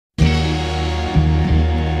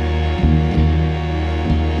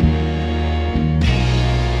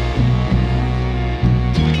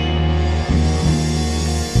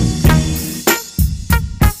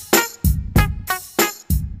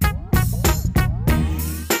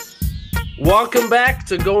Welcome back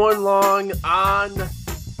to Going Long on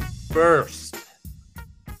First.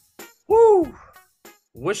 Woo!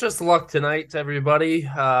 Wish us luck tonight, everybody.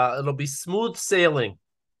 It'll be smooth sailing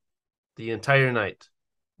the entire night.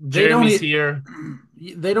 Jeremy's here.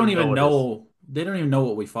 They don't even know. They don't even know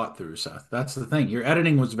what we fought through, Seth. That's the thing. Your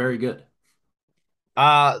editing was very good.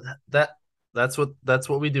 Uh that that's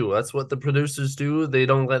what we do. That's what the producers do. They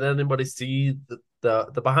don't let anybody see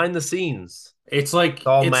the behind the scenes. It's It's like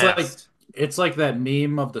all it's like masked. it's like that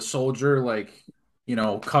meme of the soldier, like,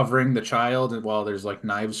 covering the child and while there's like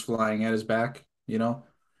knives flying at his back.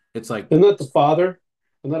 It's like Isn't that the father?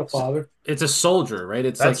 Isn't that a father? it's a soldier, right?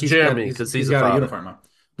 It's like That's Jeremy because he's he's a got a father. uniform on.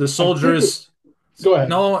 The I soldier think it. is Go ahead.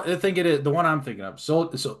 no, I think it is the one I'm thinking of. So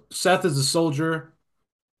Seth is the soldier,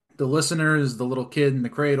 the listener is the little kid in the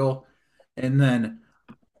cradle, and then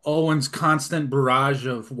Owen's constant barrage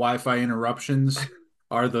of Wi-Fi interruptions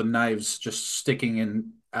are the knives just sticking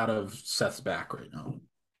in out of Seth's back right now.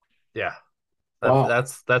 Yeah, Wow.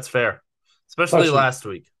 that's fair. Especially Touching. last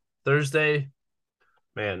week. Thursday,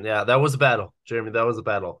 man, yeah, that was a battle. Jeremy, that was a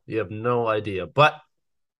battle. You have no idea. But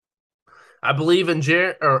I believe in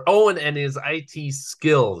Owen and his IT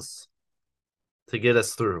skills to get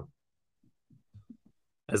us through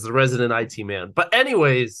as the resident IT man. But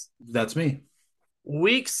anyways, That's me.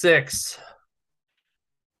 week 6,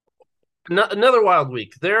 another wild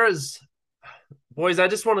week. Boys, I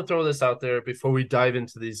just want to throw this out there before we dive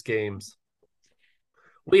into these games.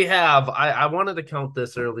 I wanted to count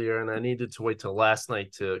this earlier and I needed to wait till last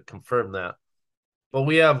night to confirm that. But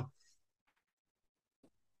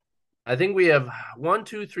I think we have 1,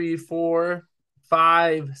 2, 3, 4,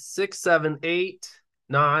 5, 6, 7, 8,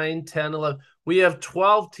 9, 10, 11. We have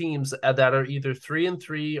 12 teams that are either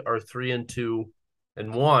 3-3 or 3-2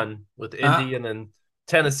 and 1 with Uh, Indy and then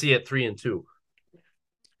Tennessee at 3-2.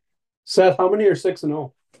 Seth, how many are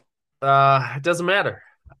 6-0? It doesn't matter.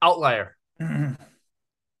 Outlier.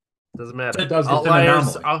 Doesn't matter. it's an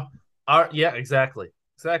Outliers anomaly. are yeah, exactly.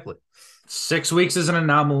 Exactly. 6 weeks is an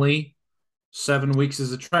anomaly. 7 weeks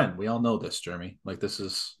is a trend. We all know this, Jeremy. Like, this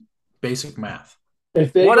is basic math.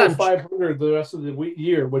 If they What go I'm 500 the rest of the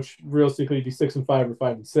year, which realistically would be 6-5 or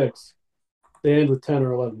 5-6, they end with 10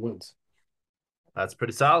 or 11 wins, That's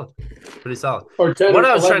pretty solid. Pretty solid. or 10 What or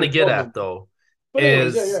I was trying 11 to or get 12 at wins. though But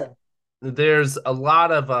anyways, yeah, is yeah. there's a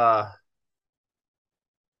lot of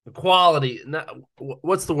quality.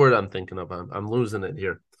 What's the word I'm thinking of? I'm losing it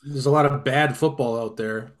here. There's a lot of bad football out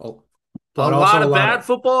there, A but lot also a of lot bad of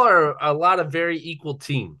football or a lot of very equal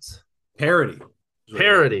teams. parity. Is what you're looking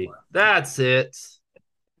Parity. for. That's it.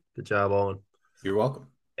 Good job, Owen. You're welcome.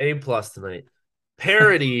 A+ tonight.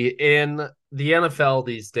 Parity in the NFL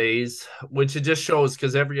these days, which it just shows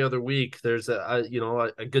because every other week there's a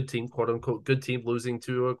good team, quote unquote, good team losing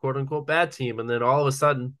to a quote unquote bad team, and then all of a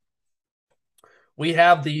sudden we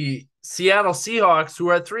have the Seattle Seahawks who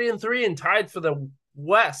are at 3-3 and tied for the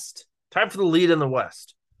West, tied for the lead in the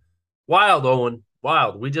West. Wild, Owen.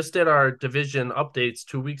 Wild. We just did our division updates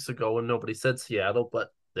 2 weeks ago and nobody said Seattle, but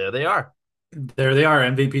there they are. There they are.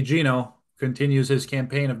 MVP Gino continues his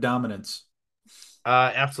campaign of dominance.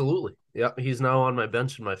 Absolutely. Yep. He's now on my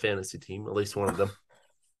bench in my fantasy team, at least one of them.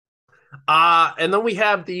 And then we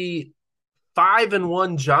have the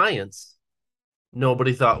 5-1 Giants.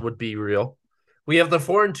 Nobody thought would be real. We have the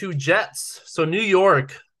 4-2 Jets. So New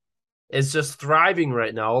York is just thriving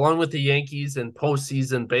right now, along with the Yankees and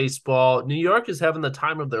postseason baseball. New York is having the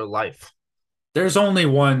time of their life. There's only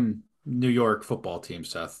one New York football team,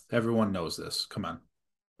 Seth. Everyone knows this. Come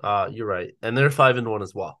on. You're right. And they're 5-1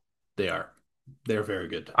 as well. They are. They're very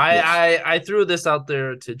good. I, Yes. I I threw this out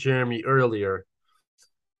there to Jeremy earlier.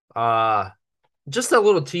 Uh just a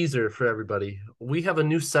little teaser for everybody. We have a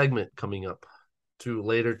new segment coming up to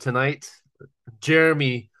later tonight.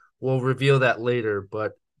 Jeremy will reveal that later,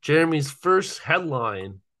 but Jeremy's first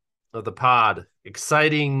headline of the pod.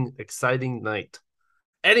 Exciting, exciting night.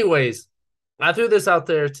 Anyways, I threw this out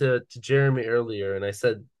there to Jeremy earlier, and I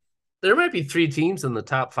said there might be 3 teams in the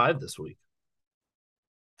top 5 this week.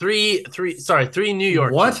 Three New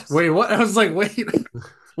York What? teams. Wait, what? I was like, wait.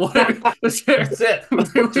 What? That's it. We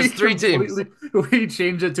Just 3 teams. completely we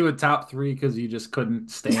changed it to a top three because you just couldn't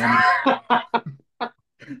stand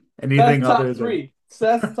anything That's other top than three.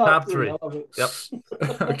 That's top Top three. I 3. love it.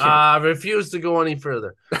 Yep. okay. Refuse to go any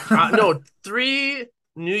further. No, 3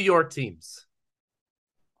 New York teams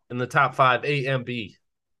in the top 5, A and B.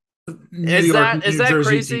 New Is York, that is New that Jersey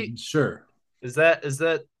crazy? teams, sure. Is that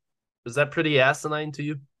pretty asinine to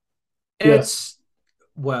you? Yes. It's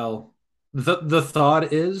well, the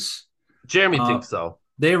thought is Jeremy uh thinks so.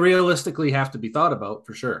 they realistically have to be thought about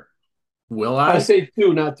for sure. Will I I? say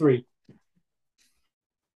 2, not 3.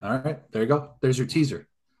 All right, there you go. There's your teaser.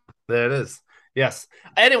 There it is. Yes.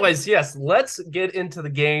 Anyways, yes, let's get into the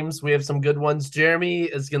games. We have some good ones. Jeremy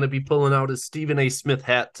is going to be pulling out his Stephen A. Smith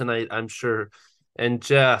hat tonight, I'm sure, and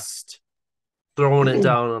just throwing it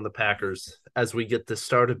down on the Packers as we get this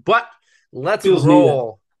started. But let's Feels needed.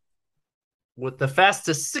 roll with the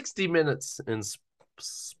fastest 60 minutes in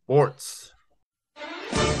sports.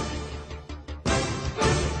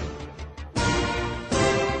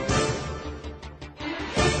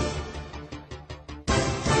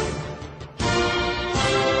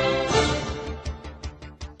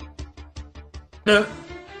 Dun,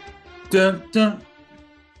 dun, dun,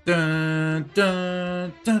 dun,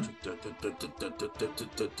 dun,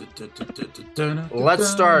 dun, Let's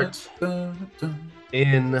start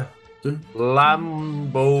in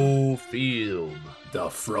Lambeau Field. The Oh,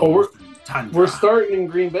 frozen tundra. We're starting in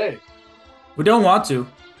Green Bay. We don't want to,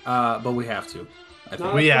 but we have to. I think.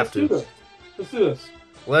 No, We have let's do to. this. Let's do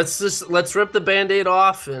this. Let's rip the Band-Aid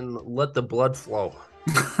off and let the blood flow.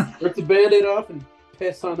 Rip the Band-Aid off and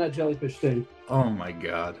pass on that jellyfish stain. Oh my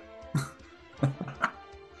god.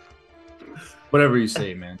 Whatever you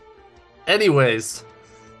say, man. Anyways,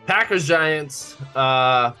 Packers Giants.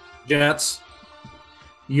 Jets.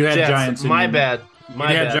 You had Jets. Giants. My bad.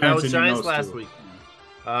 My You had bad. That was in your Giants nose, last too. week.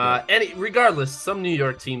 Yeah. Regardless, some New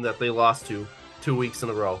York team that they lost to 2 weeks in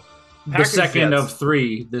a row. The Packers, second Jets. of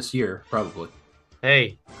 3 this year, probably.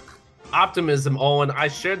 Hey, optimism, Owen. I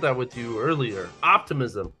shared that with you earlier.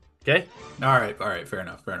 Optimism. Okay. All right. Fair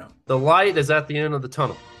enough. The light is at the end of the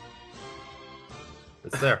tunnel.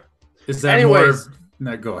 It's there. Is that Anyways. more?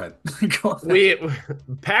 No, go ahead. Go ahead. We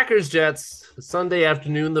Packers Jets Sunday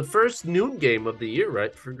afternoon, the first noon game of the year,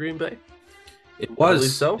 right, for Green Bay. It I was.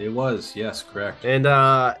 believe so. It was. Yes, correct. And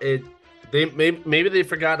they maybe they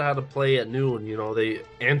forgot how to play at noon. You know, they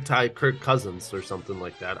anti Kirk Cousins or something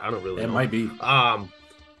like that. I don't really It know. might be.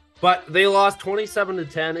 But they lost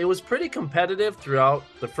 27-10. It was pretty competitive throughout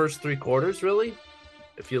the first 3 quarters, really,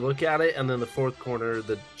 if you look at it. And then the fourth quarter,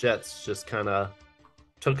 the Jets just kind of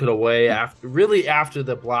took it away after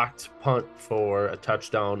the blocked punt for a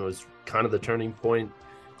touchdown was kind of the turning point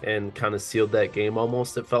and kind of sealed that game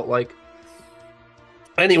almost, it felt like.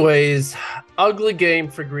 Anyways, ugly game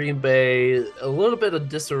for Green Bay. A little bit of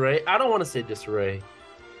disarray. I don't want to say disarray.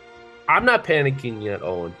 I'm not panicking yet,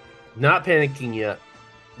 Owen. Not panicking yet.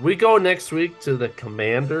 We go next week to the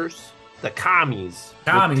Commanders, the Commies.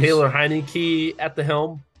 With Taylor Heineke at the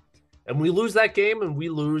helm. And we lose that game and we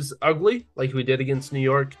lose ugly like we did against New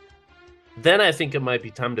York. Then I think it might be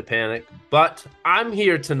time to panic. But I'm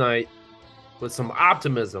here tonight with some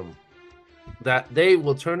optimism that they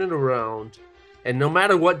will turn it around. And no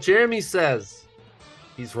matter what Jeremy says,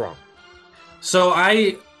 he's wrong. So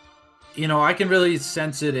I can really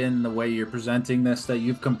sense it in the way you're presenting this that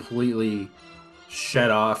you've completely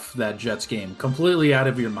shed off that Jets game, completely out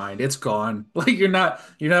of your mind. It's gone. Like you're not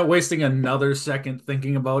wasting another second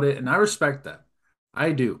thinking about it, and I respect that.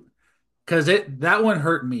 I do. Cuz that one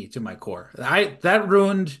hurt me to my core. That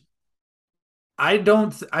ruined I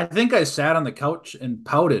think I sat on the couch and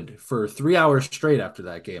pouted for 3 hours straight after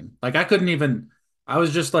that game. Like I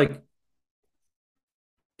was just like,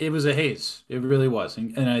 it was a haze. It really was.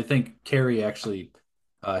 And I think Carrie actually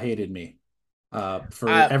hated me for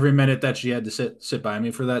every minute that she had to sit by me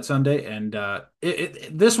for that Sunday. And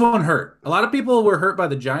this one hurt. A lot of people were hurt by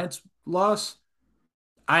the Giants loss.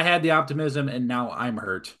 I had the optimism, and now I'm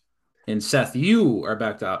hurt. And Seth, you are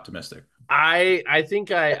back to optimistic. I think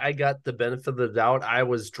I got the benefit of the doubt. I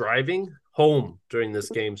was driving home during this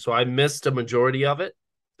game, so I missed a majority of it.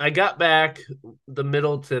 I got back the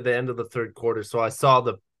middle to the end of the third quarter, so I saw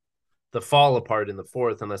the fall apart in the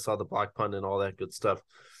fourth, and I saw the block punt and all that good stuff.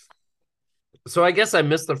 So I guess I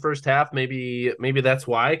missed the first half. Maybe that's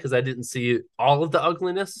why, because I didn't see all of the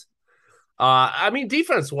ugliness. I mean,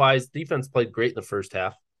 defense played great in the first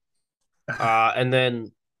half. And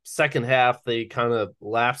then second half, they kind of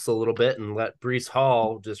lapsed a little bit and let Breece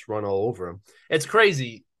Hall just run all over him. It's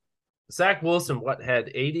crazy. Zach Wilson,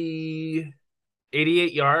 had 88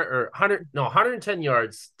 yards or 110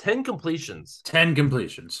 yards, 10 completions. 10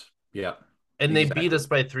 completions. Yeah. And they beat us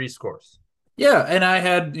by 3 scores. Yeah, and I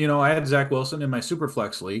had Zach Wilson in my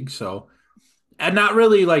Superflex league, so and not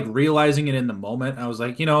really like realizing it in the moment. I was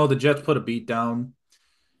like, the Jets put a beat down.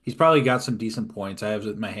 He's probably got some decent points. I have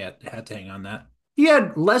my hat to hang on that. He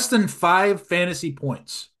had less than 5 fantasy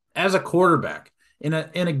points as a quarterback in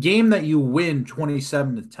a game that you win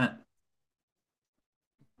 27-10.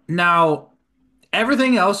 Now,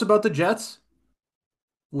 everything else about the Jets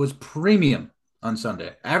was premium on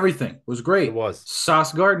Sunday. Everything was great. It was.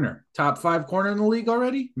 Sauce Gardner, top 5 corner in the league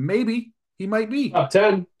already? Maybe. He might be. Top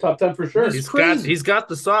 10 for sure. It's He's crazy. got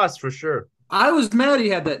the sauce for sure. I was mad he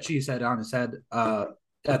had that cheese head on his head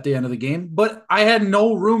at the end of the game, but I had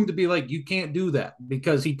no room to be like, you can't do that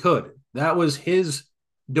because he could. That was his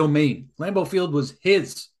domain. Lambeau Field was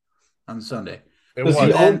his on Sunday. Does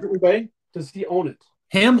he own Green Bay? Does he own it?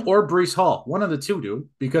 Him or Breece Hall, one of the two, dude.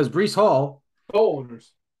 Because Breece Hall,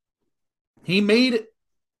 co-owners. He made.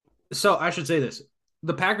 So I should say this: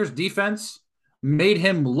 the Packers' defense made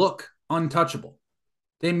him look untouchable.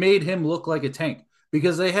 They made him look like a tank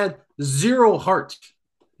because they had zero heart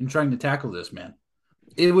in trying to tackle this man.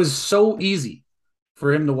 It was so easy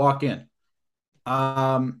for him to walk in,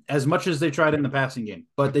 as much as they tried in the passing game,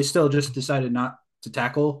 but they still just decided not to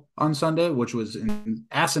tackle on Sunday, which was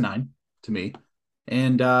asinine to me.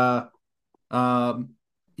 And yeah,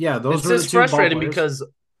 those were the two frustrating because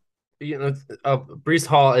Breece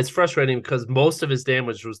Hall. It's frustrating because most of his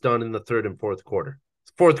damage was done in the third and fourth quarter.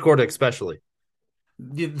 Fourth quarter, especially.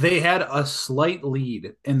 They had a slight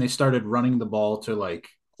lead and they started running the ball to like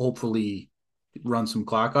hopefully run some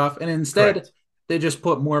clock off, and instead they just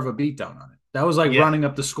put more of a beat down on it. That was like running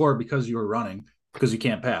up the score because you were running because you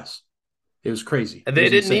can't pass. It was crazy. And they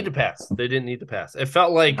didn't need to pass. They didn't need to pass. It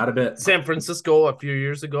felt like not a bit. San Francisco a few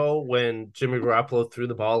years ago when Jimmy Garoppolo threw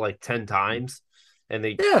the ball like 10 times and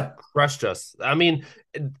they crushed us. I mean,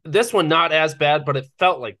 this one not as bad, but it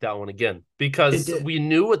felt like that one again because we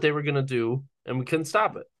knew what they were going to do and we couldn't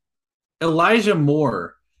stop it. Elijah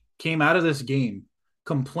Moore came out of this game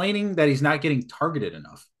complaining that he's not getting targeted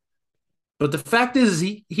enough. But the fact is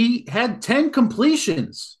he had 10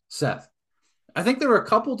 completions, Seth. I think there were a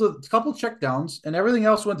couple checkdowns, and everything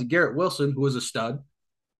else went to Garrett Wilson, who was a stud.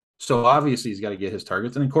 So obviously he's got to get his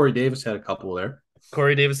targets. And then Corey Davis had a couple there.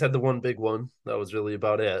 Corey Davis had the one big one. That was really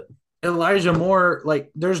about it. Elijah Moore,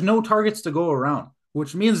 like, there's no targets to go around,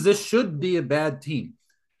 which means this should be a bad team.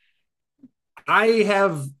 I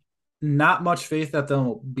have not much faith that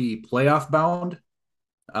they'll be playoff bound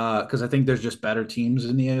because I think there's just better teams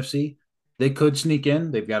in the AFC. They could sneak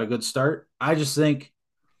in. They've got a good start. I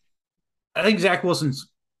think Zach Wilson's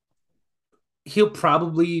he'll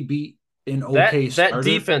probably be an okay starter. That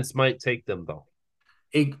defense might take them though.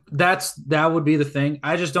 That would be the thing.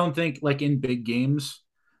 I just don't think like in big games.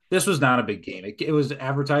 This was not a big game. It was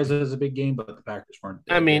advertised as a big game, but the Packers weren't.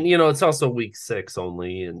 I mean, it's also week 6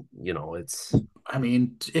 only, and it's. I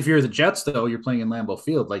mean, if you're the Jets though, you're playing in Lambeau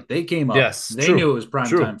Field. Like they came up, they knew it was prime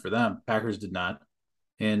time for them. Packers did not,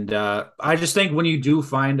 and I just think when you do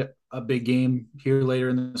find a big game here later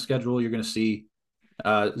in the schedule, you're going to see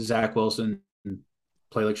Zach Wilson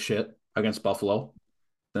play like shit against Buffalo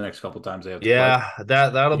the next couple times they have to play.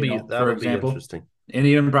 that'll be interesting. And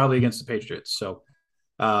even probably against the Patriots. So,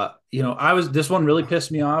 this one really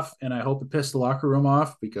pissed me off, and I hope it pissed the locker room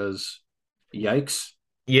off because yikes.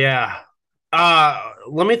 Yeah.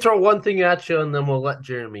 Let me throw one thing at you, and then we'll let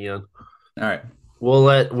Jeremy in. All right. We'll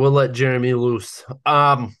let Jeremy loose.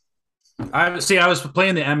 I was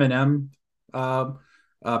playing the Eminem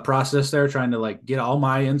process there, trying to like get all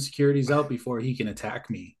my insecurities out before he can attack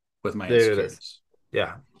me with my insecurities.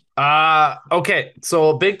 Yeah. Okay.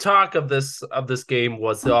 So a big talk of this game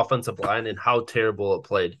was the offensive line and how terrible it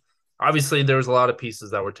played. Obviously, there was a lot of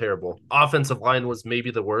pieces that were terrible. Offensive line was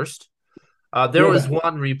maybe the worst. There was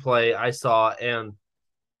one replay I saw, and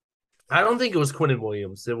I don't think it was Quinnen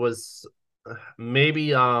Williams. It was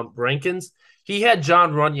maybe Rankins. He had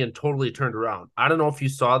John Runyon totally turned around. I don't know if you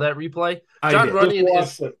saw that replay. John Runyon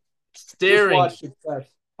is staring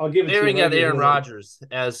at Aaron Rodgers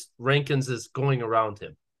as Rankins is going around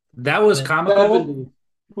him. That was comical.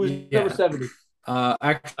 Who's number 70?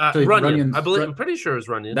 Actually, Runyon. I'm pretty sure it was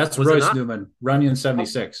Runyon. That's Royce Newman. Runyon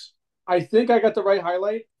 76. I think I got the right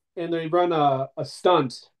highlight, and they run a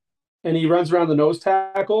stunt, and he runs around the nose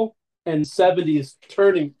tackle, and 70 is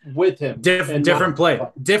turning with him. Different play.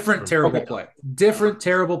 Different terrible play. Different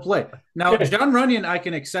terrible play. Now, John Runyon, I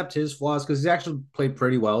can accept his flaws because he actually played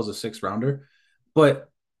pretty well as a 6th rounder, but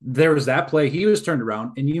there was that play. He was turned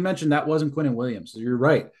around, and you mentioned that wasn't Quinnen Williams. So you're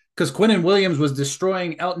right. Because Quinnen Williams was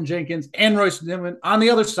destroying Elton Jenkins and Royce Newman on the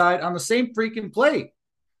other side on the same freaking play.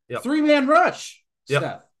 Yep. 3-man rush. Yep.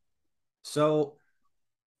 Steph. So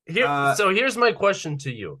here's my question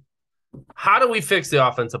to you. How do we fix the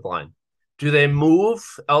offensive line? Do they move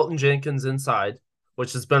Elton Jenkins inside,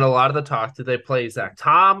 which has been a lot of the talk? Do they play Zach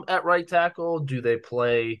Tom at right tackle? Do they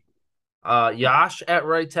play Yash at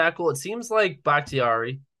right tackle? It seems like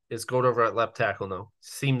Bakhtiari is going over at left tackle now.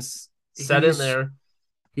 Seems set in there.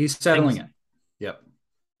 He's settling it. Yep.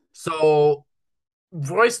 So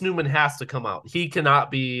Royce Newman has to come out. He cannot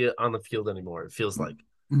be on the field anymore, it feels like.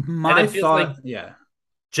 My thought,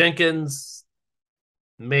 Jenkins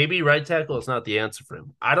maybe right tackle is not the answer for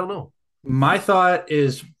him. I don't know. My thought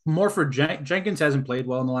is more for Jenkins hasn't played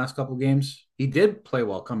well in the last couple games. He did play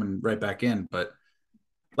well coming right back in, but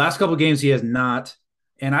last couple games he has not.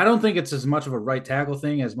 And I don't think it's as much of a right tackle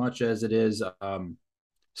thing as much as it is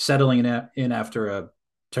settling in after a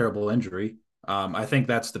terrible injury. I think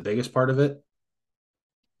that's the biggest part of it.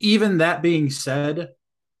 Even that being said,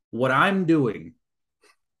 what I'm doing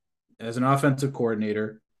as an offensive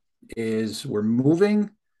coordinator is we're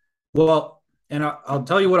moving. Well, and I'll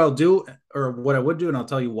tell you what I'll do or what I would do, and I'll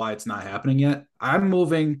tell you why it's not happening yet. I'm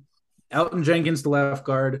moving Elton Jenkins to left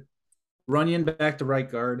guard, Runyon back to right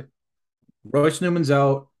guard, Royce Newman's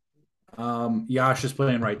out, Yash is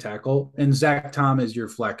playing right tackle, and Zach Tom is your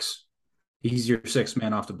flex. He's your sixth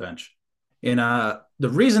man off the bench. And the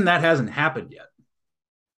reason that hasn't happened yet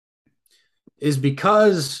is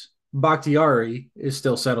because Bakhtiari is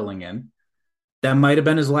still settling in. That might have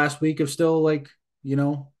been his last week of still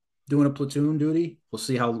doing a platoon duty. We'll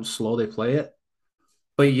see how slow they play it.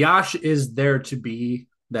 But Yash is there to be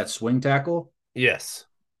that swing tackle. Yes.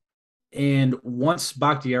 And once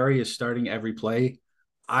Bakhtiari is starting every play,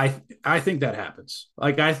 I think that happens.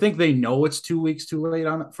 Like, I think they know it's 2 weeks too late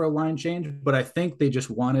for a line change, but I think they just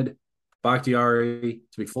wanted Bakhtiari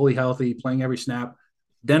to be fully healthy, playing every snap.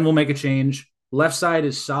 Then we'll make a change. Left side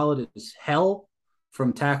is solid as hell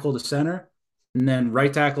from tackle to center. And then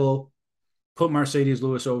right tackle, put Mercedes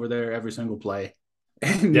Lewis over there every single play,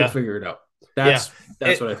 and you'll figure it out. That's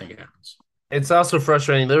what I think happens. It's also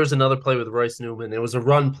frustrating. There was another play with Royce Newman. It was a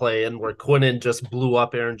run play, and where Quinnen just blew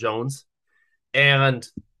up Aaron Jones. And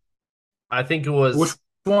I think it was... Which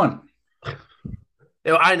one?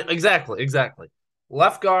 Exactly.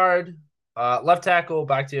 Left guard, left tackle,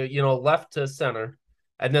 back to, left to center,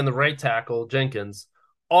 and then the right tackle, Jenkins,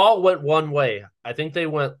 all went one way. I think they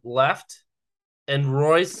went left, and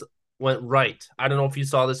Royce went right. I don't know if you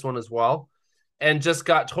saw this one as well, and just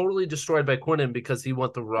got totally destroyed by Quinnen because he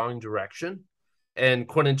went the wrong direction, and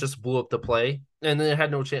Quinnen just blew up the play, and then it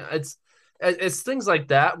had no chance. It's things like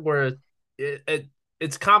that where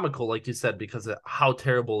it's comical, like you said, because of how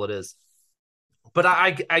terrible it is. But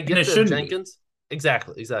I get that Jenkins. Be.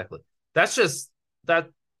 Exactly. That's just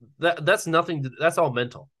that's nothing. That's all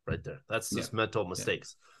mental right there. That's just mental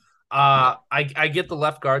mistakes. I get the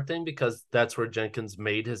left guard thing because that's where Jenkins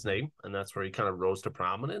made his name, and that's where he kind of rose to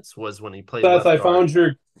prominence, was when he played Seth, left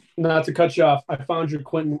guard. Not to cut you off, I found your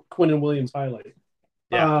Quinnen Williams highlight.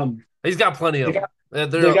 Yeah. He's got plenty of them.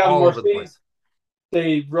 They're all over the place.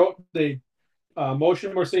 They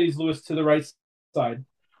motion Mercedes Lewis to the right side,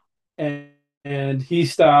 and he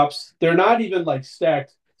stops. They're not even like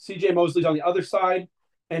stacked. CJ Mosley's on the other side,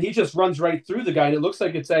 and he just runs right through the guy, and it looks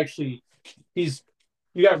like it's actually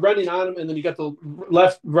you got running on him, and then you got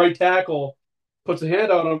the right tackle puts a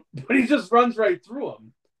hand on him, but he just runs right through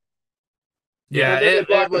him. Yeah,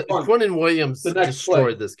 Quinnen Williams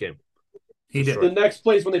destroyed this game. He did. The next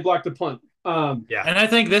play is when they blocked the punt. And I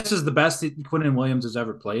think this is the best Quinnen Williams has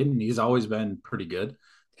ever played, and he's always been pretty good.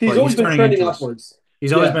 He's always been trending upwards.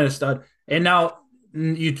 He's always been a stud. And now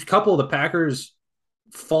you couple the Packers'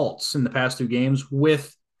 faults in the past two games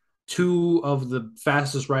with two of the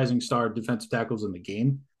fastest rising star defensive tackles in the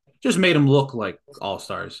game, just made them look like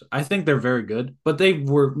all-stars. I think they're very good, but they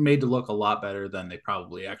were made to look a lot better than they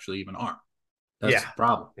probably actually even are. That's the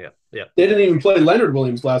problem. Yeah. They didn't even play Leonard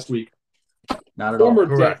Williams last week. Not at all.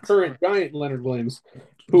 Current Giant Leonard Williams,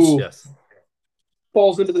 who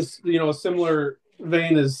falls into this, similar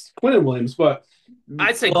vein as Quinnen Williams, but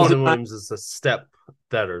I'd say Quinnen Williams is a step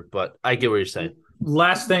better, but I get what you're saying.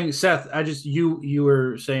 Last thing, Seth, you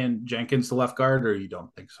were saying Jenkins the left guard, or you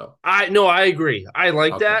don't think so? I agree. I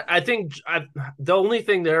like that. I think the only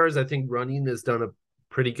thing there is I think Runyon has done a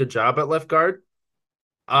pretty good job at left guard.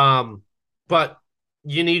 But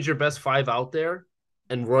you need your best five out there,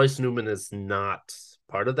 and Royce Newman is not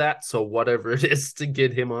part of that. So whatever it is to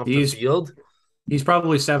get him off the field, he's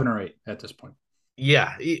probably 7 or 8 at this point.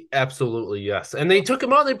 Yeah, absolutely, yes. And they took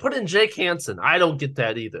him out. They put in Jake Hansen. I don't get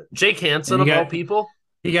that either. Jake Hansen, of all people.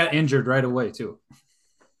 He got injured right away, too.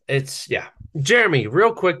 Jeremy,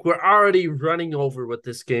 real quick, we're already running over with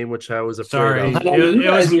this game, which I was afraid of.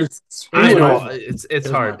 I know. It's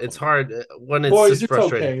hard. It's hard when it's just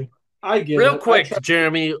frustrating. Okay. I get real quick,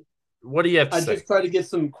 Jeremy, what do you have to say? I just try to get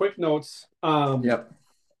some quick notes. Yep.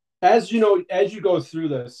 As you go through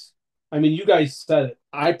this, I mean, you guys said it.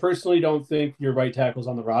 I personally don't think your right tackle's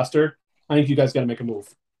on the roster. I think you guys got to make a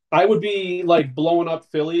move. I would be like blowing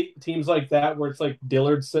up Philly, teams like that, where it's like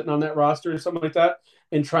Dillard sitting on that roster or something like that,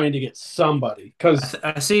 and trying to get somebody. Because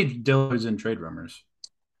I see Dillard's in trade rumors.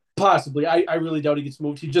 Possibly. I really doubt he gets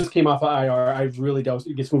moved. He just came off of IR. I really doubt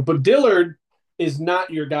he gets moved. But Dillard is not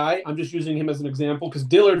your guy. I'm just using him as an example because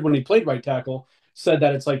Dillard, when he played right tackle, said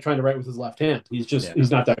that it's like trying to write with his left hand.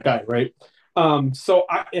 He's not that guy, right? So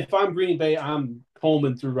if I'm Green Bay, I'm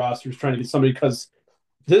combing through rosters trying to get somebody because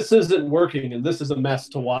this isn't working and this is a mess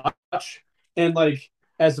to watch. And like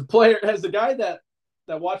as a player, as a guy that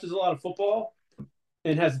watches a lot of football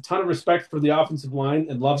and has a ton of respect for the offensive line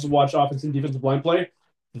and loves to watch offensive and defensive line play,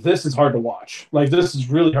 this is hard to watch. Like this is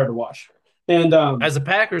really hard to watch. And as a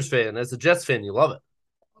Packers fan, as a Jets fan, you love it.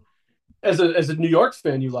 As a New York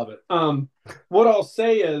fan, you love it. What I'll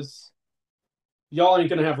say is, y'all ain't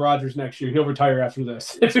gonna have Rodgers next year. He'll retire after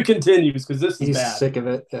this if it continues because this is He's bad. sick of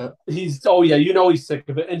it. Yeah. He's sick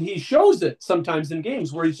of it, and he shows it sometimes in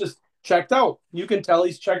games where he's just checked out. You can tell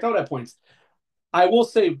he's checked out at points. I will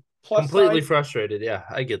say, completely frustrated. Yeah,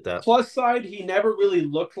 I get that. Plus side, he never really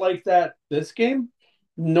looked like that this game.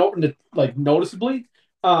 No, like noticeably.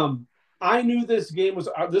 I knew this game was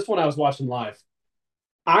this one I was watching live.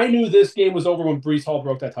 I knew this game was over when Breece Hall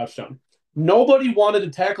broke that touchdown. Nobody wanted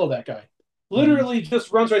to tackle that guy. Literally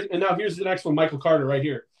just runs right. And now here's the next one, Michael Carter right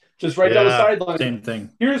here. Just right down the sideline. Same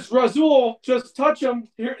thing. Here's Razul. Just touch him.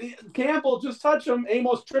 Here, Campbell, just touch him.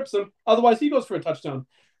 Amos trips him. Otherwise, he goes for a touchdown.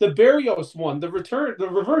 The Berrios one, the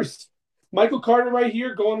reverse. Michael Carter right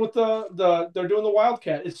here going with they're doing the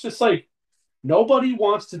Wildcat. It's just like nobody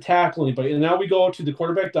wants to tackle anybody. And now we go to the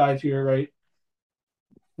quarterback dive here, right?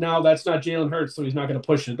 Now that's not Jalen Hurts, so he's not going to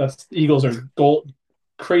push it. That's the Eagles are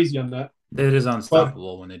crazy on that. It is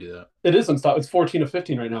unstoppable when they do that. It is unstoppable. It's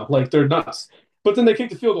 14-15 right now. Like they're nuts. But then they kick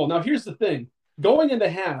the field goal. Now here's the thing: going into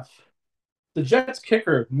half, the Jets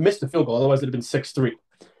kicker missed a field goal. Otherwise, it'd have been 6-3.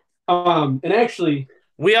 And actually,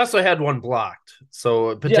 we also had one blocked,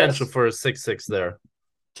 so potential for a 6-6 there.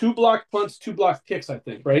 2 blocked punts, 2 blocked kicks, I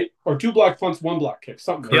think, right? Or 2 blocked punts, 1 blocked kick,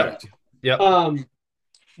 something like that. Yeah.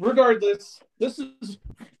 Regardless, this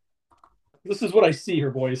is what I see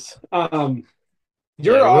here, boys.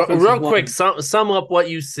 Real quick, sum up what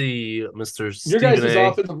you see, Mr. Your guys'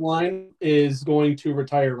 offensive line is going to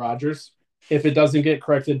retire Rodgers if it doesn't get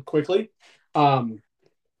corrected quickly. You're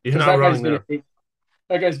not wrong there.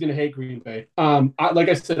 That guy's going to hate Green Bay. Like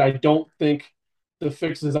I said, I don't think the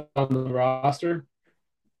fix is on the roster.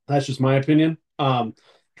 That's just my opinion.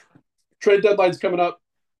 Trade deadline's coming up.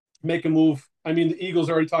 Make a move. I mean, the Eagles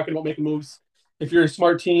are already talking about making moves. If you're a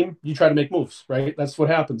smart team, you try to make moves, right? That's what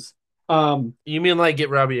happens. You mean like get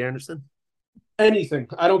Robbie Anderson? Anything.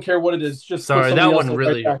 I don't care what it is. Just sorry, that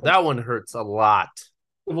one hurts a lot.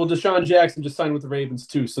 Well, Deshaun Jackson just signed with the Ravens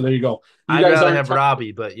too, so there you go. I'd rather have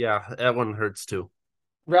Robbie, but yeah, that one hurts too.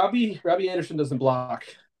 Robbie Anderson doesn't block,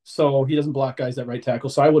 so he doesn't block guys at right tackle,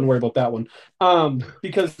 so I wouldn't worry about that one.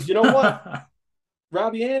 Because you know what?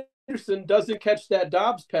 Robbie Anderson doesn't catch that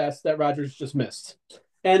Dobbs pass that Rodgers just missed.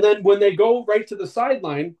 And then when they go right to the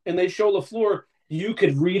sideline and they show LaFleur, you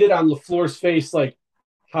could read it on LaFleur's face, like,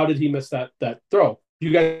 how did he miss that throw?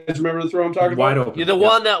 You guys remember the throw I'm talking Wide about? Open. You're the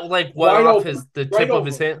one that like went off the tip of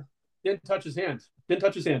his hand. Didn't touch his hand.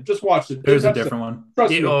 Just watch it. There's a different one.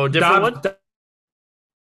 Trust me. Different one?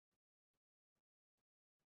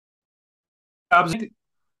 Dobbs.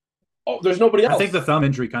 Oh, there's nobody else. I think the thumb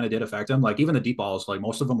injury kind of did affect him. Like even the deep balls, like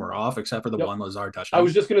most of them were off except for the one Lazard touchdown. I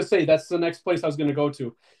was just gonna say that's the next place I was gonna go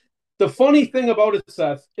to. The funny thing about it,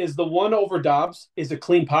 Seth, is the one over Dobbs is a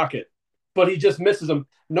clean pocket, but he just misses him.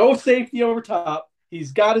 No safety over top.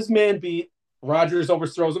 He's got his man beat. Rodgers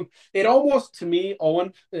overthrows him. It almost, to me,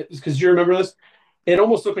 Owen, because you remember this, it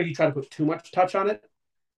almost looked like he tried to put too much touch on it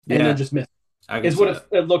and then just missed. Is what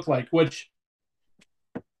it looked like, which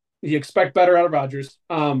you expect better out of Rodgers.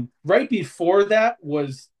 Right before that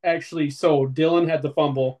was actually, so Dylan had the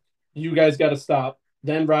fumble. You guys got to stop.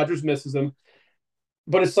 Then Rodgers misses him.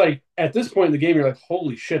 But it's like, at this point in the game, you're like,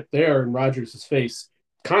 holy shit, they're in Rodgers' face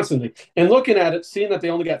constantly. And looking at it, seeing that they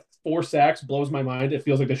only got 4 sacks blows my mind. It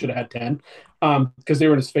feels like they should have had 10 because they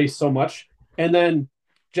were in his face so much. And then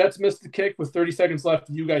Jets missed the kick with 30 seconds left.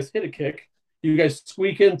 You guys hit a kick. You guys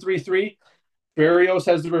squeak in 3-3. Berrios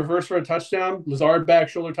has the reverse for a touchdown. Lazard back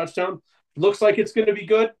shoulder touchdown. Looks like it's going to be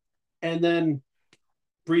good. And then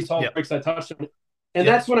Breece Hall breaks that touchdown. And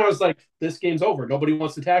that's when I was like, this game's over. Nobody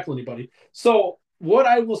wants to tackle anybody. So what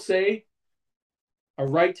I will say, a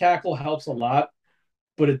right tackle helps a lot,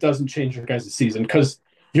 but it doesn't change your guys' season because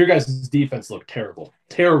your guys' defense looked terrible.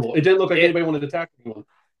 Terrible. It didn't look like anybody wanted to tackle anyone.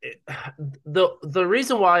 The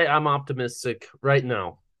reason why I'm optimistic right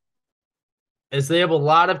now is they have a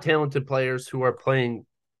lot of talented players who are playing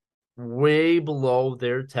way below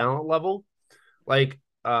their talent level. Like,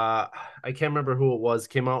 I can't remember who it was,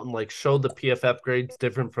 came out and like showed the PFF grades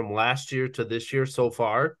different from last year to this year so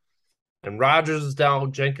far. And Rodgers is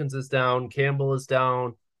down, Jenkins is down, Campbell is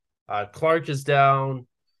down. Clark is down.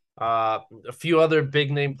 A few other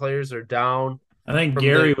big name players are down I think from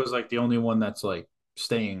Gary the was like the only one that's like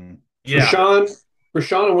staying true. yeah.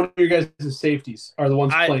 Rashawn and one of your guys' safeties are the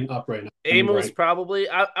ones I playing up right now. On the Amos right. probably.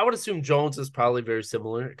 I would assume Jones is probably very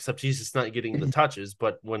similar, except he's just not getting the touches.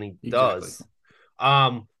 But when he Exactly. does,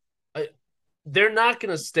 um, they're not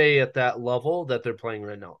going to stay at that level that they're playing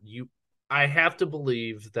right now. I have to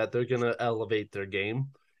believe that they're going to elevate their game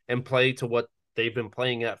and play to what they've been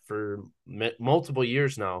playing at for multiple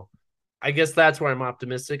years now. I guess that's where I'm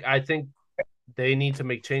optimistic. I think they need to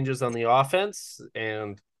make changes on the offense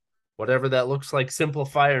and whatever that looks like,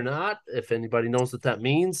 simplify or not. If anybody knows what that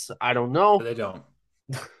means, I don't know. They don't.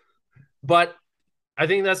 But I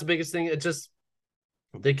think that's the biggest thing. It just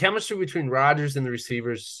the chemistry between Rodgers and the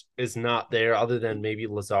receivers is not there, other than maybe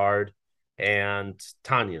Lazard and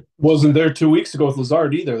Tanya. Wasn't there 2 weeks ago with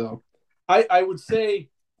Lazard either, though. I would say,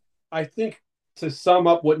 I think to sum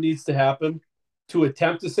up what needs to happen to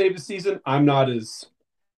attempt to save the season, I'm not as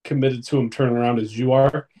committed to him turning around as you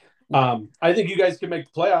are. I think you guys can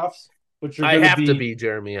make the playoffs, but you're I going to have to be. be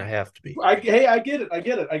Jeremy. I have to be Hey, I get it. I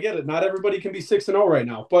get it. I get it. Not everybody can be 6-0 right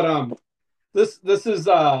now, but this is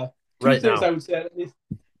two right things I now. would say.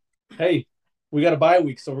 Hey, we got a bye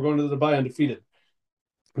week, so we're going to the bye undefeated.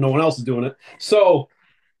 No one else is doing it. So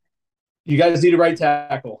you guys need a right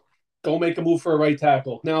tackle. Go make a move for a right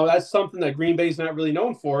tackle. Now that's something that Green Bay's not really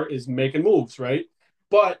known for is making moves, right?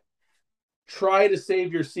 But try to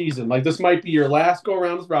save your season. Like this might be your last go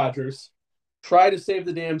around with Rodgers. Try to save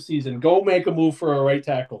the damn season. Go make a move for a right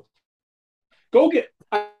tackle. Go get.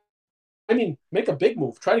 I mean, make a big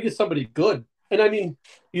move. Try to get somebody good. And I mean,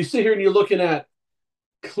 you sit here and you're looking at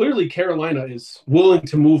clearly Carolina is willing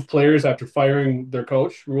to move players after firing their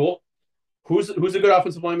coach, Rule. Who's a good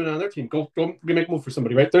offensive lineman on their team? Go make a move for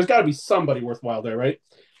somebody, right? There's got to be somebody worthwhile there, right?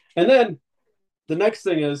 And then the next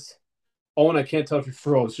thing is, Owen, I can't tell if you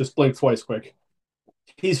froze. Just blink twice quick.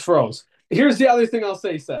 He's froze. Here's the other thing I'll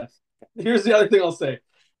say, Seth. Here's the other thing I'll say.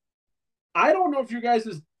 I don't know if your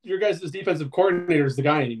guys' defensive coordinator is the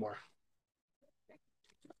guy anymore.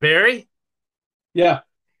 Barry? Yeah.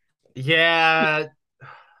 Yeah.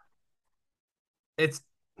 It's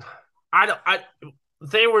I don't I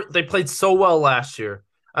they played so well last year.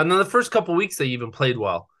 And then the first couple weeks they even played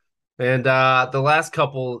well. And the last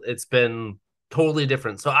couple it's been totally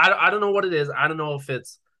different. So I don't know what it is. I don't know if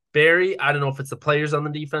it's Barry. I don't know if it's the players on the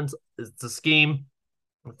defense. It's the scheme.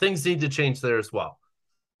 Things need to change there as well.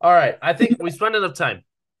 All right. I think we spent enough time.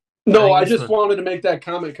 I No, think I we just spent wanted to make that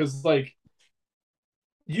comment because like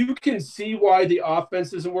you can see why the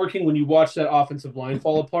offense isn't working when you watch that offensive line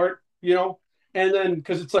fall apart, you know? And then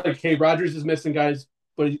because it's like, hey, Rodgers is missing guys,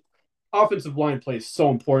 but offensive line play is so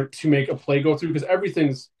important to make a play go through because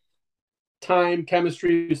everything's time,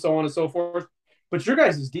 chemistry, so on and so forth. But your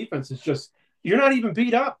guys' defense is just, you're not even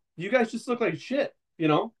beat up. You guys just look like shit, you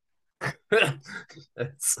know?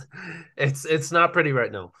 it's it's not pretty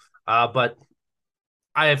right now. But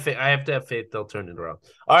I have to have faith they'll turn it around.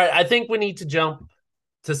 All right, I think we need to jump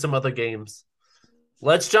to some other games.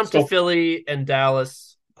 Let's jump to So, Philly and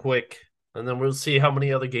Dallas quick, and then we'll see how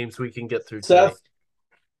many other games we can get through tonight. Seth,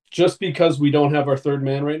 just because we don't have our third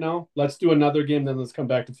man right now, let's do another game, then let's come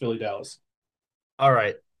back to Philly Dallas. All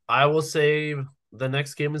right, I will save the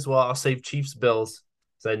next game as well. I'll save Chiefs Bills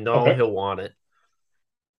because I know Okay. he'll want it.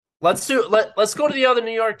 Let's go to the other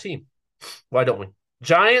New York team. Why don't we?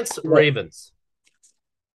 Giants Right. Ravens.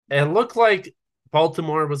 It looked like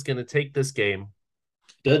Baltimore was going to take this game.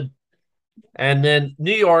 Good. And then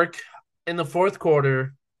New York in the fourth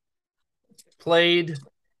quarter played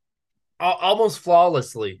almost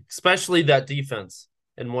flawlessly, especially that defense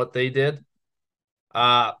and what they did.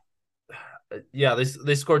 Uh yeah,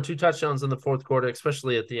 they scored 2 touchdowns in the fourth quarter,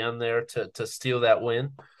 especially at the end there to steal that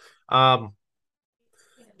win. Um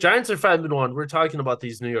Giants are 5-1. We're talking about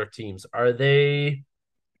these New York teams. Are the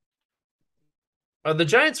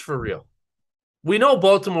Giants for real? We know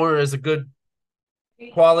Baltimore is a good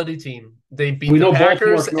quality team. They beat We the know Baltimore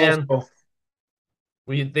Packers can and also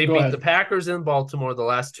they go beat the ahead. Packers in Baltimore the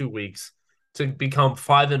last 2 weeks to become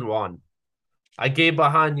 5-1. I gave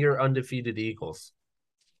behind your undefeated Eagles.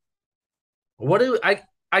 What do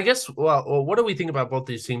I guess well, what do we think about both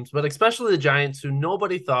these teams, but especially the Giants, who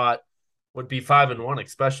nobody thought would be 5-1,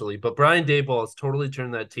 especially. But Brian Daboll has totally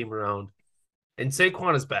turned that team around. And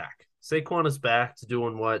Saquon is back. Saquon is back to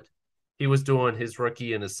doing what he was doing his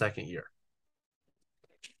rookie and his second year.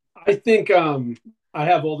 I think I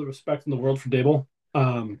have all the respect in the world for Dable.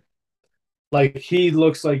 Like he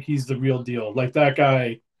looks like he's the real deal. Like that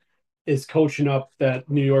guy is coaching up that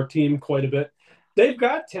New York team quite a bit. They've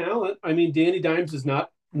got talent. I mean, Danny Dimes is not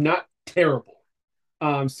terrible.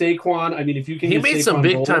 Saquon, I mean, if you can He get made some Saquon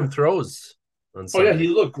big time going, throws on oh yeah, he Sunday.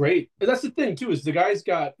 looked great. And that's the thing too, is he's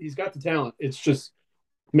got the talent. It's just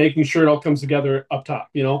making sure it all comes together up top.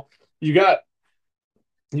 You got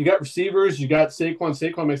receivers, you got Saquon.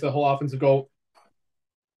 Saquon makes the whole offensive go.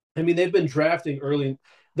 I mean, they've been drafting early.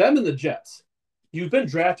 Them and the Jets. You've been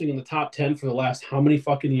drafting in the top 10 for the last how many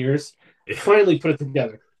fucking years? Yeah. Finally put it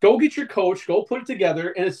together. Go get your coach, go put it together.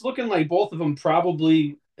 And it's looking like both of them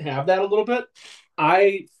probably have that a little bit.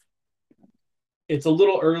 It's a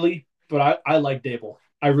little early, but I like Dable.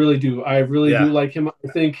 I really do. I really do Yeah. like him. I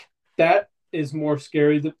think that is more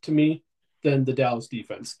scary to me than the Dallas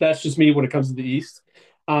defense. That's just me when it comes to the East.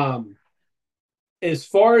 Um, as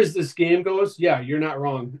far as this game goes, yeah, you're not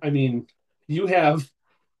wrong. I mean, you have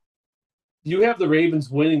the Ravens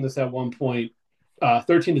winning this at one point,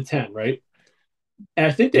 13-10, right? And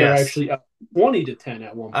I think they were Yes. actually up 20-10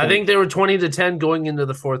 at one I think point. they were 20-10 going into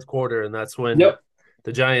the fourth quarter, and that's when Yep,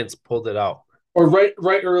 the Giants pulled it out. or right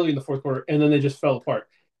early in the fourth quarter, and then they just fell apart.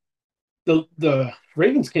 The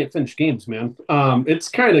Ravens can't finish games, man. It's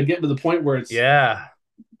kind of getting to the point where it's. Yeah.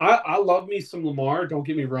 I love me some Lamar. Don't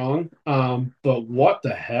get me wrong. But what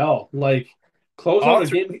the hell? Like, close out All a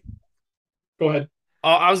three, game. Go ahead.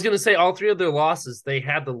 I was going to say all three of their losses, they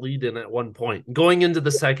had the lead in at one point going into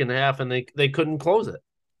the second half, and they couldn't close it.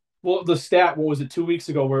 Well, the stat, what was it, 2 weeks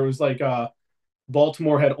ago, where it was like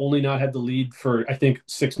Baltimore had only not had the lead for I think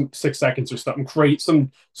six seconds or something great,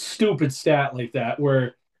 some stupid stat like that,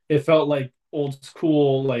 where it felt like old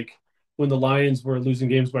school, like when the Lions were losing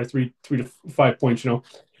games by 3 to 5 points.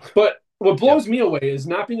 But what Yep. blows me away is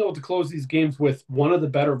not being able to close these games with one of the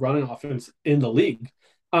better running offense in the league.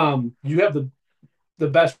 You have the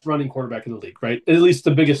best running quarterback in the league, right? At least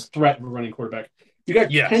the biggest threat of a running quarterback. You got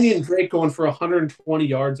Kenyon Yes. Drake going for 120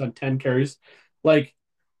 yards on 10 carries. Like,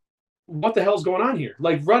 what the hell's going on here?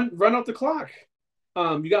 Like, run out the clock.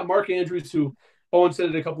 You got Mark Andrews, who Owen said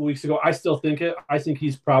it a couple weeks ago. I still think it. I think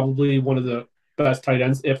he's probably one of the best tight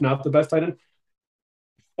ends, if not the best tight end,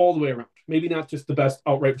 all the way around. Maybe not just the best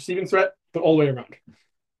outright receiving threat, but all the way around.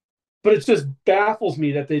 But it just baffles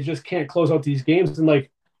me that they just can't close out these games. And like,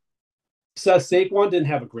 Seth Saquon didn't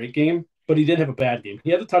have a great game, but he did have a bad game.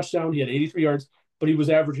 He had a touchdown. He had 83 yards, but he was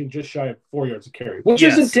averaging just shy of 4 yards a carry, which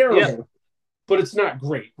isn't Yes. Yep. terrible, but it's not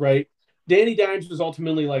great, right? Danny Dimes was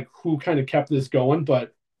ultimately like who kind of kept this going,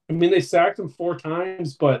 but I mean, they sacked him 4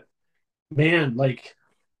 times, but man, like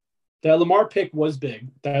that Lamar pick was big,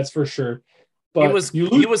 that's for sure. He But was you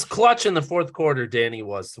he lose, was clutch in the fourth quarter, Danny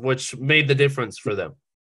was, which made the difference for them.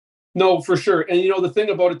 no, for sure. And the thing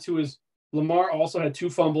about it too is Lamar also had 2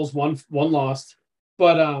 fumbles, one lost.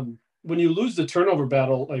 But when you lose the turnover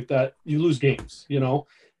battle like that, you lose games.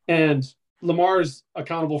 And Lamar is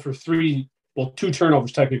accountable for 2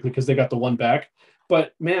 turnovers technically because they got the one back.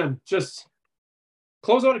 But man, just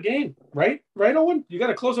close out a game, right? Right, Owen? You got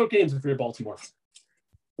to close out games if you're Baltimore.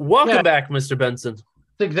 Welcome Yeah. back, Mr. Benson.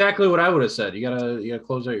 That's exactly what I would have said. You gotta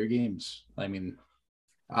close out your games. I mean,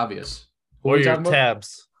 obvious. Who are Or we your talking about?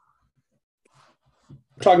 tabs.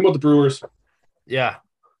 Talking about the Brewers. Yeah.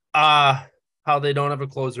 How they don't have a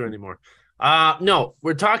closer anymore. No,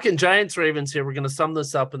 we're talking Giants Ravens here. We're gonna sum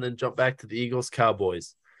this up and then jump back to the Eagles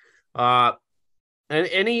Cowboys. And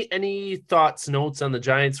any thoughts, notes on the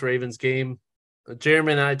Giants Ravens game?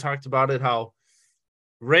 Jeremy and I talked about it, how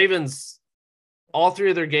Ravens, all three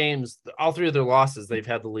of their games, all three of their losses, they've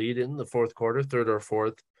had the lead in the fourth quarter, third or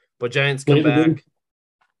fourth, but Giants come back.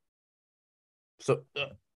 So,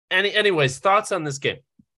 anyways, thoughts on this game?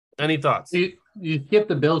 Any thoughts? You skip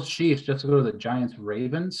the Bills Chiefs just to go to the Giants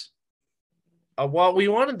Ravens. Well, we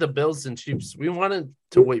wanted the Bills and Chiefs. We wanted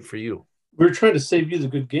to wait for you. We're trying to save you the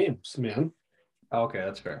good games, man. Okay,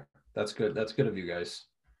 that's fair. That's good. That's good of you guys.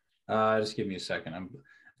 Just give me a second.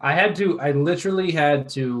 I literally had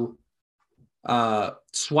to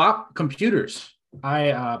swap computers.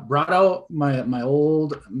 I brought out my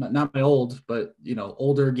old, not my old, but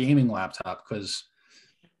older gaming laptop because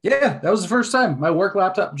that was the first time my work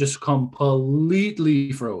laptop just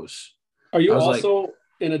completely froze. Are you I was also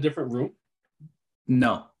in a different room?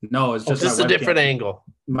 No, it's just Just my a different angle.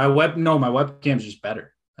 My webcam's just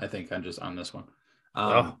better. I think I'm just on this one.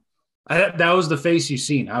 That was the face you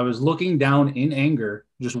seen. I was looking down in anger,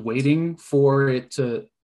 just waiting for it to,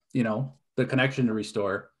 the connection to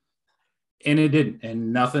restore, and it didn't.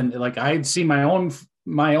 And nothing. Like I'd see my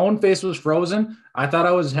own face was frozen. I thought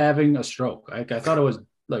I was having a stroke. I thought I was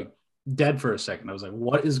like dead for a second. I was like,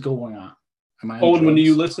 "What is going on?" Am I on And when drugs?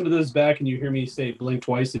 you listen to this back and you hear me say blink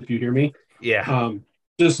twice, if you hear me, Yeah.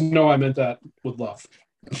 just know I meant that with love.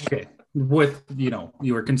 Okay. With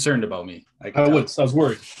you were concerned about me. I was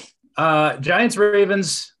worried. Giants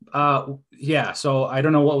Ravens. Yeah. So I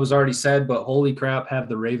don't know what was already said, but holy crap, have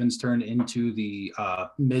the Ravens turned into the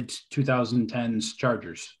mid 2010s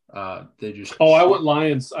Chargers. They just. Oh, I went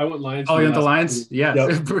Lions. I went Lions Oh, for the you want the last. Lions? Yeah.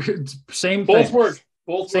 Yep. Same Both thing. work.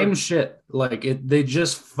 Both Same work. shit. Like it, they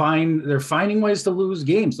just they're finding ways to lose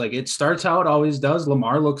games. Like it starts how it always does.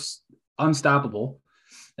 Lamar looks unstoppable.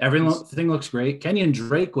 Everything looks great. Kenyon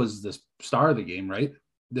Drake was the star of the game, right?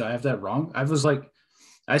 Did I have that wrong? I was like,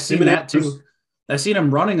 I seen that too. I seen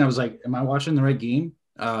him running. I was like, am I watching the right game?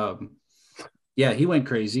 Yeah, he went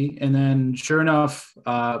crazy. And then sure enough,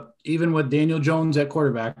 even with Daniel Jones at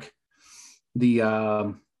quarterback,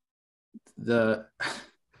 the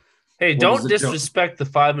Hey, don't disrespect the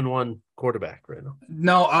 5-1 quarterback right now.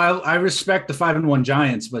 No, I respect the 5-1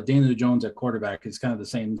 Giants, but Daniel Jones at quarterback is kind of the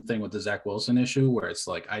same thing with the Zach Wilson issue, where it's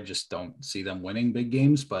like I just don't see them winning big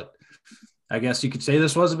games. But I guess you could say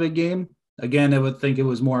this was a big game. Again, I would think it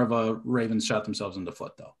was more of a Ravens shot themselves in the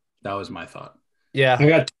foot, though. That was my thought. Yeah, I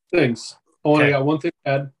got two things. Oh, okay. and I got one thing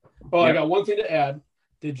to add. Oh, Yep. I got one thing to add.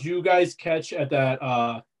 Did you guys catch at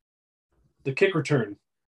that the kick return?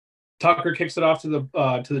 Tucker kicks it off to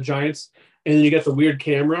the Giants, and then you get the weird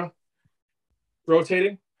camera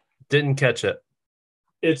rotating. Didn't catch it.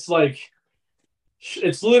 It's like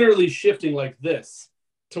it's literally shifting like this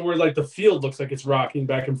to where like the field looks like it's rocking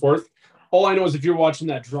back and forth. All I know is if you're watching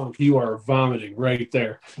that drunk, you are vomiting right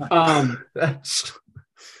there. There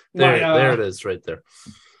it is right there.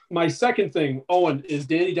 My second thing, Owen, is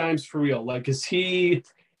Danny Dimes for real? Like, is he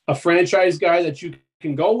a franchise guy that you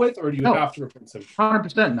can go with, or do you have to replace him?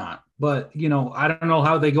 100% not. But, I don't know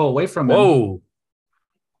how they go away from him. Whoa.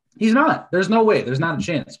 He's not. There's no way. There's not a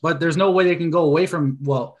chance. But there's no way they can go away from,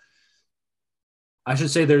 well, I should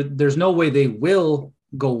say there's no way they will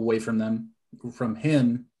go away from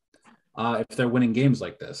him if they're winning games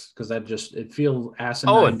like this, because it feels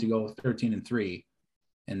asinine to go 13-3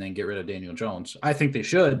 and then get rid of Daniel Jones. I think they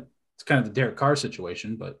should. It's kind of the Derek Carr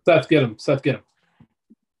situation, but Seth, get him.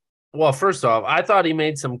 Well, first off, I thought he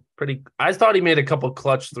made a couple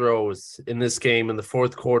clutch throws in this game in the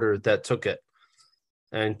fourth quarter that took it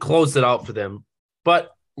and closed it out for them.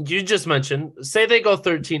 But you just mentioned, say they go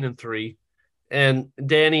 13-3, and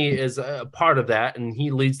Danny is a part of that, and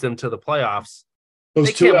he leads them to the playoffs.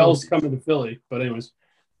 Those two L's coming to Philly, but anyways.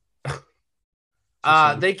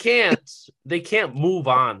 They can't move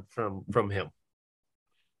on from him.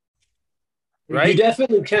 Right? You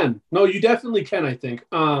definitely can. No, you definitely can, I think.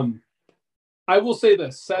 I will say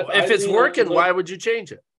this, Seth. If it's working, why would you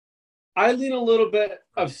change it? I lean a little bit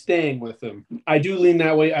of staying with him. I do lean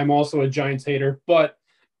that way. I'm also a Giants hater, but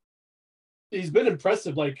he's been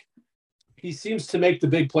impressive. Like, he seems to make the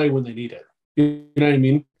big play when they need it. You know what I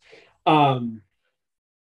mean?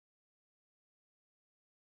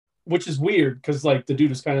 Which is weird because, like, the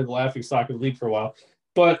dude was kind of the laughing stock of the league for a while.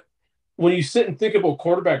 But when you sit and think about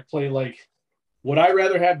quarterback play, like, would I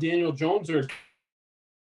rather have Daniel Jones or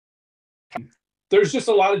there's just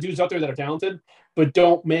a lot of dudes out there that are talented but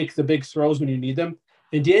don't make the big throws when you need them.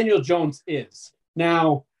 And Daniel Jones is.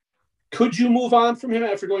 Now, could you move on from him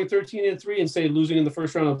after going 13-3 and say losing in the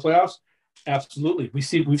first round of the playoffs? Absolutely.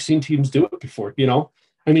 We've seen teams do it before,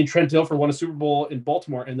 I mean, Trent Dilfer won a Super Bowl in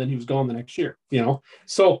Baltimore and then he was gone the next year,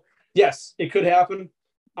 So, yes, it could happen.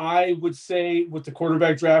 I would say with the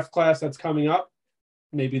quarterback draft class that's coming up,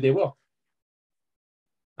 maybe they will.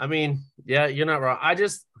 I mean, yeah, you're not wrong.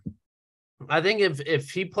 I think if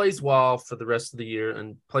he plays well for the rest of the year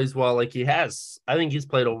and plays well like he has, I think he's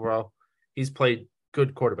played overall. He's played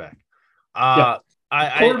good quarterback. I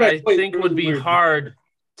think would be hard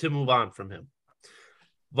to move on from him.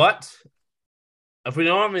 But if we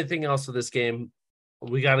don't have anything else for this game,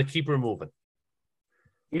 we got to keep her moving.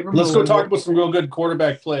 Let's go talk about some real good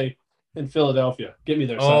quarterback play in Philadelphia. Get me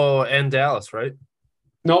there, Seth. Oh, and Dallas, right?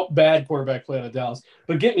 Nope, bad quarterback play out of Dallas.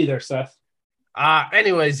 But get me there, Seth.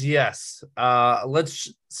 Anyways, yes.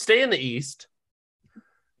 Let's stay in the East.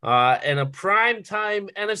 And a primetime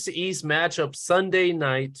NFC East matchup Sunday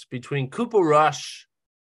night between Cooper Rush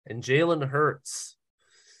and Jalen Hurts.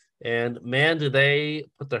 And, man, do they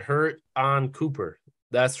put the hurt on Cooper.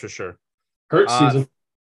 That's for sure. Hurts season.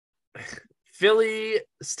 Philly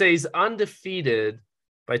stays undefeated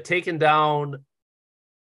by taking down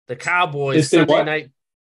the Cowboys Sunday night.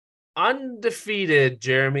 Undefeated,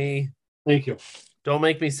 Jeremy. Thank you. Don't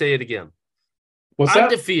make me say it again. What's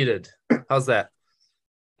undefeated. How's that?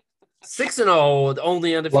 6-0, the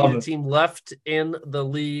only undefeated team left in the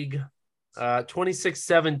league.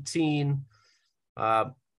 26-17.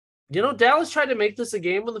 Dallas tried to make this a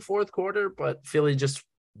game in the fourth quarter, but Philly just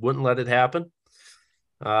wouldn't let it happen.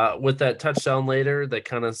 With that touchdown later, they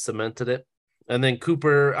kind of cemented it. And then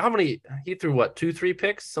Cooper, how many? He threw what? 2-3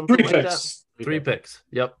 picks, something Three like picks. that. Three picks.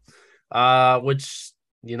 Yep. Which,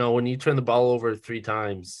 when you turn the ball over 3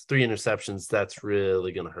 times, 3 interceptions, that's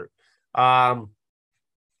really gonna hurt.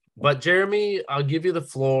 But Jeremy, I'll give you the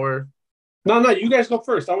floor. No, you guys go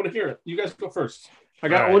first. I want to hear it. You guys go first. I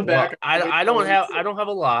got one back. Well, I don't have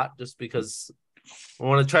a lot just because I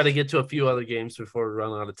want to try to get to a few other games before we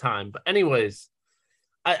run out of time. But anyways,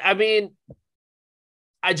 I mean,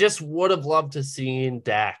 I just would have loved to seen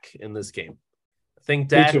Dak in this game. I think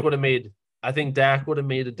Dak would have made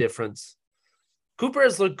a difference. Cooper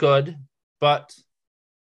has looked good, but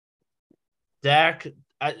Dak,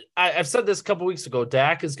 I've said this a couple weeks ago,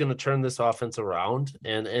 Dak is going to turn this offense around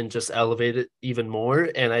and just elevate it even more.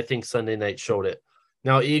 And I think Sunday night showed it.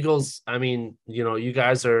 Now, Eagles, I mean, you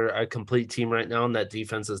guys are a complete team right now, and that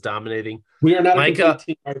defense is dominating. We are not a complete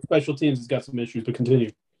team. Our special teams has got some issues, but continue.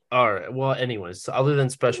 All right. Well, anyways, other than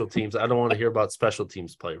special teams, I don't want to hear about special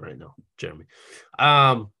teams play right now, Jeremy.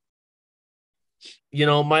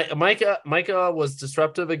 Micah was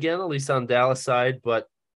disruptive again, at least on Dallas side, but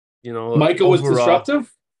Micah was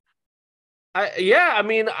disruptive. I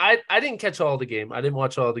didn't catch all the game. I didn't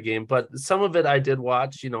watch all the game, but some of it I did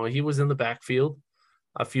watch. He was in the backfield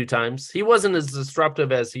a few times. He wasn't as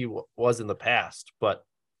disruptive as he was in the past, but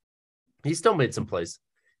he still made some plays.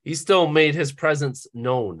 He still made his presence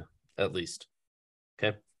known, at least.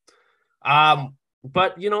 Okay.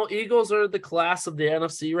 But Eagles are the class of the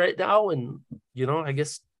NFC right now, and I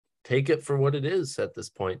guess take it for what it is at this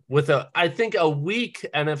point. With I think a weak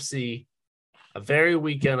NFC. A very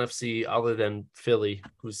weak NFC other than Philly,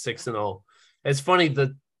 who's 6-0. It's funny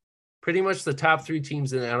that pretty much the top 3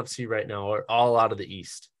 teams in the NFC right now are all out of the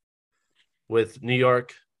East, with New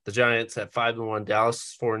York, the Giants at 5-1,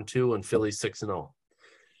 Dallas 4-2, and Philly 6-0,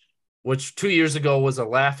 which 2 years ago was a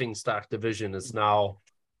laughing stock division, is now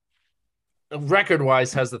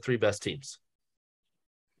record-wise has the 3 best teams,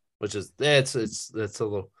 which is it's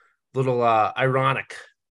a little ironic,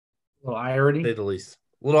 a little irony, to say the least.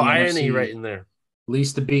 Little irony NFC, right in there.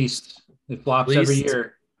 Least the beast. It flops every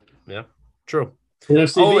year. Yeah, true.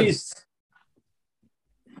 NFC beast.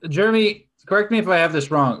 Jeremy, correct me if I have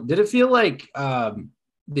this wrong. Did it feel like the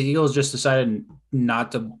Eagles just decided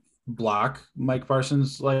not to block Mike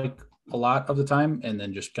Parsons like a lot of the time and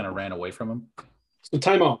then just kind of ran away from him? So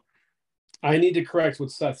timeout. I need to correct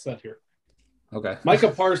what Seth said here. Okay.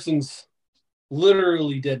 Micah Parsons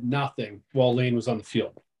literally did nothing while Lane was on the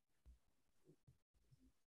field.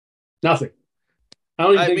 Nothing. I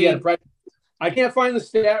don't even think he had a practice. I can't find the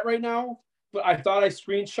stat right now, but I thought I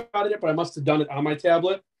screenshotted it, but I must have done it on my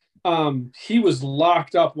tablet. He was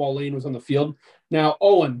locked up while Lane was on the field. Now,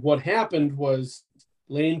 Owen, what happened was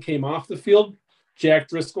Lane came off the field. Jack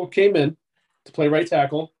Driscoll came in to play right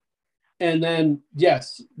tackle. And then,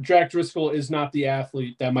 yes, Jack Driscoll is not the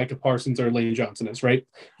athlete that Micah Parsons or Lane Johnson is, right?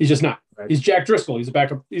 He's just not. Right. He's Jack Driscoll. He's a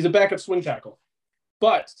backup swing tackle.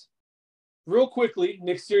 But real quickly,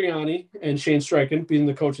 Nick Sirianni and Shane Steichen, being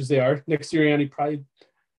the coaches they are, Nick Sirianni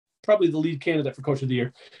probably the lead candidate for Coach of the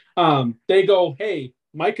Year. They go, hey,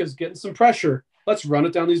 Micah's getting some pressure. Let's run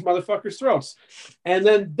it down these motherfuckers' throats. And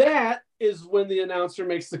then that is when the announcer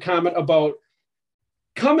makes the comment about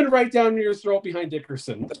coming right down your throat behind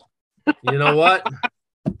Dickerson. You know what?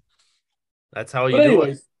 That's how you do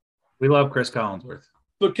it. We love Chris Collinsworth.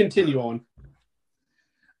 But continue on.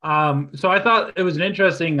 So I thought it was an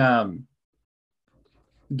interesting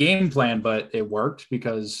game plan, but it worked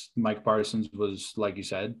because Mike Parsons was, like you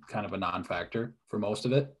said, kind of a non-factor for most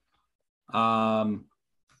of it. And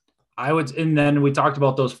then we talked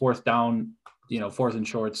about those fourth down, fourth and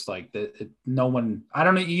shorts, like no one, I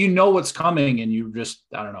don't know, what's coming, and you just,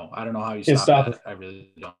 I don't know how you stop it. I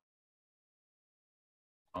really don't.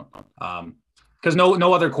 Because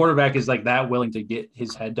no other quarterback is like that willing to get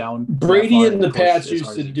his head down. Brady and the Pats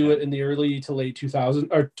used to do it in the early to late 2000s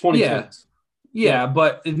or 2010s. Yeah,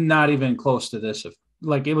 but not even close to this. It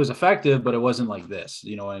was effective, but it wasn't like this.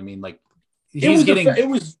 You know what I mean? Like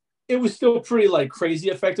it was still pretty like crazy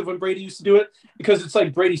effective when Brady used to do it, because it's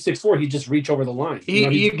like Brady 6'4", he'd just reach over the line.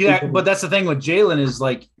 But that's the thing with Jalen is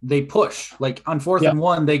like they push. Like on 4th and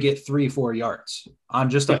 1, they get 3-4 yards on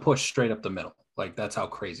just a push straight up the middle. Like that's how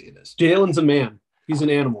crazy it is. Jalen's a man. He's an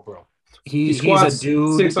animal, bro. He's a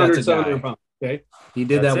dude. 600, 700 pounds. Okay. He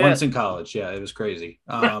did that once in college. Yeah, it was crazy.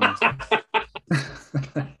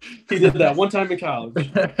 He did that one time in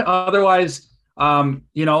college. Otherwise,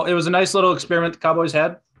 it was a nice little experiment the Cowboys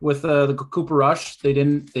had with the Cooper Rush.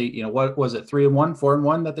 What was it? 3-1,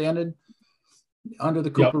 4-1 that they ended under the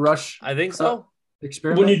Cooper Rush. I think so.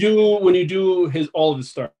 Experiment. When you do all of his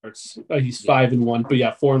starts, he's 5-1, but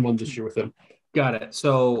 4-1 this year with him. Got it.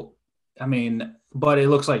 So I mean, but it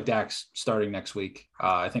looks like Dak's starting next week.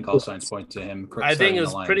 I think all signs point to him I think starting it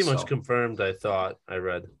the was pretty Lions. much confirmed. I thought I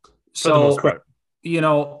read for the most So, part. you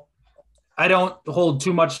know, I don't hold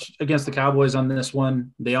too much against the Cowboys on this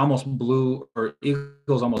one. They almost blew, or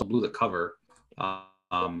Eagles almost blew the cover,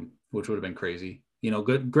 which would have been crazy.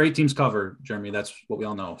 Great teams cover, Jeremy. That's what we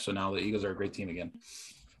all know. So now the Eagles are a great team again.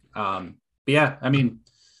 But yeah, I mean,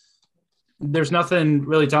 there's nothing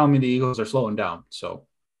really telling me the Eagles are slowing down. So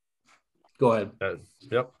go ahead.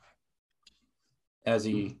 Yep. As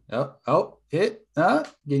he hit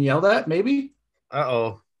getting yelled at, maybe.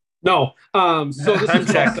 Uh-oh. No. So this Time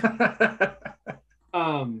is check.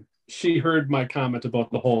 She heard my comment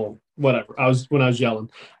about the whole whatever. When I was yelling.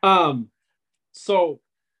 So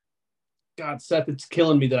God, Seth, it's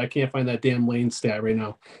killing me that I can't find that damn lane stat right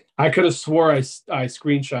now. I could have swore I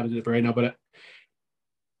screenshotted it right now, but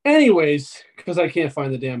anyways, because I can't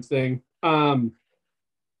find the damn thing.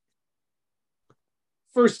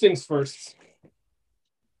 First things first.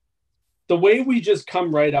 The way we just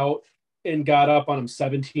come right out and got up on them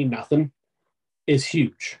 17-0 is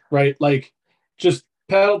huge, right? Like, just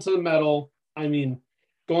pedal to the metal. I mean,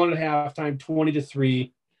 going to halftime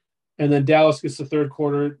 20-3, and then Dallas gets the third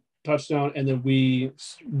quarter touchdown, and then we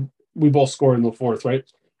both score in the fourth, right?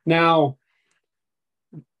 Now,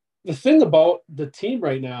 the thing about the team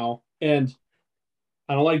right now, and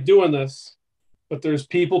I don't like doing this, but there's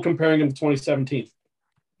people comparing them to 2017.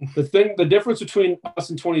 The difference between us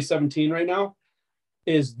and 2017 right now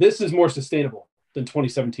is this is more sustainable than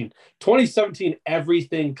 2017. 2017,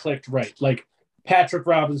 everything clicked right. Like Patrick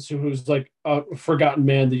Robinson, who's like a forgotten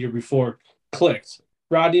man the year before, clicked.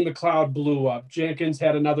 Rodney McLeod blew up. Jenkins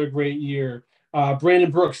had another great year. Brandon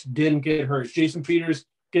Brooks didn't get hurt. Jason Peters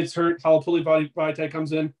gets hurt. Halapuli Vaitai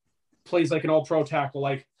comes in, plays like an all-pro tackle.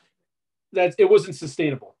 Like it wasn't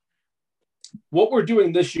sustainable. What we're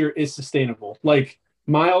doing this year is sustainable. Like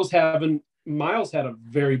Miles had a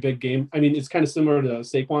very big game. I mean, it's kind of similar to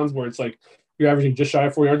Saquon's, where it's like you're averaging just shy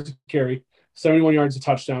of 4 yards to carry, 71 yards a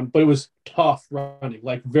touchdown, but it was tough running,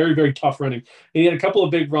 like very, very tough running. And he had a couple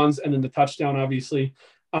of big runs, and then the touchdown, obviously.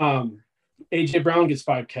 A.J. Brown gets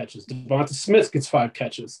 5 catches. Devonta Smith gets 5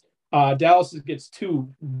 catches. Dallas gets 2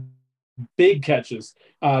 big catches.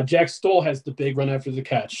 Jack Stoll has the big run after the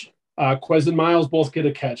catch. Quez and Miles both get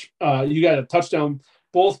a catch. You got a touchdown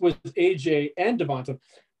both with AJ and Devonta.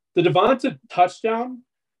 The Devonta touchdown,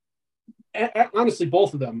 honestly,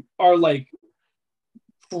 both of them are like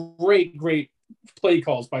great play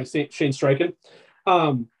calls by Shane Steichen.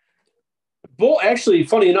 Actually,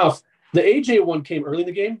 funny enough, the AJ one came early in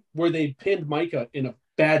the game where they pinned Micah in a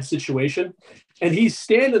bad situation, and he's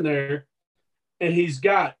standing there, and he's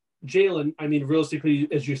got Jalen. I mean, realistically,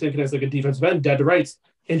 as you're thinking as like a defensive end, dead to rights,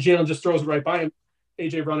 and Jalen just throws it right by him.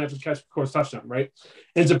 AJ Brown after the catch, of course, touchdown, right?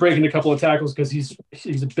 Ends up breaking a couple of tackles because he's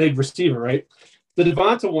a big receiver, right? The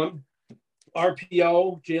Devonta one,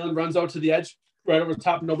 RPO, Jalen runs out to the edge, right over the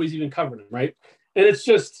top, nobody's even covering him, right? And it's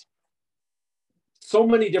just so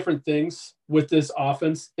many different things with this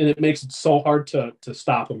offense, and it makes it so hard to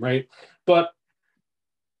stop them, right? But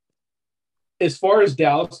as far as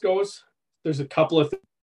Dallas goes, there's a couple of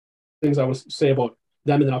things I would say about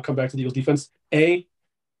them, and then I'll come back to the Eagles defense.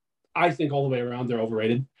 I think all the way around they're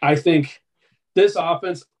overrated. I think this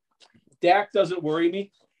offense, Dak doesn't worry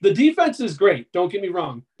me. The defense is great, don't get me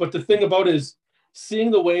wrong. But the thing about it is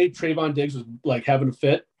seeing the way Trayvon Diggs was like having a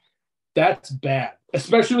fit, that's bad.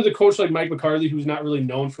 Especially with a coach like Mike McCarthy, who's not really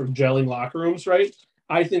known for gelling locker rooms, right?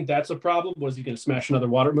 I think that's a problem. Was he going to smash another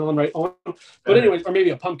watermelon right on? But anyways, or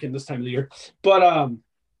maybe a pumpkin this time of the year. But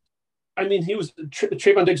I mean,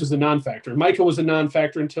 Trayvon Diggs was a non-factor. Micah was a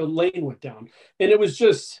non-factor until Lane went down. And it was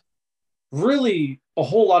just really a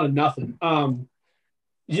whole lot of nothing.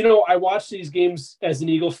 I watch these games as an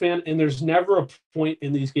Eagles fan, and there's never a point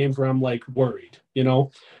in these games where I'm like worried,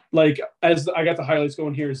 like as I got the highlights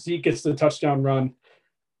going here, Zeke gets the touchdown run,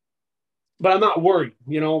 but I'm not worried.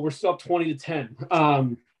 We're still up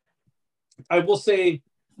 20-10. I will say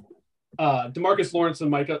DeMarcus Lawrence and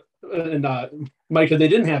Micah, they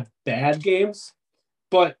didn't have bad games,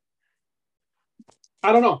 but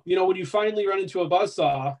I don't know. When you finally run into a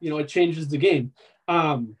buzzsaw, it changes the game.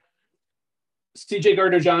 C.J.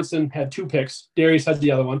 Gardner-Johnson had 2 picks. Darius had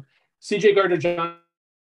the other one. C.J. Gardner-Johnson,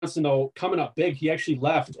 though, coming up big, he actually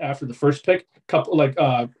left after the first pick, probably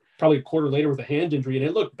a quarter later with a hand injury, and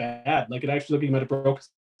it looked bad. Like, it actually looked like he might have broke his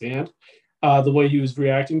hand, the way he was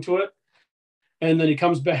reacting to it. And then he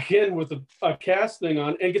comes back in with a cast thing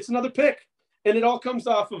on and gets another pick. And it all comes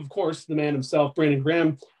off of course, the man himself, Brandon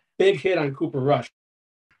Graham, big hit on Cooper Rush.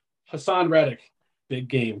 Hassan Reddick, big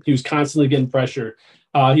game. He was constantly getting pressure.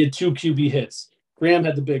 He had 2 QB hits. Graham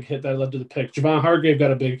had the big hit that led to the pick. Javon Hargrave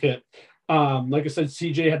got a big hit. Like I said,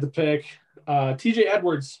 CJ had the pick. TJ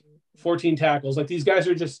Edwards, 14 tackles. Like these guys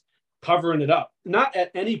are just covering it up. Not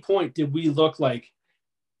at any point did we look like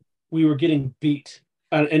we were getting beat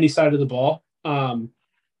on any side of the ball.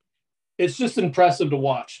 It's just impressive to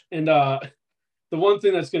watch. And the one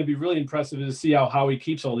thing that's going to be really impressive is to see how he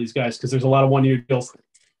keeps all these guys, because there's a lot of one-year deals.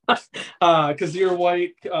 Because you're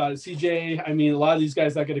White, CJ, I mean, a lot of these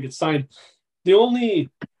guys not going to get signed. The only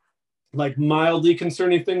like mildly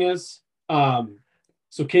concerning thing is,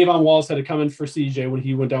 so Kayvon Wallace had to come in for CJ when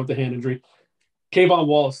he went down with the hand injury. Kayvon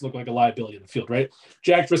Wallace looked like a liability in the field, right?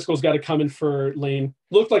 Jack Driscoll's got to come in for Lane.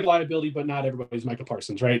 Looked like a liability, but not everybody's Michael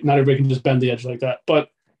Parsons, right? Not everybody can just bend the edge like that. But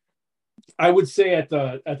I would say at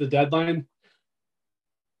the deadline,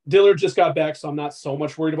 Dillard just got back, so I'm not so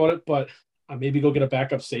much worried about it, but maybe go get a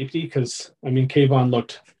backup safety, because, I mean, Kayvon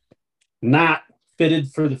looked not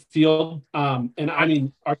fitted for the field. And, I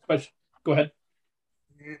mean, go ahead.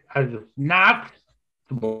 Not.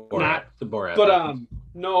 But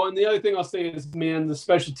no, and the other thing I'll say is, man, the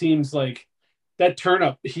special teams, like that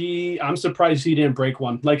turn-up, I'm surprised he didn't break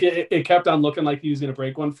one. Like it kept on looking like he was going to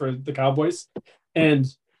break one for the Cowboys. And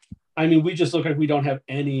I mean, we just look like we don't have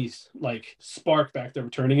any like spark back there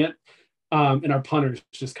returning it. And our punter's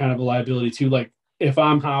just kind of a liability too. Like if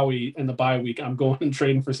I'm Howie in the bye week, I'm going and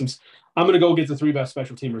trading for I'm going to go get the 3 best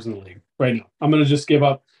special teamers in the league right now. I'm going to just give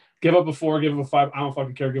up a 4, give up a 5. I don't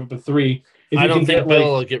fucking care. Give up a 3. I don't think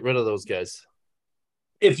Bill will get rid of those guys.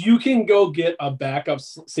 If you can go get a backup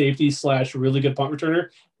safety / really good punt returner,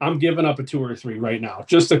 I'm giving up a 2 or 3 right now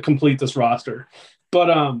just to complete this roster.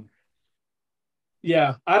 But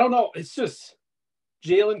yeah, I don't know. It's just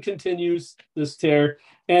Jalen continues this tear.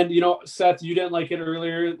 And, Seth, you didn't like it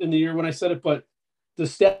earlier in the year when I said it, but the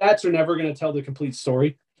stats are never going to tell the complete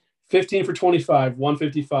story. 15 for 25,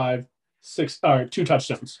 155, 2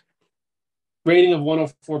 touchdowns. Rating of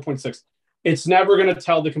 104.6. It's never going to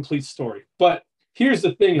tell the complete story. But here's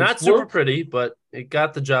the thing. Not super pretty, but it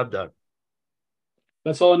got the job done.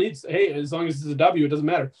 That's all it needs. Hey, as long as it's a W, it doesn't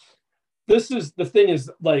matter. This is the thing is,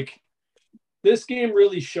 like, this game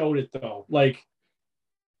really showed it, though. Like,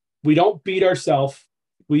 we don't beat ourselves.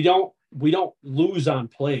 We don't lose on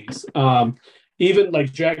plays. Even,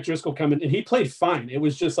 like, Jack Driscoll coming, and he played fine. It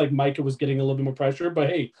was just like Micah was getting a little bit more pressure. But,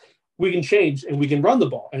 hey, we can change, and we can run the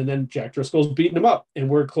ball. And then Jack Driscoll's beating him up, and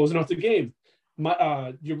we're closing out the game.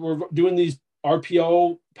 We're doing these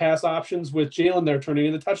RPO pass options with Jalen. They're turning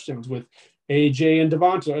into touchdowns with AJ and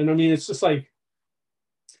Devonta. And, I mean, it's just like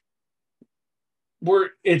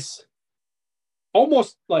it's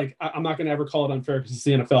almost like, I'm not going to ever call it unfair because it's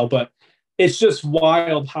the NFL, but it's just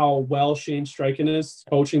wild how well Shane Steichen is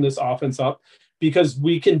coaching this offense up, because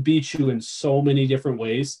we can beat you in so many different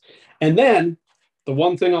ways. And then the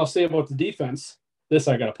one thing I'll say about the defense, this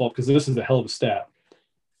I got to pull up because this is a hell of a stat.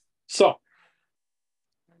 So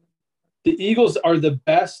the Eagles are the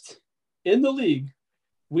best in the league.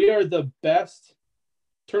 We are the best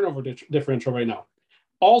turnover differential right now.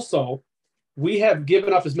 Also, we have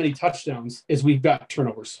given up as many touchdowns as we've got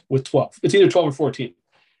turnovers with 12. It's either 12 or 14.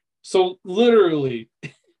 So literally,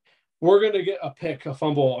 we're going to get a pick, a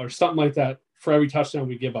fumble, or something like that for every touchdown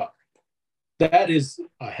we give up. That is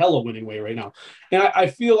a hella winning way right now. And I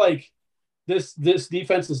feel like this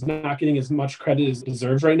defense is not getting as much credit as it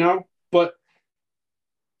deserves right now. But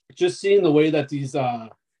just seeing the way that these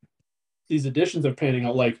additions are panning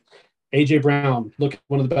out, like AJ Brown, look,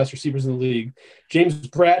 one of the best receivers in the league. James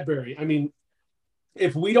Bradbury. I mean,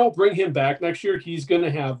 if we don't bring him back next year, he's going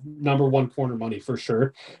to have number 1 corner money for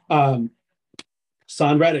sure. Son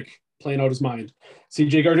Reddick playing out his mind.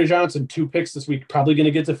 CJ Gardner-Johnson, 2 picks this week, probably going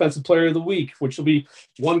to get Defensive Player of the Week, which will be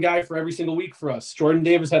one guy for every single week for us. Jordan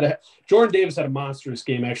Davis had a monstrous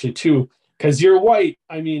game actually too. Kazir White,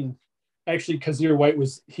 I mean, actually Kazir White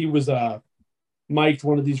was mic'd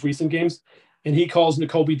one of these recent games, and he calls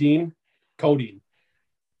Nakobe Dean Codeine.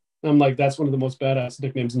 I'm like, that's one of the most badass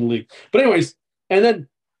nicknames in the league. But anyways, and then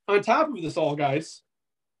on top of this all, guys,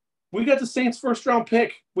 we got the Saints' first-round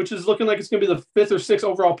pick, which is looking like it's going to be the 5th or 6th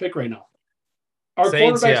overall pick right now. Our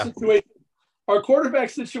quarterback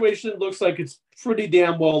situation looks like it's pretty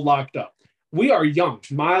damn well locked up. We are young.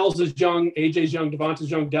 Miles is young. AJ's young.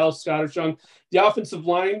 Devonta's young. Dallas Scott is young. The offensive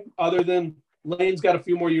line, other than Lane's got a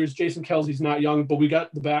few more years. Jason Kelsey's not young, but we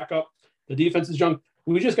got the backup. The defense is young.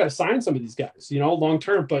 We just got to sign some of these guys, long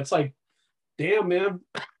term. But it's like, damn, man.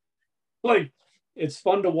 Like, it's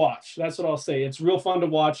fun to watch. That's what I'll say. It's real fun to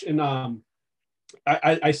watch. And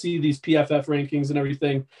I see these PFF rankings and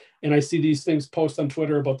everything, and I see these things post on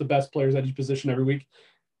Twitter about the best players at each position every week.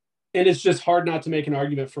 And it's just hard not to make an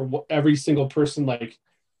argument for every single person. Like,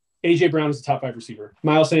 A.J. Brown is a top 5 receiver.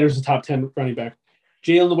 Miles Sanders is a top 10 running back.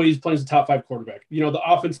 Jalen the way he's playing is a top 5 quarterback. You know, the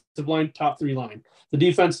offensive line, top 3 line. The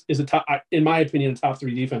defense is in my opinion, a top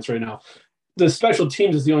 3 defense right now. The special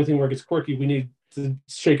teams is the only thing where it gets quirky. We need to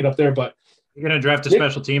shake it up there. But you're going to draft a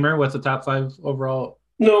special teamer with the top 5 overall?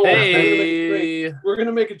 No, hey. we're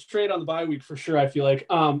gonna make a trade on the bye week for sure. I feel like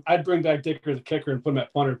I'd bring back Dicker the kicker and put him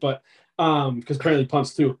at punter, but because apparently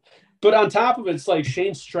punts too. But on top of it, it's like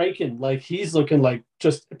Shane Steichen, like he's looking like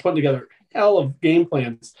just putting together hell of game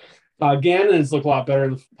plans. Gannon's looked a lot better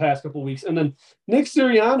in the past couple of weeks, and then Nick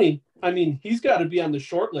Sirianni. I mean, he's got to be on the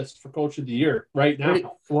short list for Coach of the Year right now. Wait,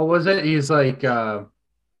 what was it? He's like,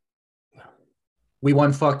 we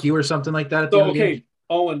won, fuck you, or something like that. At the end of the game?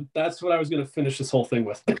 Owen, that's what I was going to finish this whole thing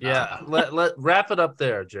with. Yeah, let wrap it up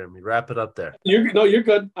there, Jeremy. Wrap it up there. You're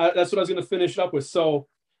good. That's what I was going to finish up with. So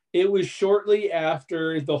it was shortly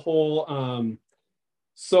after the whole.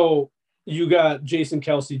 So you got Jason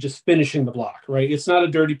Kelsey just finishing the block, right? It's not a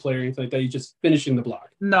dirty play or anything like that. He's just finishing the block.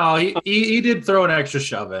 No, he did throw an extra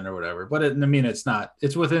shove in or whatever, but it's not.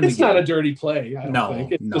 It's within. It's not a dirty play. I don't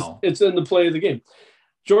think. It's in the play of the game.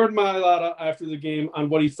 Jordan Mailata, after the game, on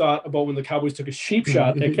what he thought about when the Cowboys took a sheep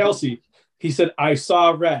shot at Kelsey, he said, I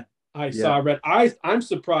saw red. I saw red. I'm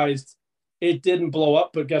surprised it didn't blow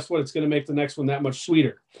up, but guess what? It's going to make the next one that much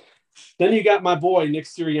sweeter. Then you got my boy, Nick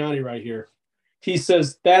Sirianni, right here. He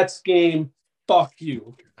says, that's game, fuck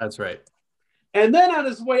you. That's right. And then on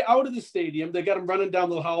his way out of the stadium, they got him running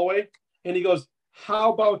down the hallway, and he goes,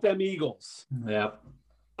 how about them Eagles? Yeah.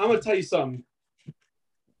 I'm going to tell you something.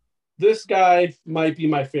 This guy might be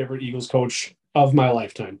my favorite Eagles coach of my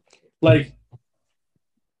lifetime. Like,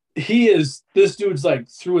 this dude's like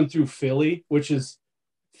through and through Philly, which is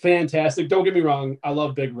fantastic. Don't get me wrong. I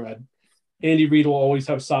love Big Red. Andy Reid will always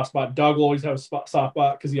have a soft spot. Doug will always have a soft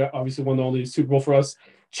spot because he obviously won the only Super Bowl for us.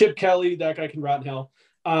 Chip Kelly, that guy can rot in hell.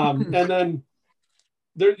 And then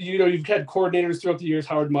there, you've had coordinators throughout the years,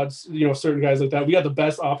 Howard Mudds, certain guys like that. We got the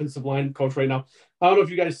best offensive line coach right now. I don't know if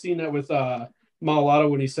you guys seen that with Mailata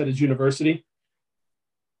when he said his university.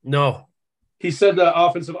 No. He said the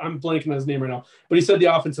offensive, I'm blanking on his name right now, but he said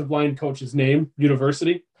the offensive line coach's name,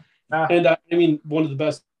 university. And I mean, one of the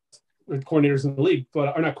best coordinators in the league,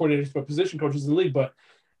 or not coordinators, but position coaches in the league. But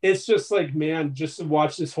it's just like, man, just to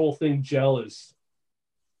watch this whole thing gel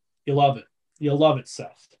you love it. You love it,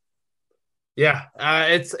 Seth. Yeah,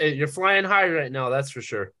 you're flying high right now. That's for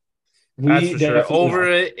sure. That's for sure. Over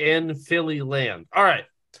it in Philly land. All right.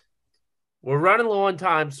 We're running low on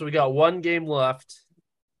time, so we got one game left.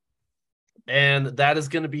 And that is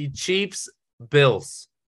going to be Chiefs-Bills.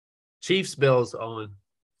 Chiefs-Bills, Owen.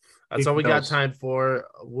 That's all we got time for.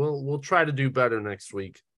 We'll try to do better next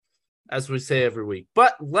week, as we say every week.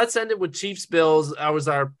 But let's end it with Chiefs-Bills. That was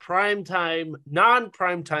our primetime,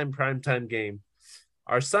 primetime game.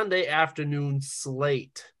 Our Sunday afternoon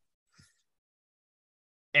slate.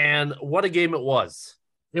 And what a game it was.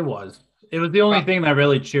 It was. It was the only thing that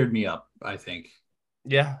really cheered me up, I think.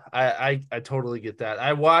 Yeah, I totally get that.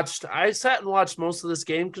 I sat and watched most of this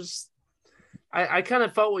game because I kind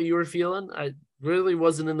of felt what you were feeling. I really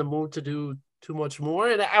wasn't in the mood to do too much more.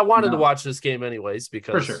 And I wanted to watch this game anyways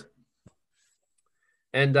because for sure.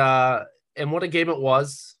 And what a game it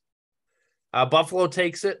was. Buffalo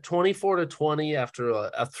takes it 24-20 after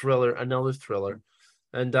another thriller.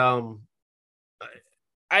 And the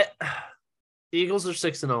Eagles are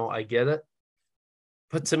 6-0. I get it.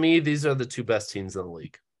 But to me, these are the two best teams in the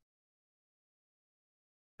league.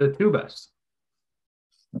 The two best.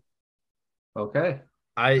 Okay.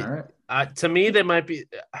 To me, they might be.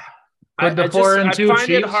 Could the 4-2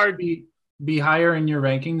 Chiefs be higher in your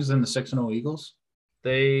rankings than the 6-0 Eagles?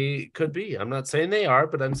 They could be. I'm not saying they are,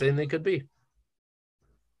 but I'm saying they could be.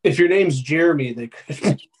 If your name's Jeremy, they could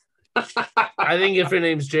be. I think if your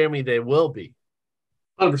name's Jeremy, they will be.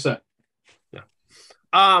 100%. Yeah.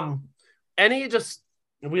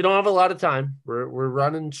 We don't have a lot of time. We're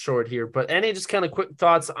running short here, but any just kind of quick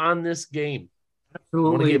thoughts on this game?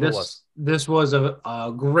 Absolutely. This was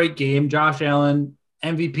a great game. Josh Allen,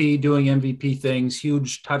 MVP, doing MVP things,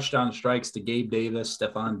 huge touchdown strikes to Gabe Davis,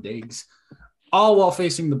 Stephon Diggs, all while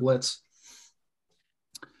facing the blitz.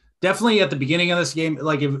 Definitely at the beginning of this game,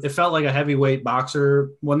 like it felt like a heavyweight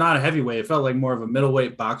boxer. Well, not a heavyweight. It felt like more of a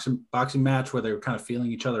middleweight boxing match where they were kind of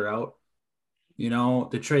feeling each other out.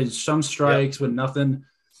 They traded some strikes with nothing,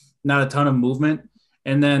 not a ton of movement.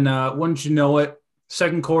 And then wouldn't you know it,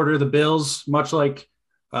 second quarter, the Bills, much like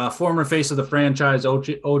former face of the franchise,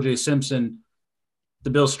 O.J. Simpson,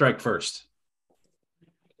 the Bills strike first.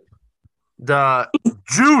 The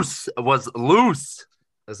juice was loose.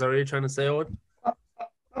 Is that what you're trying to say, Owen?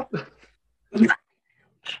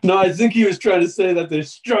 No, I think he was trying to say that they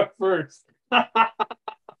struck first.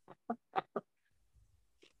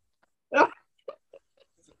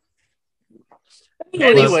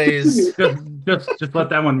 Anyways, just let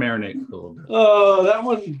that one marinate a little bit. Oh, that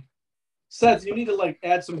one, Seth. You need to like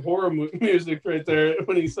add some horror music right there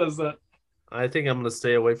when he says that. I think I'm gonna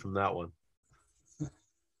stay away from that one.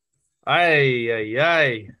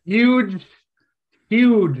 Ay. Huge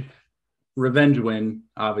revenge win,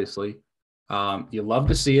 obviously. You love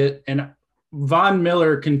to see it. And Von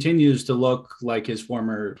Miller continues to look like his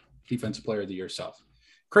former Defensive Player of the Year self.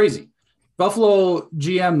 Crazy. Buffalo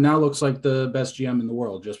GM now looks like the best GM in the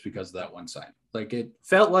world just because of that one sign. Like it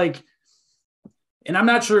felt like, and I'm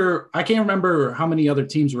not sure, I can't remember how many other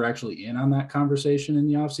teams were actually in on that conversation in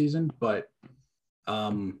the offseason, but I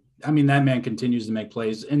mean, that man continues to make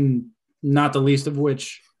plays, and not the least of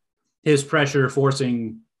which his pressure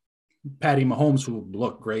forcing Patty Mahomes, who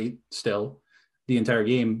looked great still the entire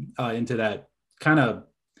game, into that kind of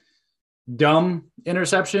dumb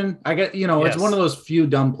interception. I get, It's one of those few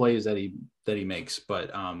dumb plays that he makes,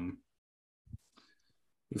 but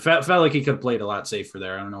it felt like he could have played a lot safer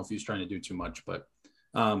there. I don't know if he was trying to do too much, but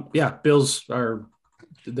Bills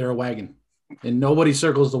they're a wagon, and nobody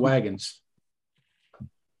circles the wagons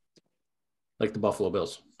like the Buffalo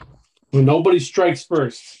Bills. Well, nobody strikes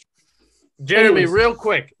first. Jeremy, real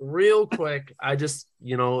quick. I just,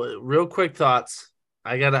 real quick thoughts.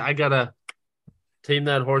 I gotta tame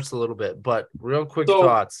that horse a little bit, but real quick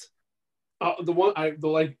thoughts. The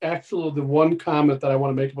one comment that I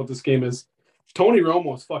want to make about this game is Tony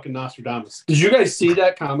Romo is fucking Nostradamus. Did you guys see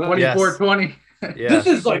that comment? 24-20. Yeah. This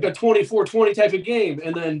is like a 24-20 type of game,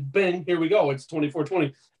 and then bang, here we go. It's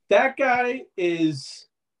 24-20. That guy is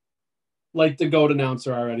like the GOAT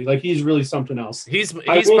announcer already. Like he's really something else. He's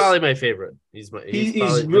probably my favorite. He's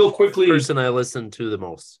real quickly the person I listen to the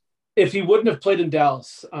most. If he wouldn't have played in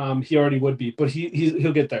Dallas, he already would be. But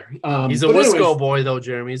he'll get there. He's a Wisco boy, though,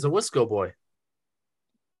 Jeremy. He's a Wisco boy.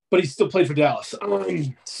 But he still played for Dallas.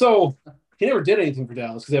 So he never did anything for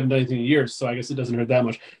Dallas because they haven't done anything in years. So I guess it doesn't hurt that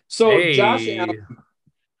much. So hey.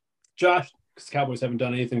 Josh, because Cowboys haven't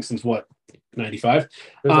done anything since what? 95.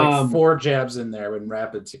 There's like 4 jabs in there in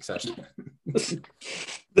rapid succession.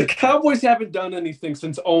 The Cowboys haven't done anything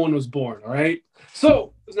since Owen was born. All right.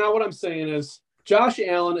 So now what I'm saying is Josh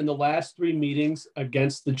Allen in the last 3 meetings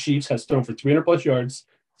against the Chiefs has thrown for 300 plus yards,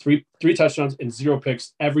 three touchdowns, and 0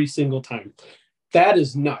 picks every single time. That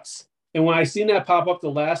is nuts. And when I seen that pop up, the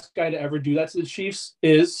last guy to ever do that to the Chiefs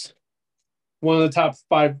is one of the top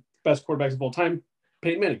 5 best quarterbacks of all time,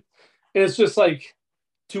 Peyton Manning. And it's just like,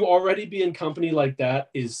 to already be in company like that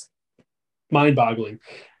is mind-boggling.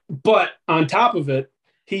 But on top of it,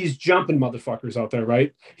 he's jumping motherfuckers out there,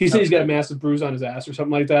 right? He said he's got a massive bruise on his ass or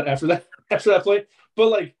something like that after that play. But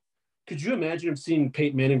like, could you imagine him seeing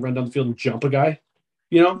Peyton Manning run down the field and jump a guy?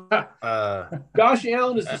 Josh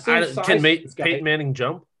Allen is the same size. Can Peyton Manning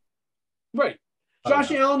jump? Right. Josh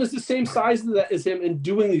Allen is the same size as him and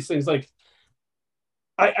doing these things. Like,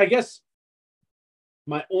 I guess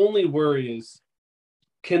my only worry is,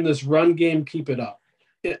 can this run game keep it up?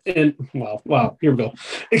 And wow, here we go.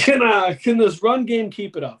 Can this run game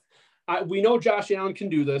keep it up? We know Josh Allen can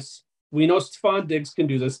do this. We know Stephon Diggs can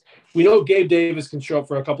do this. We know Gabe Davis can show up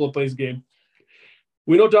for a couple of plays a game.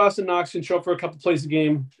 We know Dawson Knox can show up for a couple of plays a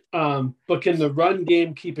game. But can the run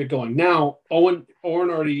game keep it going? Now, Owen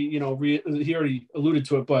already, he already alluded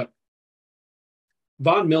to it, but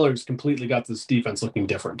Von Miller's completely got this defense looking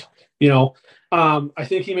different. I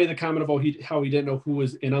think he made the comment about how he didn't know who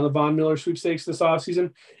was in on the Von Miller sweepstakes this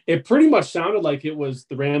offseason. It pretty much sounded like it was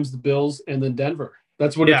the Rams, the Bills, and then Denver.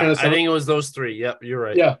 That's what it kind of sounded. I think it was those 3. Yep, you're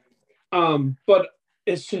right. Yeah. But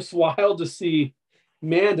it's just wild to see,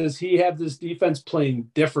 man, does he have this defense playing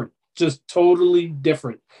different, just totally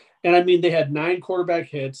different. And I mean, they had 9 quarterback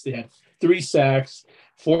hits. They had 3 sacks,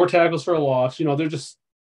 4 tackles for a loss.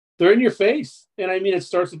 They're in your face. And I mean, it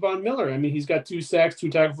starts with Von Miller. I mean, he's got 2 sacks, 2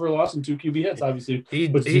 tackles for a loss, and 2 QB hits, obviously.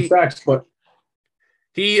 But 2 sacks, but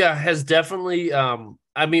he has definitely,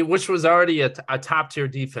 which was already a top tier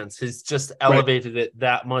defense. He's just elevated it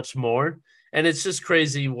that much more. And it's just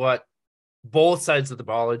crazy what both sides of the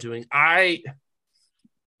ball are doing.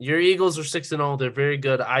 Your Eagles are 6-0. They're very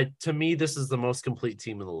good. To me, this is the most complete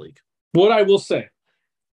team in the league. What I will say.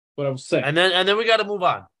 And then we got to move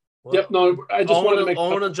on. Well, yep. No, I just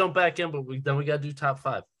want to jump back in, but then we got to do top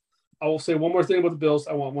 5. I will say one more thing about the Bills.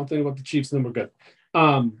 I want one thing about the Chiefs, and then we're good.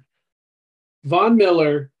 Von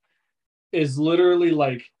Miller is literally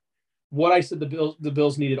like what I said the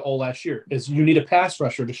Bills needed all last year is you need a pass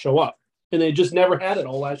rusher to show up. And they just never had it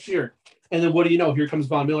all last year. And then what do you know? Here comes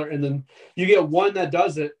Von Miller. And then you get one that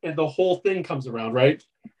does it, and the whole thing comes around, right?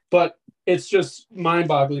 But it's just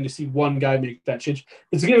mind-boggling to see one guy make that change.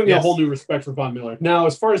 It's giving me a whole new respect for Von Miller. Now,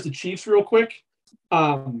 as far as the Chiefs, real quick,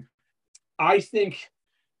 I think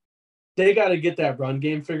they got to get that run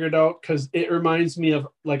game figured out, because it reminds me of,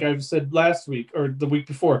 like I've said last week or the week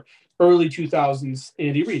before, early 2000s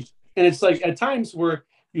Andy Reid. And it's like at times where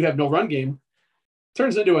you have no run game,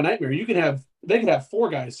 turns into a nightmare. They could have four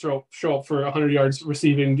guys show up for 100 yards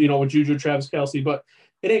receiving, with Juju, Travis Kelce, but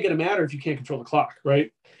it ain't going to matter if you can't control the clock,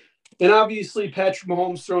 right? And obviously, Patrick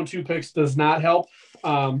Mahomes throwing 2 picks does not help.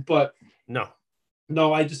 But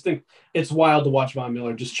no, I just think it's wild to watch Von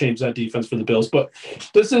Miller just change that defense for the Bills. But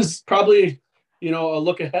this is probably, a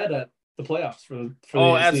look ahead at the playoffs for the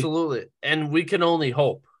AFC. Absolutely. And we can only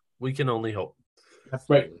hope. That's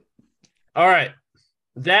right. All right.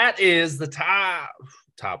 That is the top.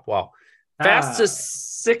 Wow.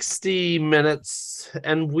 Fastest 60 minutes.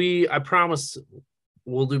 And I promise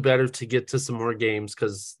we'll do better to get to some more games,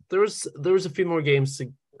 because there was a few more games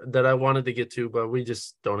that I wanted to get to, but we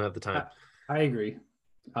just don't have the time. I agree.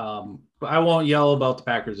 But I won't yell about the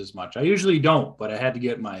Packers as much. I usually don't, but I had to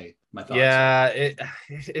get my thoughts. Yeah,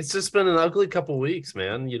 it's just been an ugly couple weeks,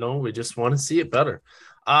 man. We just want to see it better.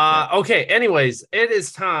 Okay, anyways, it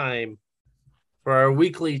is time for our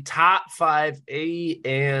weekly top 5 A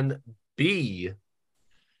and B.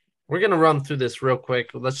 We're going to run through this real quick.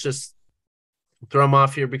 Let's just throw them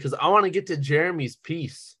off here, because I want to get to Jeremy's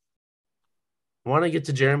piece. I want to get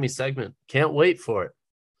to Jeremy's segment. Can't wait for it.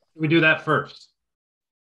 We do that first.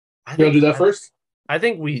 You want to do that first? I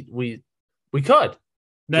think we could.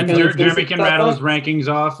 Then Jeremy can rattle his rankings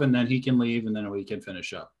off, and then he can leave, and then we can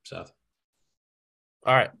finish up, Seth.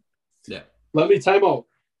 All right. Yeah. Let me time out.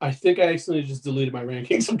 I think I accidentally just deleted my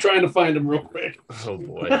rankings. I'm trying to find them real quick. Oh,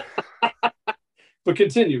 boy. But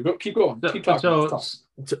continue. Keep going. Keep talking.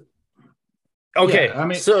 Okay.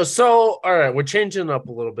 Yeah, so all right, we're changing it up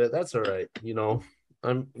a little bit. That's all right.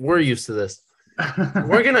 We're used to this.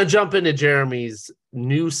 We're gonna jump into Jeremy's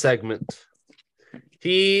new segment.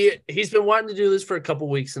 He's been wanting to do this for a couple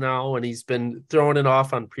weeks now, and he's been throwing it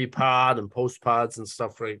off on pre-pod and post-pods and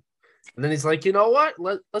stuff, right? And then he's like, you know what?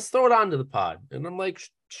 Let's throw it onto the pod. And I'm like,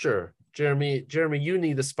 sure, Jeremy, you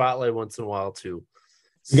need the spotlight once in a while too.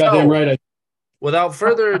 You got damn right. Without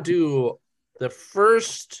further ado, the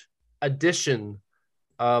first edition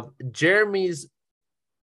of Jeremy's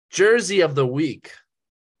Jersey of the Week.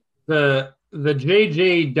 The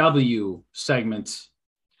JJW segment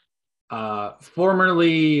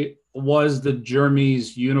formerly was the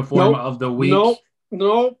Jeremy's uniform of the week.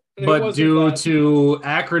 Nope. But due to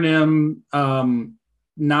acronym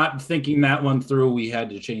not thinking that one through, we had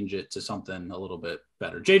to change it to something a little bit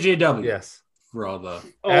better. JJW. Yes. For all the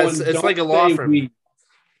it's like a law firm.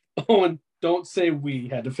 And don't say we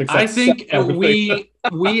had to fix that. I think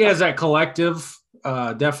we as a collective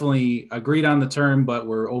definitely agreed on the term, but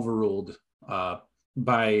were overruled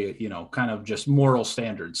by kind of just moral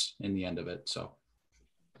standards in the end of it. So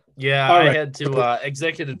I had to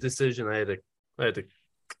executive decision. I had to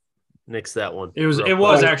nix that one. It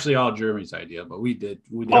was actually all Jeremy's idea, but we did.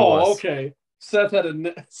 Oh, okay. Seth had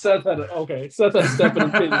a step in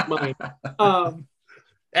and change his mind.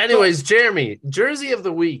 Anyways, Jeremy, Jersey of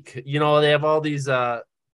the Week. They have all these all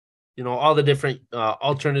the different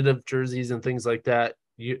alternative jerseys and things like that.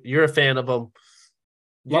 You're a fan of them.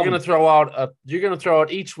 You're gonna throw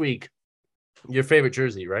out each week your favorite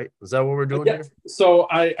jersey, right? Is that what we're doing here? So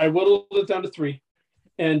I whittled it down to 3,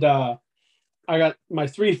 and I got my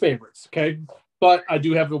 3 favorites. Okay, but I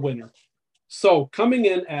do have a winner. So coming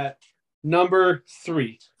in at number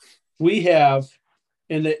 3, we have,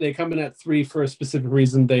 and they come in at 3 for a specific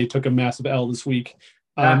reason. They took a massive L this week.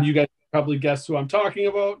 You guys probably guessed who I'm talking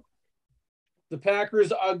about. The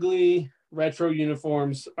Packers' ugly retro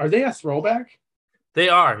uniforms. Are they a throwback? They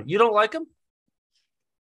are. You don't like them?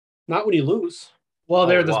 Not when you lose. Well,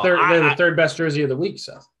 they're the third best jersey of the week,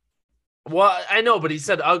 Seth. Well, I know, but he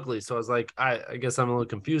said ugly, so I was like, I guess I'm a little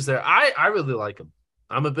confused there. I really like them.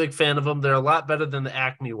 I'm a big fan of them. They're a lot better than the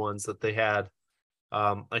Acme ones that they had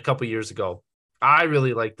a couple years ago. I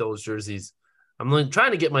really like those jerseys. I'm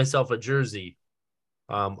trying to get myself a jersey,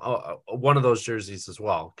 one of those jerseys as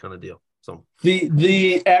well, kind of deal. So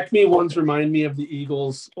the Acme ones remind me of the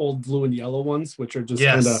Eagles' old blue and yellow ones, which are just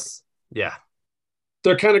kind of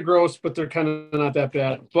they're kind of gross, but they're kind of not that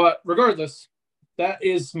bad. But regardless, that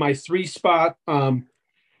is my 3 spot. All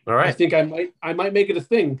right, I think I might make it a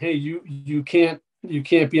thing. Hey, you can't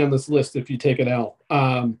be on this list if you take an L.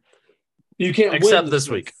 You can't except win this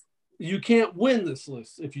week. You can't win this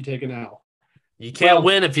list if you take an L. You can't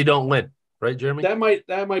win if you don't win. right, Jeremy?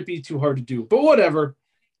 That might be too hard to do, but whatever.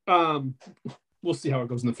 We'll see how it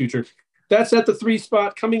goes in the future. That's at the 3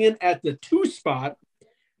 spot. Coming in at the 2 spot,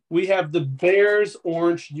 we have the Bears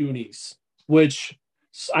orange unis, which,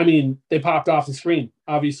 I mean, they popped off the screen.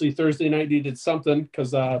 Obviously, Thursday night needed something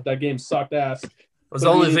because that game sucked ass. It was the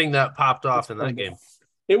only thing that popped off in that game.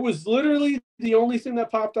 It was literally the only thing that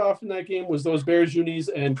popped off in that game was those Bears unis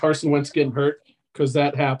and Carson Wentz getting hurt, because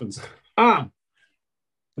that happens.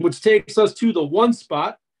 Which takes us to the 1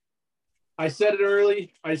 spot. I said it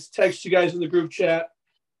early. I texted you guys in the group chat.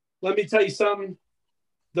 Let me tell you something.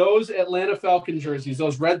 Those Atlanta Falcon jerseys,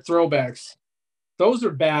 those red throwbacks, those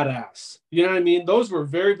are badass. You know what I mean? Those were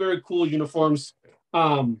very, very cool uniforms.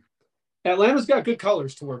 Atlanta's got good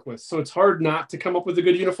colors to work with, so it's hard not to come up with a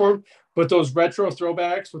good uniform. But those retro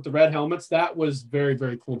throwbacks with the red helmets, that was very,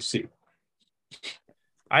 very cool to see.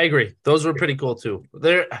 I agree. Those were pretty cool too.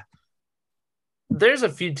 There's a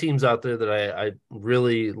few teams out there that I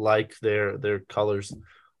really like their colors.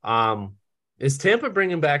 Is Tampa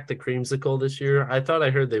bringing back the creamsicle this year? I thought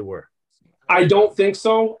I heard they were. I don't think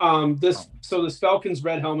so. This Falcons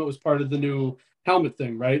red helmet was part of the new helmet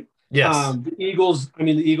thing, right? Yes. The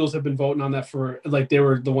Eagles have been voting on that for, like, they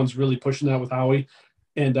were the ones really pushing that with Howie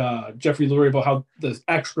and Jeffrey Lurie about how the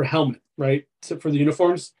extra helmet, right, for the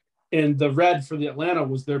uniforms, and the red for the Atlanta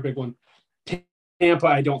was their big one. Tampa,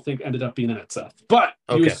 I don't think ended up being in it, Seth. But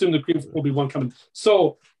you assume the creamsicle will be one coming.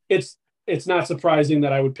 So it's not surprising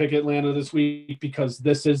that I would pick Atlanta this week, because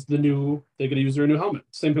this is they're going to use their new helmet.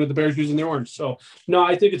 Same thing with the Bears using their orange. So no,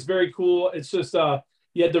 I think it's very cool. It's just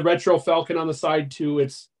you had the retro Falcon on the side too.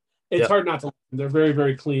 It's hard not to like them. They're very,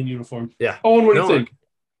 very clean uniform. Yeah. Owen, what do you think?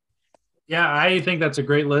 Yeah, I think that's a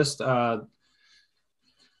great list.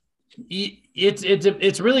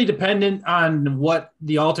 It's really dependent on what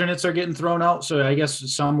the alternates are getting thrown out. So I guess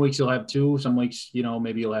some weeks you'll have 2, some weeks,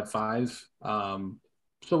 maybe you'll have 5.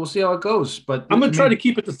 So we'll see how it goes. But I'm going to try to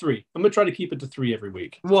keep it to 3. I'm going to try to keep it to 3 every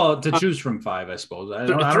week. Well, to choose from 5, I suppose.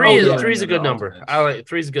 3 is a good number. I like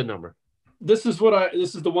 3 is a good number. This is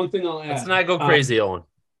the one thing I'll add. Let's not go crazy, Owen.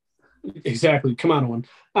 Exactly. Come on,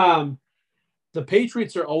 Owen. The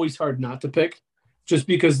Patriots are always hard not to pick, just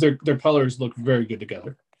because their colors look very good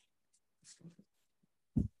together.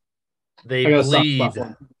 They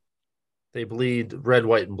bleed red,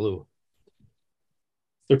 white, and blue.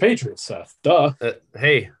 They're Patriots, Seth. Duh.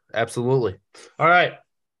 Hey, absolutely. All right.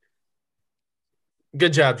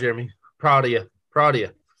 Good job, Jeremy. Proud of you. Proud of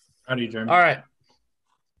you, Jeremy. All right.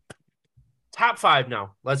 Top 5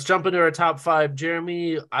 now. Let's jump into our top 5.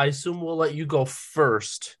 Jeremy, I assume we'll let you go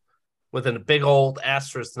first with a big old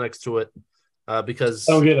asterisk next to it, because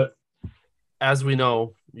I don't get it. As we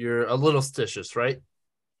know, you're a little stitious, right?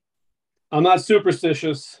 I'm not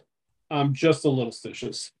superstitious. I'm just a little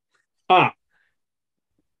stitious.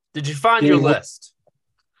 Did you find your list?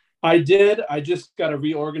 I did. I just got to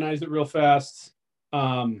reorganize it real fast.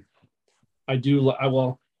 I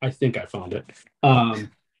think I found it.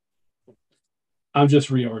 I'm just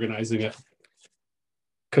reorganizing it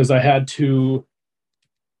because I had to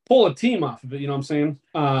pull a team off of it. You know what I'm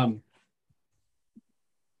saying?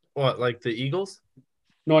 What, like the Eagles?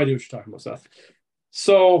 No idea what you're talking about, Seth.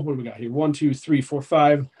 So what do we got here? 1, 2, 3, 4,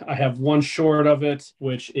 5. I have one short of it,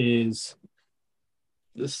 which is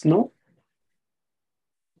this. No.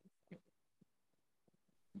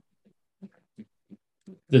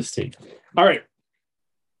 This team. All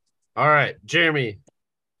right, Jeremy.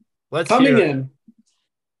 Let's coming in.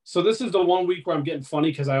 So this is the one week where I'm getting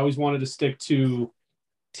funny because I always wanted to stick to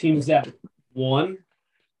teams that won.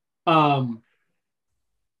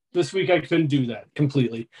 This week I couldn't do that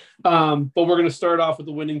completely. But we're going to start off with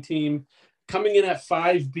the winning team. Coming in at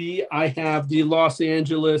 5B, I have the Los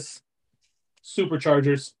Angeles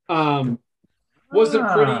Superchargers. Wasn't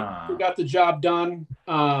pretty. We got the job done.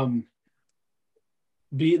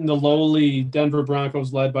 Beating the lowly Denver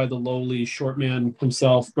Broncos, led by the lowly short man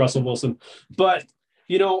himself, Russell Wilson. But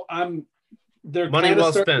they're money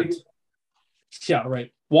well spent. Yeah,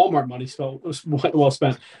 right. Walmart money well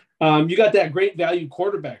spent. You got that great value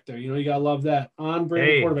quarterback there. You gotta love that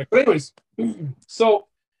on-brand quarterback. But anyways, so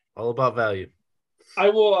all about value. I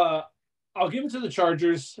will. I'll give it to the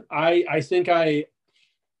Chargers. I think I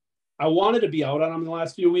wanted to be out on them the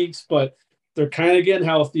last few weeks, but they're kind of getting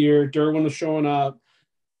healthier. Derwin was showing up.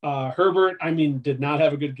 Herbert, did not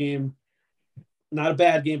have a good game. Not a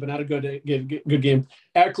bad game, but not a good game.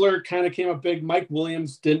 Eckler kind of came up big. Mike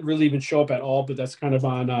Williams didn't really even show up at all, but that's kind of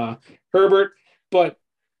on Herbert. But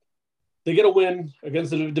they get a win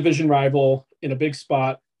against a division rival in a big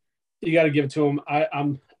spot. You got to give it to them.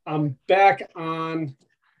 I'm back on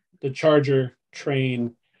the Charger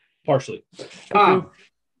train partially.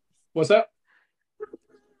 What's that?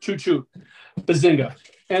 Choo choo. Bazinga.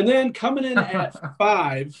 And then coming in at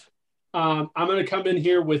 5, I'm going to come in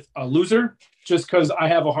here with a loser just because I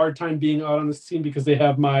have a hard time being out on this team because they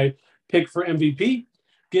have my pick for MVP.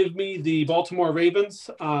 Give me the Baltimore Ravens.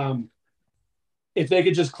 If they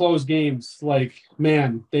could just close games, like,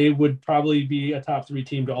 man, they would probably be a top 3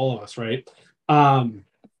 team to all of us, right? I'm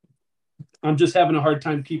just having a hard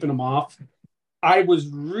time keeping them off. I was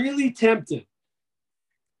really tempted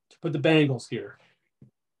to put the Bengals here.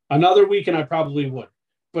 Another week, and I probably would,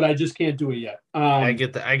 but I just can't do it yet. I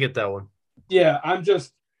get that one. Yeah,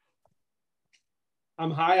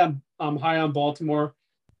 I'm high on Baltimore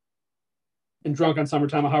and drunk on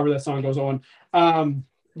summertime, however that song goes on.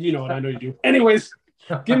 You know what? I know you do. Anyways,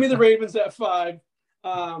 give me the Ravens at 5.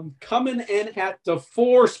 Coming in at the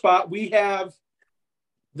 4 spot, we have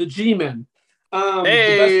the G-Men.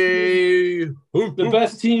 The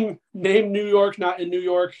best team named New York, not in New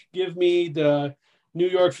York. Give me the New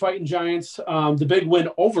York Fighting Giants. The big win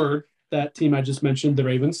over that team I just mentioned, the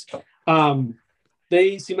Ravens.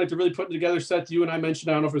 They seem like they're really putting together. Seth, you and I mentioned,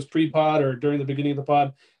 I don't know if it was pre-pod or during the beginning of the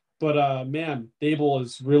pod, but man, Dable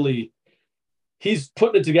is really – he's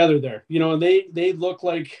putting it together there. You know, and they look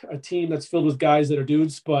like a team that's filled with guys that are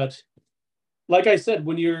dudes. But like I said,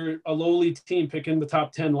 when you're a lowly team picking the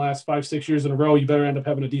top 10 last 5-6 years in a row, you better end up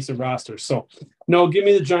having a decent roster. So, no, give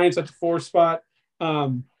me the Giants at the 4 spot.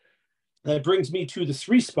 That brings me to the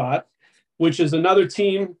 3 spot, which is another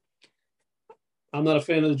team. I'm not a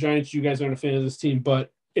fan of the Giants. You guys aren't a fan of this team,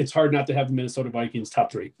 but it's hard not to have the Minnesota Vikings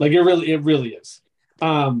top 3. Like, it really is.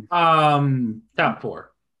 Top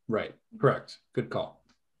 4. Right. Correct. Good call.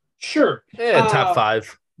 Sure. Yeah, top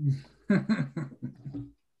 5.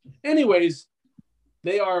 Anyways,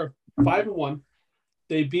 they are 5-1.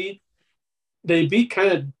 They beat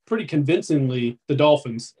kind of pretty convincingly the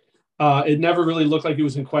Dolphins. It never really looked like it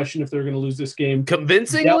was in question if they were going to lose this game.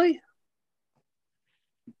 Convincingly? Yep.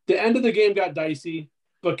 The end of the game got dicey,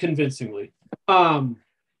 but convincingly.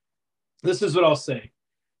 This is what I'll say.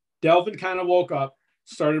 Delvin kind of woke up,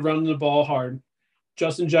 started running the ball hard.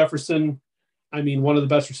 Justin Jefferson, I mean, one of the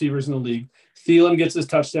best receivers in the league. Thielen gets his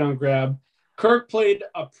touchdown grab. Kirk played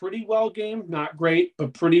a pretty well game. Not great,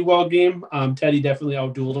 but pretty well game. Teddy definitely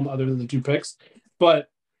outdueled him other than the 2 picks. But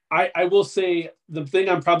I will say the thing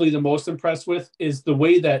I'm probably the most impressed with is the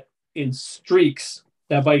way that in streaks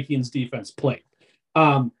that Vikings defense played.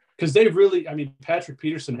 Because they really, I mean, Patrick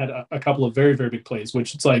Peterson had a couple of very, very big plays,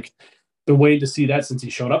 which it's like been waiting to see that since he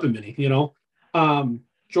showed up in Mini, you know.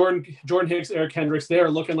 Jordan Hicks, Eric Hendricks, they are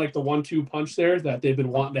looking like the 1-2 punch there that they've been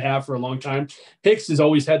wanting to have for a long time. Hicks has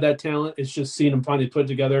always had that talent. It's just seeing him finally put it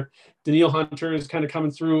together. Daniil Hunter is kind of coming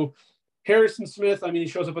through. Harrison Smith, I mean, he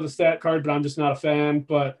shows up with a stat card, but I'm just not a fan,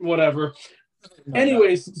 but whatever.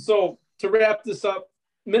 Anyways, so to wrap this up,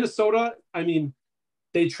 Minnesota, I mean,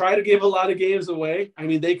 they try to give a lot of games away. I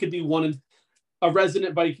mean, they could be a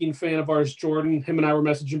resident Viking fan of ours, Jordan, him and I were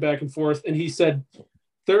messaging back and forth, and he said –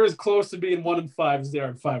 they're as close to being 1-5 as they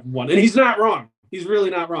are 5-1. And he's not wrong. He's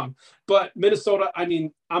really not wrong. But Minnesota, I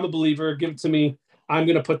mean, I'm a believer. Give it to me. I'm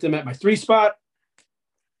going to put them at my 3 spot,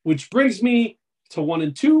 which brings me to 1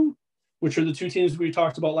 and 2, which are the 2 teams we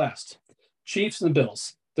talked about last. Chiefs and the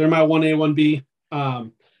Bills. They're my 1A,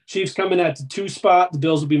 1B. Chiefs coming at the 2 spot. The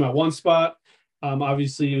Bills will be my 1 spot.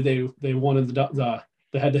 Obviously, they won in the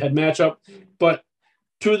head-to-head matchup. But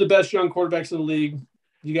 2 of the best young quarterbacks in the league.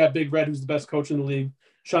 You got Big Red, who's the best coach in the league.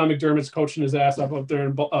 Sean McDermott's coaching his ass up there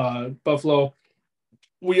in Buffalo.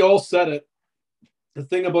 We all said it. The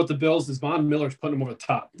thing about the Bills is Von Miller's putting them over the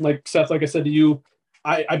top. Like, Seth, like I said to you,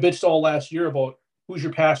 I bitched all last year about who's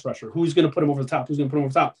your pass rusher, who's going to put him over the top, who's going to put him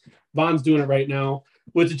over the top. Von's doing it right now.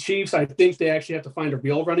 With the Chiefs, I think they actually have to find a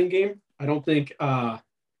real running game. I don't think the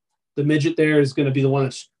midget there is going to be the one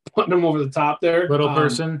that's putting them over the top there. Little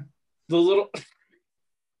person. The little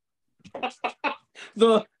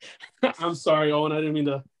I'm sorry, Owen. I didn't mean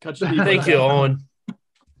to cut you deep. Thank you, Owen.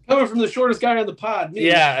 Coming from the shortest guy on the pod. Me.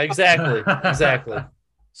 Yeah, exactly.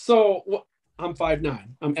 So I'm 5'9".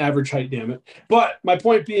 I'm average height, damn it. But my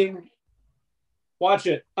point being, watch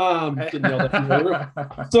it. Getting yelled at from the room.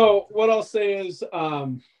 So what I'll say is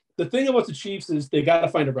the thing about the Chiefs is they got to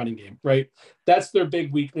find a running game, right? That's their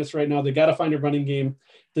big weakness right now. They got to find a running game.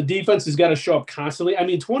 The defense has got to show up constantly. I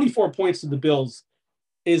mean, 24 points to the Bills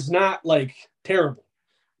is not like terrible,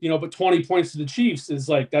 you know, but 20 points to the Chiefs is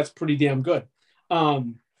like, that's pretty damn good.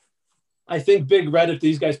 I think Big Red, if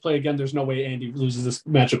these guys play again, there's no way Andy loses this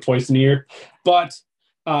matchup twice in a year. But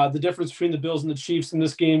the difference between the Bills and the Chiefs in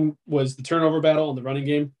this game was the turnover battle and the running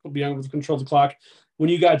game. We'll be able to control the clock. when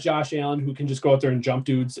you got Josh Allen who can just go out there and jump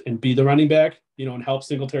dudes and be the running back, and help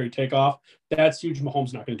Singletary take off, that's huge.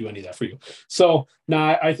 Mahomes not going to do any of that for you. So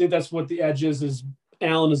now I think that's what the edge is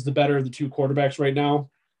Allen is the better of the two quarterbacks right now.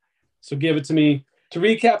 So give it to me. To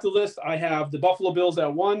recap the list, I have the Buffalo Bills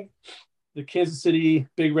at 1, the Kansas City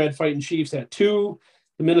Big Red Fighting Chiefs at 2,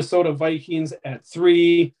 the Minnesota Vikings at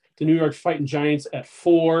 3, the New York Fighting Giants at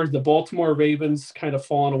 4, the Baltimore Ravens kind of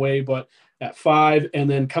falling away, but at 5, and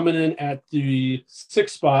then coming in at the 6th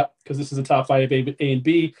spot, because this is a top 5 A and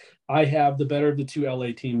B, I have the better of the two LA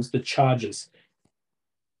teams, the Chargers.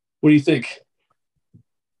 What do you think?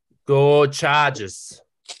 Go Chargers.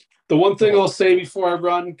 The one thing I'll say before I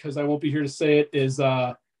run, because I won't be here to say it, is,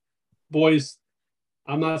 boys,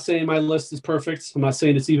 I'm not saying my list is perfect. I'm not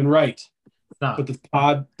saying it's even right. No. But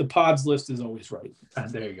the pod's list is always right.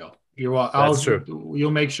 There you go. You're welcome. That's true.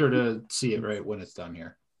 You'll make sure to see it right when it's done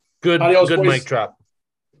here. Good, Adios, good boys. mic drop.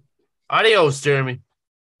 Adios, Jeremy.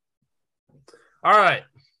 All right.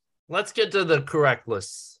 Let's get to the correct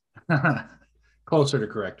lists. Closer to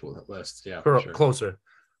correct list. Yeah, for sure. Closer.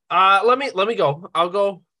 Let me go. I'll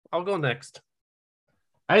go next.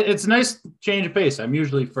 It's a nice change of pace. I'm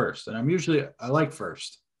usually first, and I like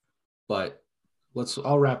first, but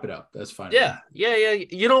I'll wrap it up. That's fine. Yeah.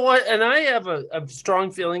 You know what? And I have a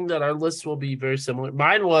strong feeling that our lists will be very similar.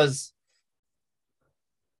 Mine was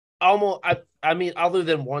almost, I mean, other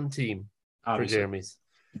than one team. Obviously. For Jeremy's.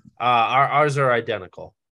 Ours are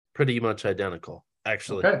identical, pretty much identical,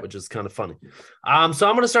 actually, okay. Which is kind of funny. So I'm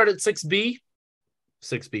going to start at 6B.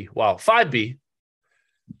 Wow, 5B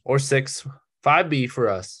or 6. 5B for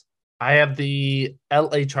us. I have the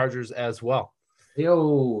LA Chargers as well.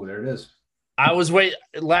 Yo, there it is. I was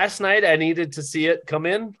last night. I needed to see it come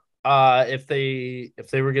in. If they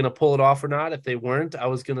were going to pull it off or not. If they weren't, I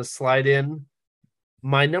was going to slide in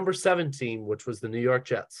my number 7 team, which was the New York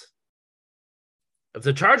Jets. If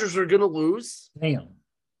the Chargers were going to lose, damn,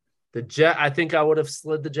 I think I would have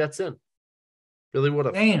slid the Jets in. Really would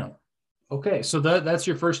have. Damn. Okay, so that's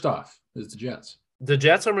your first off is the Jets. The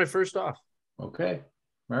Jets are my first off. Okay,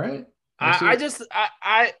 all right.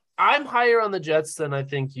 I'm higher on the Jets than I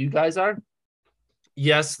think you guys are.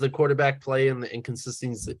 Yes, the quarterback play and the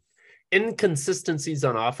inconsistencies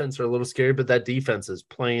on offense are a little scary, but that defense is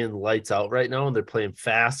playing lights out right now, and they're playing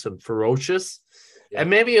fast and ferocious. Yeah. And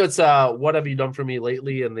maybe it's what have you done for me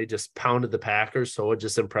lately? And they just pounded the Packers, so it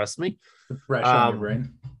just impressed me. Fresh on your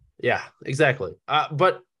brain. Yeah, exactly.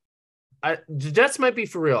 But the Jets might be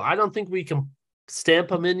for real. I don't think we can stamp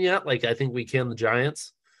them in yet. Like I think we can the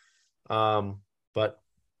Giants. But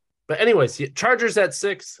anyways, Chargers at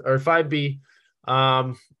 6 or 5B.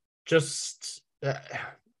 Just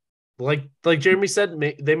like Jeremy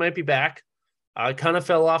said, they might be back. I kind of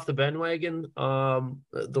fell off the bandwagon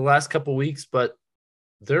the last couple weeks, but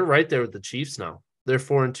they're right there with the Chiefs now. They're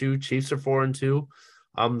 4-2. Chiefs are 4-2.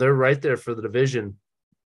 They're right there for the division.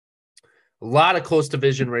 A lot of close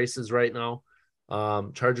division races right now.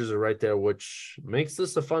 Chargers are right there, which makes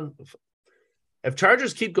this a fun. If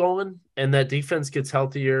Chargers keep going and that defense gets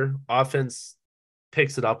healthier, offense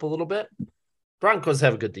picks it up a little bit, Broncos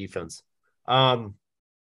have a good defense.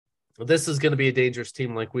 This is going to be a dangerous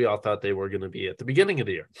team like we all thought they were going to be at the beginning of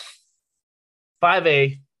the year.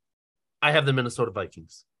 5A, I have the Minnesota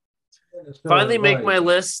Vikings. Finally make my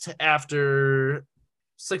list after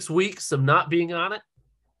 6 weeks of not being on it.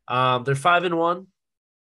 They're 5-1.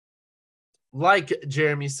 Like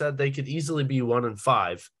Jeremy said, they could easily be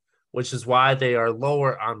 1-5, which is why they are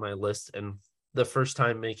lower on my list and the first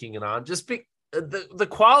time making it on. Just the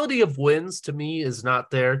quality of wins to me is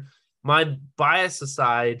not there. My bias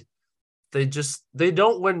aside, they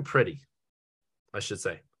don't win pretty, I should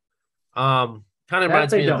say. Kind of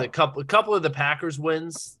reminds me of a couple of the Packers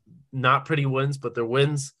wins, not pretty wins, but they're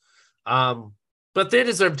wins. But they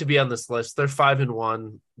deserve to be on this list. They're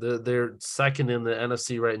 5-1. They're second in the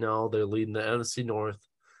NFC right now. They're leading the NFC North.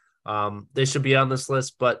 They should be on this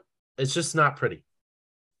list, but it's just not pretty.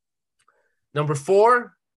 Number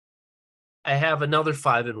 4, I have another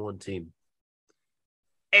 5-1 team.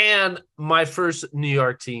 And my first New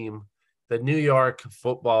York team, the New York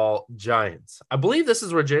Football Giants. I believe this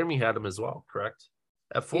is where Jeremy had them as well, correct?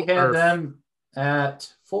 At 4. He had them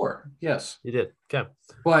at 4. Yes. He did. Okay.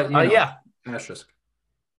 But, yeah. Asterisk.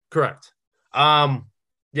 Correct.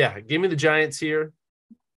 Yeah, give me the Giants here.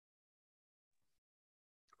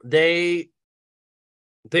 They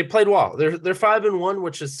played well. They're 5-1,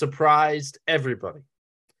 which has surprised everybody.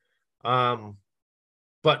 But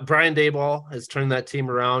Brian Daboll has turned that team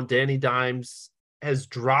around. Danny Dimes has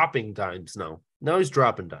dropping dimes now. Now he's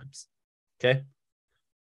dropping dimes. Okay.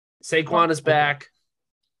 Saquon is back.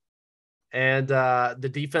 And the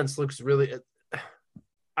defense looks really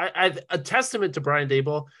I a testament to Brian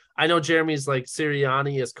Daboll. I know Jeremy's like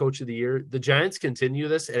Sirianni as coach of the year. The Giants continue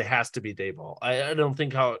this, it has to be Daboll. I don't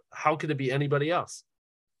think how could it be anybody else?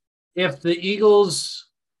 If the Eagles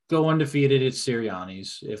go undefeated, it's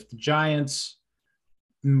Sirianni's. If the Giants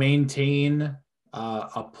maintain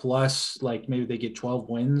a plus, like maybe they get 12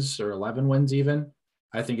 wins or 11 wins even,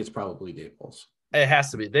 I think it's probably Daboll's. It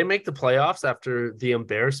has to be. They make the playoffs after the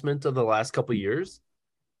embarrassment of the last couple of years.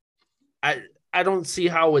 I don't see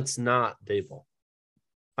how it's not Daboll.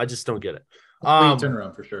 I just don't get it.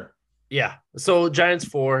 Turnaround for sure. Yeah. So Giants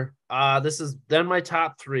 4. This is then my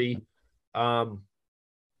top 3.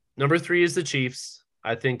 Number 3 is the Chiefs.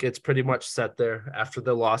 I think it's pretty much set there after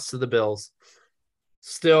the loss to the Bills.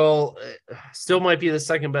 Still might be the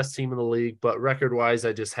second best team in the league, but record-wise,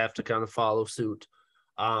 I just have to kind of follow suit.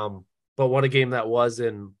 But what a game that was,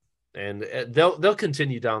 and they'll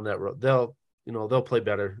continue down that road. They'll play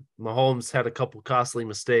better. Mahomes had a couple costly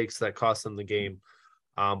mistakes that cost them the game,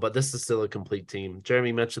 but this is still a complete team.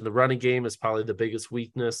 Jeremy mentioned the running game is probably the biggest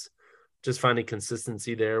weakness. Just finding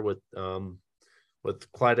consistency there with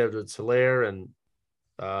Clyde Edwards-Helaire and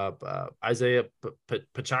Isaiah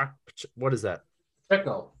Pacheco. What is that?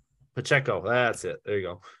 Pacheco. That's it. There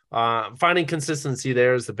you go. Finding consistency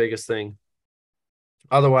there is the biggest thing.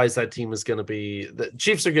 Otherwise, that team is going to be – the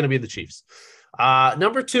Chiefs are going to be the Chiefs.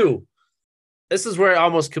 Number 2, this is where it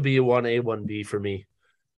almost could be a 1A, 1B for me.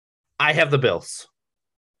 I have the Bills.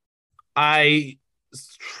 I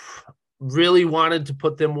really wanted to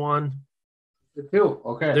put them 1. They're 2.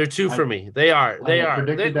 Okay. They're 2 for me. They are.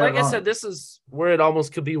 Like I said, this is where it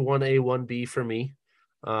almost could be 1A, 1B for me.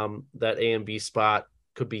 That A and B spot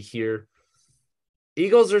could be here.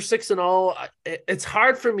 Eagles are 6-0. It's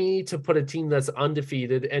hard for me to put a team that's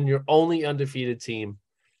undefeated and your only undefeated team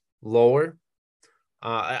lower.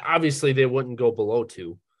 Obviously, they wouldn't go below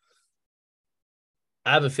 2.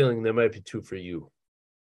 I have a feeling there might be 2 for you,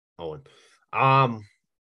 Owen.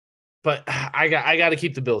 But I got to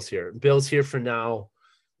keep the Bills here. Bills here for now.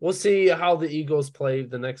 We'll see how the Eagles play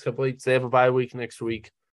the next couple weeks. They have a bye week next week,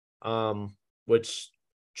 which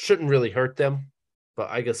shouldn't really hurt them. But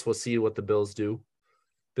I guess we'll see what the Bills do.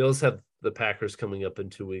 Bills have the Packers coming up in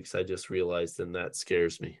 2 weeks. I just realized, and that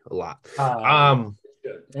scares me a lot.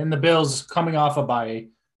 And the Bills coming off a bye,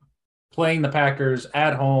 playing the Packers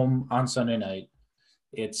at home on Sunday night.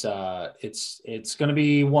 It's going to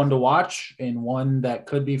be one to watch and one that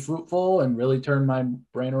could be fruitful and really turn my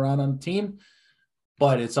brain around on the team.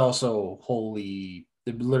 But it's also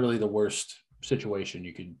literally the worst situation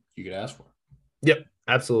you could ask for. Yep,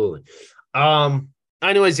 absolutely.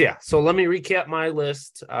 Anyways, yeah. So let me recap my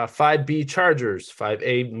list. 5B Chargers,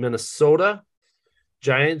 5A Minnesota,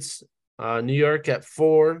 Giants, New York at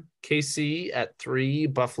 4, KC at 3,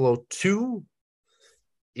 Buffalo 2,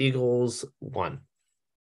 Eagles 1.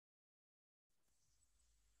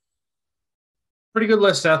 Pretty good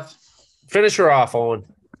list, Seth. Finish her off, Owen.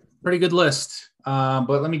 Pretty good list. But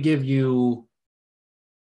let me give you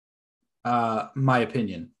my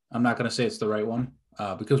opinion. I'm not going to say it's the right one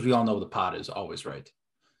because we all know the pot is always right.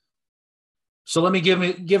 So let me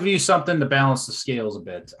give you something to balance the scales a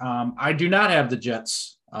bit. I do not have the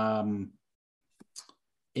Jets in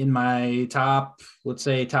my top, let's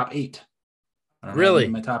say top 8. Really?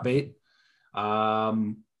 In my top 8.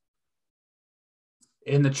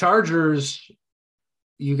 In the Chargers,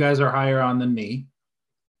 you guys are higher on than me.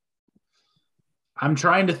 I'm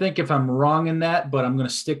trying to think if I'm wrong in that, but I'm going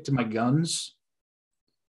to stick to my guns.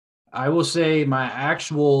 I will say my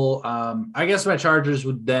actual, I guess my Chargers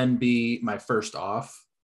would then be my first off,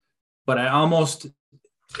 but I almost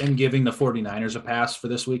am giving the 49ers a pass for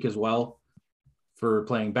this week as well for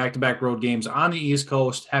playing back-to-back road games on the East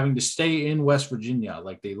Coast, having to stay in West Virginia.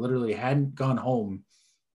 Like they literally hadn't gone home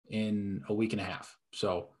in a week and a half.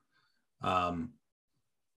 So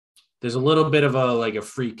there's a little bit of a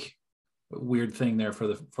freak weird thing there for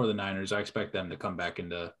the Niners. I expect them to come back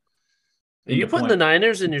into. Are you putting the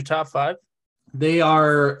Niners in your top 5? They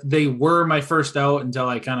were my first out until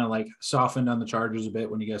I kind of softened on the Chargers a bit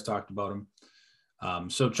when you guys talked about them.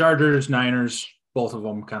 So Chargers, Niners, both of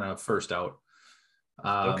them kind of first out.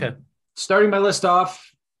 Okay. Starting my list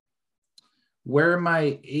off, where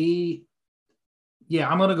my 8. Yeah,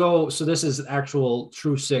 I'm going to go. So this is actual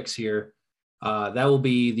true 6 here. That will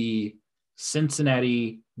be the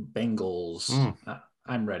Cincinnati Bengals.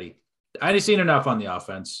 I'm ready. I just seen enough on the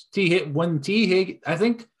offense. I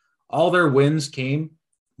think all their wins came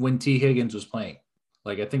when T. Higgins was playing.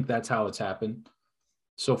 I think that's how it's happened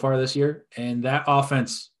so far this year. And that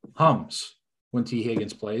offense hums when T.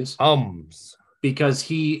 Higgins plays. Because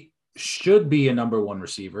he should be a number 1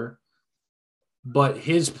 receiver, but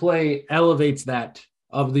his play elevates that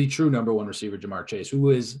of the true number one receiver, Jamar Chase, who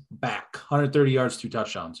is back 130 yards, 2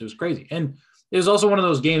 touchdowns. It was crazy. And it was also one of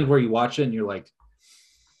those games where you watch it and you're like,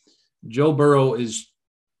 Joe Burrow is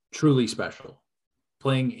truly special,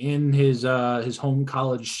 playing in his home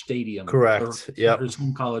college stadium. Correct. Yep. His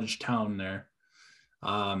home college town there.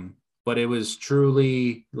 But it was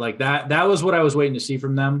truly like that. That was what I was waiting to see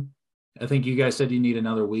from them. I think you guys said you need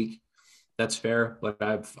another week. That's fair, but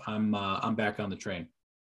I'm back on the train.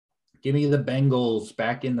 Give me the Bengals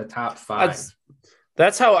back in the top 5.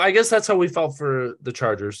 That's how we felt for the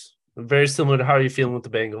Chargers. Very similar to how you're feeling with the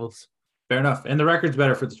Bengals. Fair enough. And the record's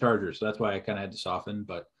better for the Chargers. So that's why I kind of had to soften.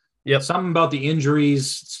 But something about the injuries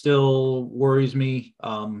still worries me.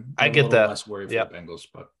 I get that. Less worried for the Bengals.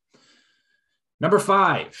 But number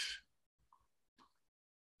 5.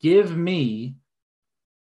 Give me,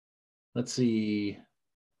 let's see.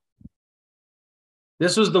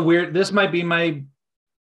 This was the weird. This might be my.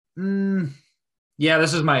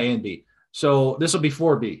 This is my A and B. So this will be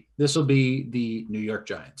 4B. This will be the New York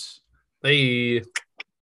Giants. They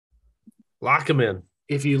lock them in.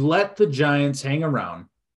 If you let the Giants hang around,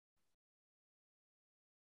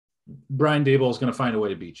 Brian Daboll is going to find a way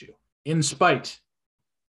to beat you, in spite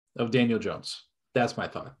of Daniel Jones. That's my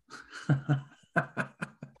thought.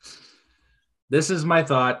 This is my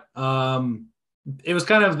thought. It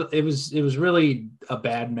was really a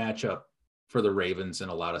bad matchup for the Ravens in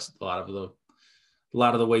a lot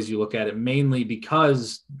of the ways you look at it, mainly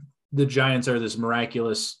because the Giants are this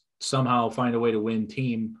miraculous somehow find a way to win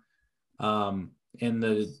team. And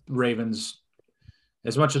the Ravens,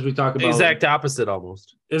 as much as we talk about exact opposite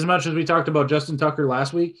almost, as much as we talked about Justin Tucker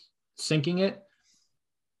last week, sinking it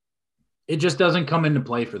just doesn't come into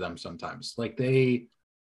play for them sometimes. Like they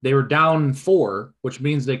were down 4, which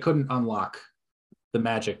means they couldn't unlock the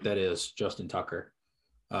magic that is Justin Tucker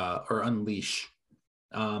or unleash.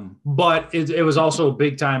 But it was also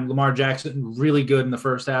big time. Lamar Jackson, really good in the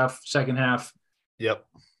first half, second half. Yep.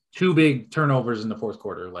 2 big turnovers in the fourth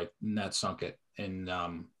quarter, and that sunk it. And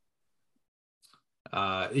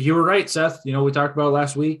you were right, Seth. We talked about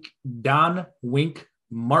last week. Don Wink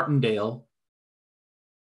Martindale.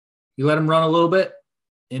 You let him run a little bit,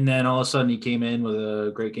 and then all of a sudden he came in with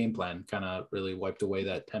a great game plan, kind of really wiped away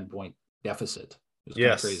that 10-point deficit. It was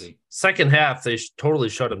kind of crazy. Second half, they totally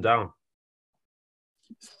shut him down.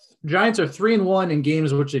 Giants are 3-1 in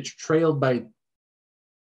games which they trailed by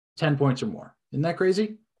 10 points or more. Isn't that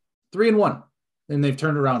crazy? 3-1, and they've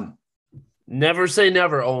turned around. Never say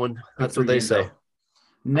never, Owen. That's what they say.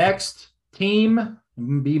 Next team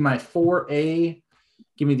be my 4A.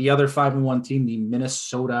 Give me the other 5-1 team, the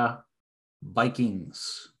Minnesota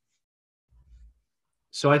Vikings.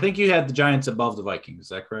 So I think you had the Giants above the Vikings. Is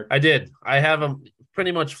that correct? I did. I have them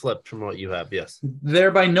pretty much flipped from what you have, yes.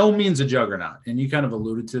 They're by no means a juggernaut, and you kind of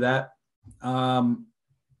alluded to that.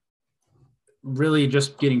 Really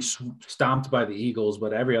just getting stomped by the Eagles,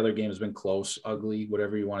 but every other game has been close, ugly,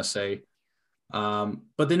 whatever you want to say.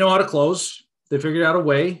 But they know how to close. They figured out a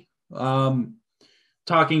way.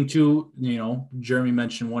 Talking to, Jeremy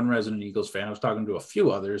mentioned one resident Eagles fan. I was talking to a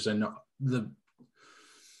few others, and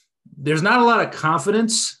there's not a lot of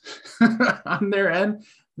confidence on their end.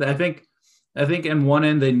 I think in one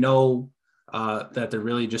end they know that they're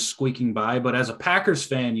really just squeaking by. But as a Packers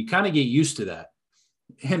fan, you kind of get used to that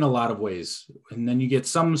in a lot of ways. And then you get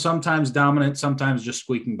sometimes dominant, sometimes just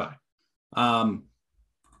squeaking by.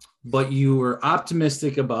 But you were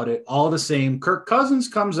optimistic about it all the same. Kirk Cousins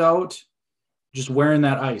comes out just wearing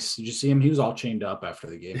that ice. Did you see him? He was all chained up after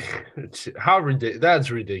the game. How ridiculous.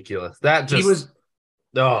 That's ridiculous. That just... He was...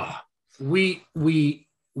 Oh. We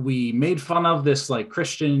made fun of this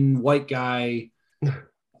Christian white guy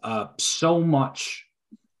so much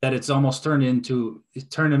that it's almost turned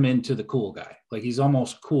him into the cool guy. He's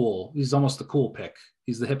almost cool. He's almost the cool pick.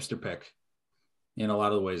 He's the hipster pick in a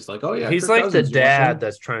lot of the ways. Oh yeah, he's like the dad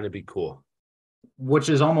that's trying to be cool, which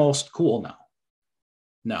is almost cool now.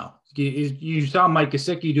 No, you saw Mike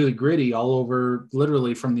Gesicki do the gritty all over,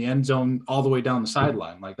 literally from the end zone all the way down the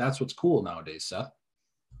sideline. That's what's cool nowadays, Seth.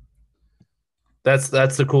 That's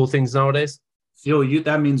the cool things nowadays.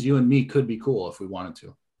 That means you and me could be cool if we wanted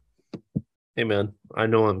to. Hey man, I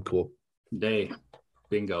know I'm cool.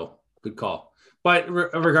 Bingo, good call. But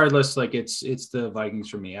regardless, it's the Vikings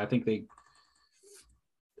for me. I think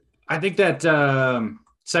that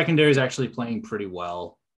secondary is actually playing pretty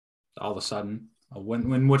well. All of a sudden,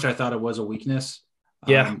 which I thought it was a weakness.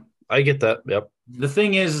 Yeah, I get that. Yep. The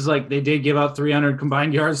thing is they did give out 300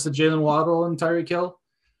 combined yards to Jalen Waddle and Tyreek Hill.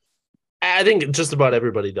 I think just about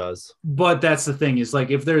everybody does. But that's the thing is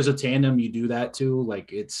if there's a tandem you do that to,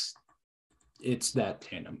 it's that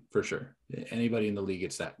tandem for sure. Anybody in the league,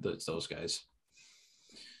 it's those guys.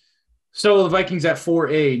 So the Vikings at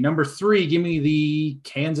 4A. Number 3, give me the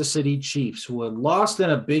Kansas City Chiefs, who had lost in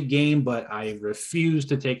a big game, but I refuse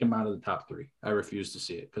to take them out of the top 3. I refuse to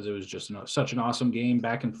see it because it was just such an awesome game,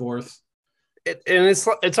 back and forth. And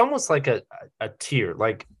it's almost like a tier.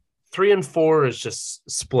 Like 3 and 4 is just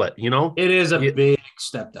split, you know? It is a big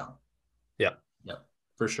step down. Yeah. Yep,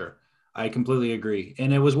 for sure. I completely agree.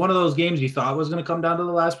 And it was one of those games you thought was going to come down to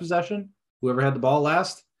the last possession, whoever had the ball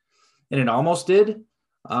last, and it almost did.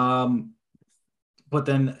 But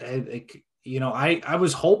then, I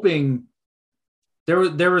was hoping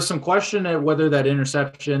there was some question at whether that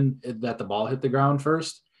interception, that the ball hit the ground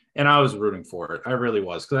first, and I was rooting for it. I really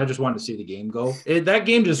was, because I just wanted to see the game go. That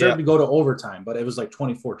game deserved to go to overtime, but it was like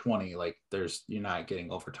 24-20. Like you're not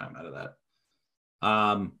getting overtime out of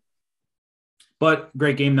that. But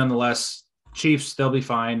great game nonetheless. Chiefs, they'll be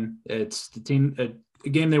fine. It's the team, a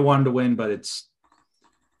game they wanted to win, but it's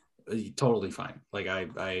totally fine. Like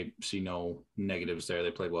I see no negatives there.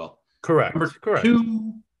 They played well. Correct. Number Correct.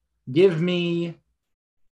 2, give me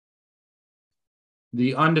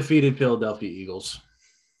the undefeated Philadelphia Eagles.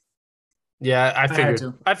 Yeah, I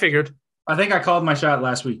figured. I think I called my shot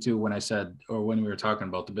last week too when I said, or when we were talking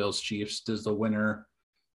about the Bills Chiefs, does the winner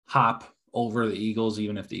hop over the Eagles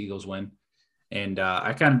even if the Eagles win? And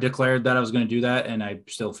I kind of declared that I was going to do that, and I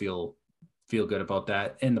still feel good about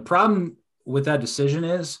that. And the problem with that decision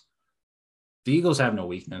is the Eagles have no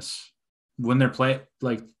weakness when they're playing.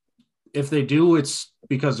 Like, if they do, it's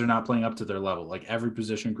because they're not playing up to their level. Like, every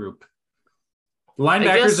position group. The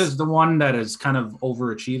linebackers is the one that is kind of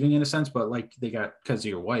overachieving in a sense, but like they got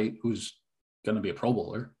Kazir White, who's going to be a Pro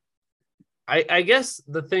Bowler. I guess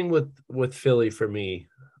the thing with Philly for me,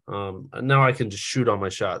 now I can just shoot all my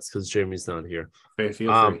shots because Jamie's not here. Feel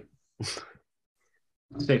free.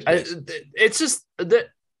 It's just that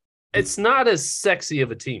it's not as sexy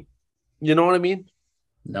of a team. You know what I mean?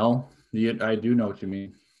 No, I do know what you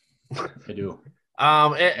mean. I do.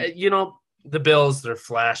 The Bills, they're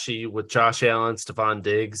flashy with Josh Allen, Stephon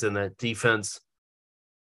Diggs, and that defense.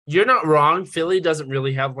 You're not wrong. Philly doesn't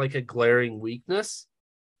really have like a glaring weakness,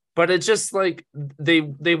 but it's just like they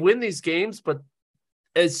win these games, but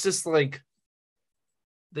it's just like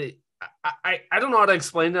I don't know how to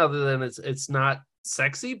explain it other than it's not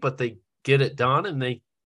sexy, but they get it done, and they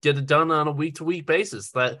get it done on a week-to-week basis.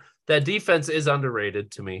 That defense is underrated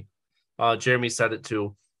to me. Jeremy said it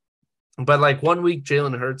too. But like 1 week,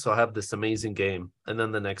 Jalen Hurts will have this amazing game, and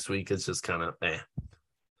then the next week it's just kind of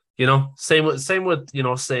Same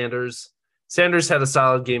with Sanders. Sanders had a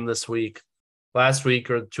solid game this week. Last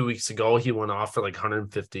week or 2 weeks ago, he went off for like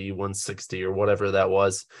 150, 160, or whatever that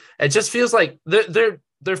was. It just feels like they're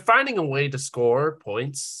finding a way to score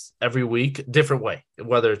points every week, different way.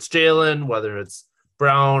 Whether it's Jalen, whether it's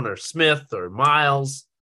Brown or Smith or Miles,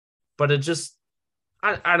 but it just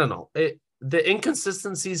I don't know. The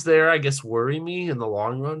inconsistencies there, I guess, worry me in the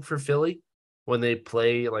long run for Philly when they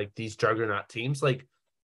play like these juggernaut teams. Like,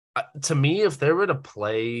 to me, if they were to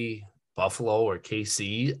play Buffalo or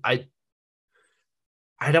KC,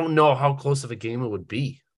 I don't know how close of a game it would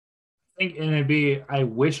be. I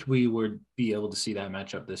wish we would be able to see that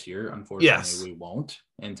matchup this year. Unfortunately, yes. We won't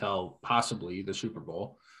until possibly the Super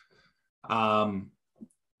Bowl.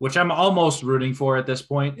 Which I'm almost rooting for at this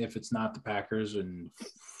point, if it's not the Packers. And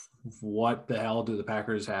what the hell do the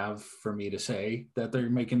Packers have for me to say that they're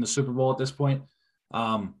making the Super Bowl at this point?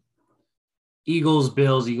 Eagles,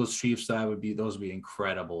 Bills, Eagles, Chiefs, those would be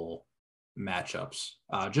incredible matchups,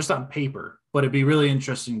 just on paper. But it'd be really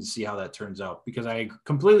interesting to see how that turns out, because I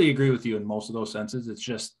completely agree with you in most of those senses. It's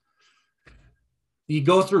just you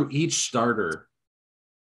go through each starter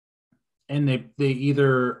and they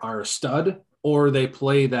either are a stud or they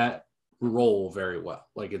play that role very well.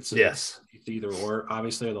 Like it's either or.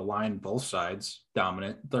 Obviously, the line, both sides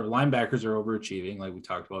dominant. Their linebackers are overachieving, like we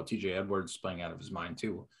talked about. TJ Edwards playing out of his mind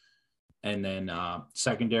too. And then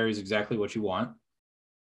secondary is exactly what you want.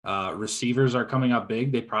 Receivers are coming up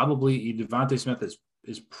big. Devontae Smith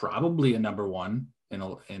is probably a number one in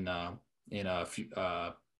a few,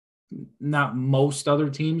 not most other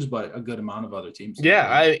teams, but a good amount of other teams.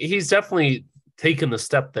 Yeah, he's definitely taken the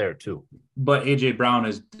step there too. But AJ Brown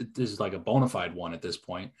is like a bona fide one at this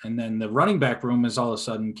point. And then the running back room is all of a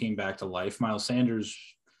sudden came back to life. Miles Sanders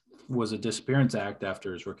was a disappearance act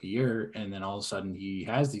after his rookie year, and then all of a sudden he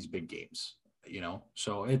has these big games.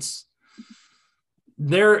 So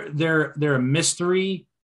they're a mystery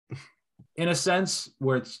in a sense,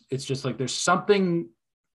 where it's just like there's something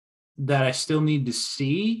that I still need to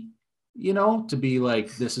see, to be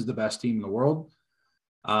like, this is the best team in the world.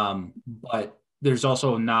 But there's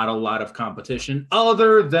also not a lot of competition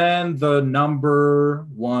other than the number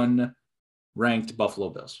one ranked Buffalo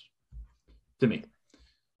Bills. to me.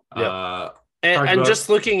 Yeah. And just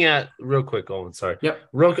looking at real quick, Owen, sorry. Yep.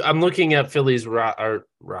 I'm looking at Philly's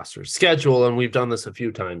roster schedule, and we've done this a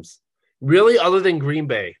few times. Really, other than Green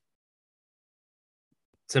Bay,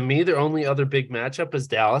 to me, their only other big matchup is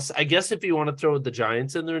Dallas. I guess if you want to throw the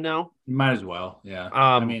Giants in there now, you might as well. Yeah.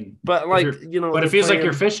 but like but it feels like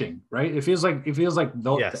you're fishing, right? It feels like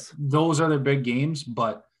yes. those are their big games,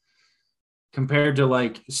 but compared to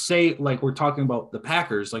like say like we're talking about the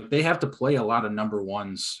Packers, like they have to play a lot of number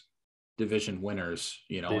ones, division winners,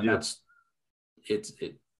 and that's it's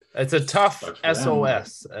a tough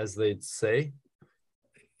SOS, as they'd say.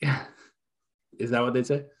 Yeah. Is that what they'd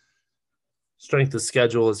say? Strength of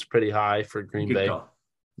schedule is pretty high for Green Bay. Call.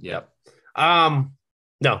 Yeah.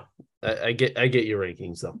 No, I get your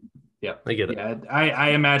rankings though. Yeah, I get it. Yeah,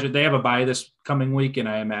 I imagine they have a bye this coming week, and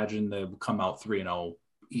I imagine they'll come out 3-0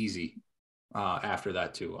 easy after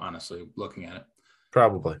that too. Honestly, looking at it,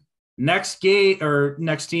 probably next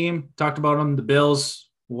team talked about them, the Bills.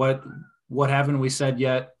 What haven't we said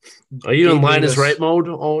yet? Are you in line as right mode,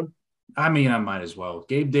 Owen? I mean, I might as well.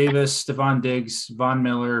 Gabe Davis, Stephon Diggs, Von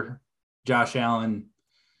Miller, Josh Allen,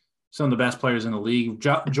 some of the best players in the league.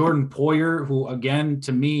 Jordan Poyer, who again,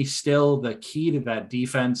 to me, still the key to that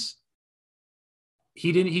defense.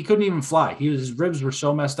 He couldn't even fly. His ribs were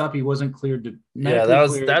so messed up. He wasn't cleared to. Yeah,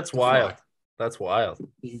 that's wild. That's wild.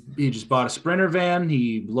 He just bought a Sprinter van.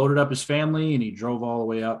 He loaded up his family and he drove all the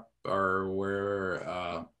way up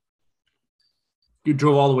he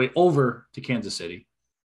drove all the way over to Kansas City.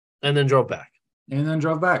 And then drove back. And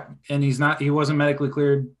he wasn't medically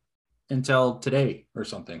cleared until today or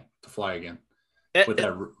something to fly again.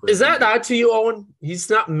 Is that not to you, Owen?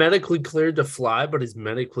 He's not medically cleared to fly, but he's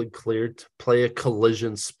medically cleared to play a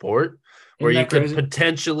collision sport where you could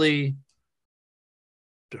potentially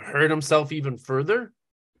hurt himself even further.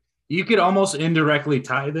 You could almost indirectly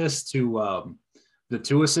tie this to the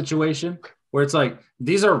Tua situation, where it's like,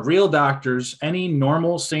 these are real doctors. Any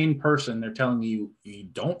normal, sane person, they're telling you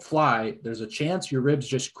don't fly. There's a chance your ribs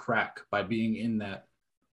just crack by being in that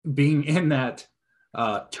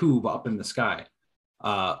tube up in the sky.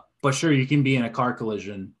 But sure, you can be in a car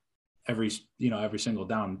collision every single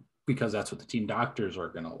down because that's what the team doctors are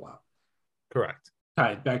going to allow. Correct.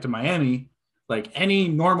 Tied back to Miami, like any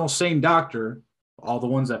normal, sane doctor, all the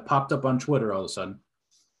ones that popped up on Twitter all of a sudden,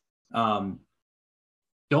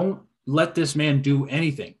 don't let this man do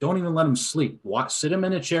anything. Don't even let him sleep. Sit him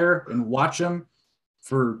in a chair and watch him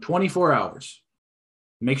for 24 hours.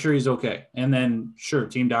 Make sure he's okay. And then, sure,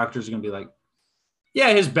 team doctors are going to be like,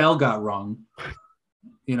 yeah, his bell got rung.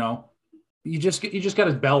 You just got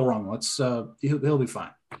his bell rung. He'll be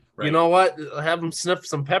fine. Right? You know what? Have him sniff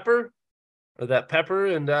some pepper or that pepper,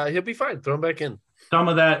 and he'll be fine. Throw him back in. Some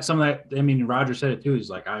of that. I mean, Roger said it too. He's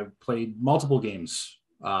like, I played multiple games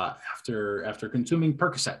after consuming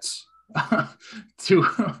Percocets to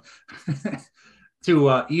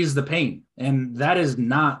ease the pain, and that is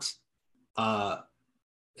not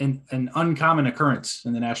an uncommon occurrence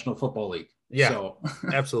in the National Football League. Yeah, so,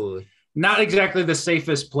 absolutely. Not exactly the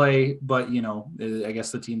safest play, but I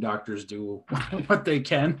guess the team doctors do what they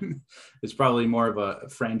can. It's probably more of a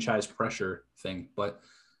franchise pressure thing, but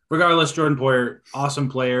regardless, Jordan Poyer, awesome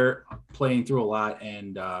player, playing through a lot,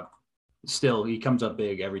 and still he comes up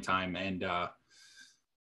big every time. And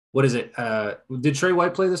what is it? Did Trey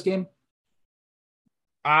White play this game?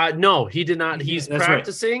 No, he did not. He's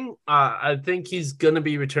practicing. Right. I think he's going to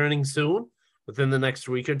be returning soon, within the next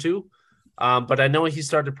week or two. But I know he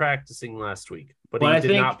started practicing last week, but he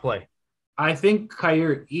did not play. I think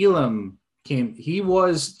Khair Elam came.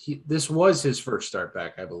 This was his first start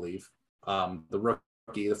back, I believe.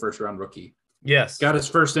 The first round rookie. Yes. Got his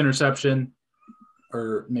first interception,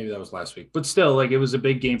 or maybe that was last week. But still, it was a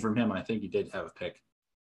big game from him. I think he did have a pick.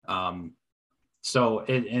 So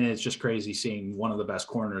it's just crazy seeing one of the best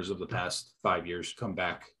corners of the past 5 years come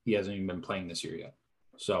back. He hasn't even been playing this year yet.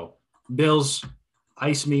 So Bills,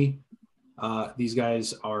 ice me. These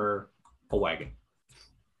guys are a wagon.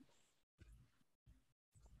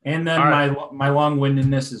 And then my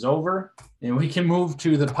long-windedness is over, and we can move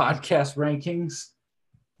to the podcast rankings.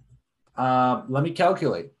 Let me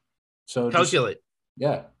calculate. So calculate.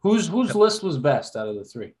 Whose list was best out of the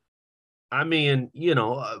three? I mean,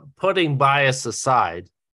 putting bias aside,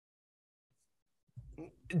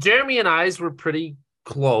 Jeremy and I's were pretty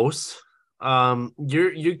close.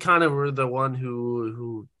 You kind of were the one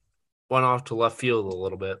who went off to left field a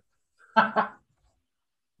little bit.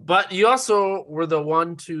 But you also were the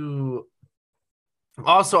one to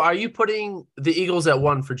also, are you putting the Eagles at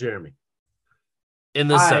 1 for Jeremy? In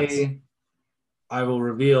this sense. I will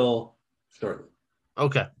reveal shortly.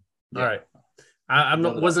 Okay. Yeah. All right.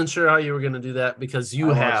 Wasn't sure how you were going to do that because you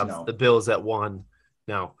have the Bills at 1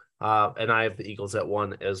 now, and I have the Eagles at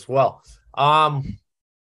 1 as well. I'm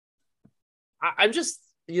just,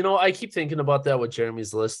 I keep thinking about that with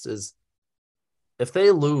Jeremy's list is if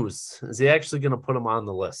they lose, is he actually going to put them on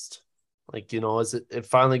the list? Like, is it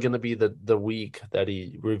finally going to be the week that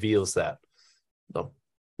he reveals that? No,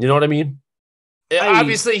 you know what I mean?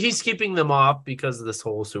 Obviously, he's keeping them off because of this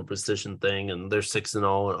whole superstition thing, and they're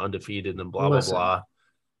 6-0 and undefeated and blah, blah, blah.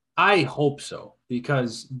 I hope so,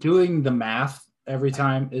 because doing the math every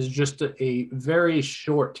time is just a very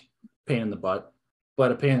short pain in the butt,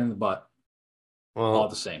 but a pain in the butt all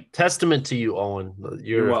the same. Testament to you, Owen.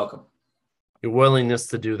 You're welcome. Your willingness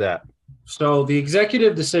to do that. So the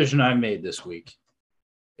executive decision I made this week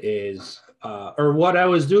is, or what I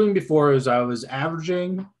was doing before is I was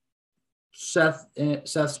averaging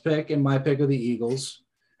Seth's pick and my pick of the Eagles.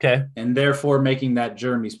 Okay. And therefore making that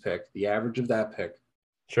Jeremy's pick, the average of that pick.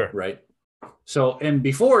 Sure. Right. So, and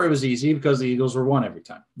before it was easy because the Eagles were 1 every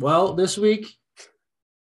time. Well, this week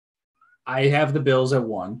I have the Bills at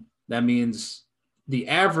 1. That means the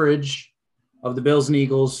average of the Bills and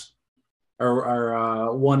Eagles are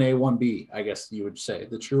 1A, 1B, I guess you would say.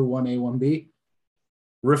 The true 1A, 1B.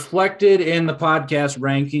 Reflected in the podcast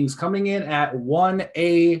rankings, coming in at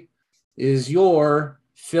 1A is your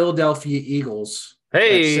Philadelphia Eagles.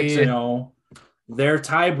 Hey. 6-0. Their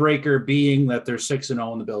tiebreaker being that they're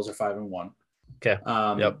 6-0 and the Bills are 5-1. Okay.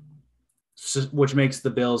 Yep. So, which makes the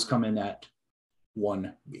Bills come in at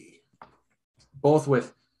 1B. Both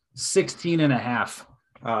with 16.5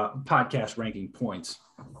 podcast ranking points.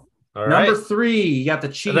 All right. Number 3, you got the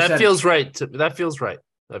Chiefs. That feels right. That feels right.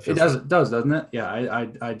 It does, doesn't it? Yeah,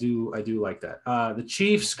 I do like that. The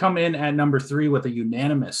Chiefs come in at number 3 with a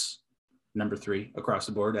unanimous number 3 across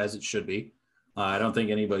the board, as it should be. I don't think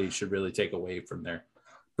anybody should really take away from their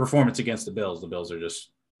performance against the Bills. The Bills are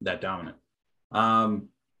just that dominant.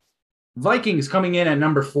 Vikings coming in at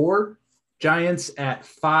number 4, Giants at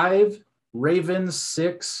 5, Ravens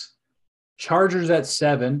 6, Chargers at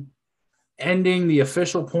 7, ending the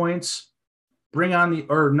official points.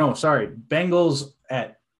 Bengals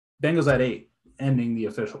at 8, ending the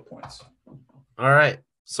official points. All right.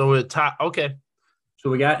 So we're top. Okay. So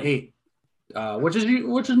we got 8. Which is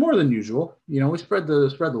more than usual. We spread the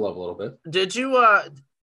love a little bit. Did you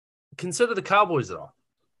consider the Cowboys at all?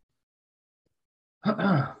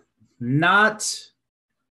 Not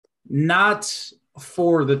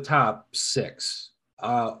for the top 6.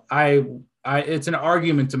 It's an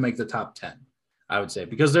argument to make the top 10, I would say,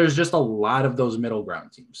 because there's just a lot of those middle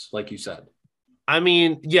ground teams, like you said. I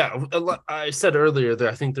mean, yeah, I said earlier that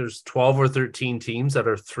I think there's 12 or 13 teams that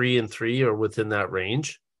are 3-3 or within that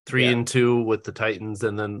range. 3-2 with the Titans,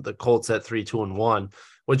 and then the Colts at 3-2-1,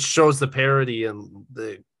 which shows the parity and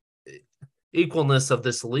the equalness of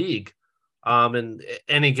this league. And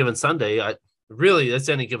any given Sunday, it's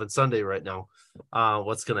any given Sunday right now.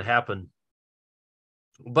 What's going to happen?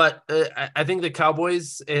 But I think the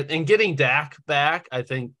Cowboys and getting Dak back, I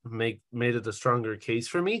think made it a stronger case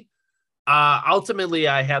for me. Ultimately,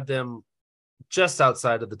 I had them just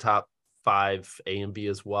outside of the top 5 A and B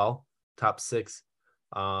as well, top 6.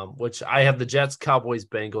 Which I have the Jets, Cowboys,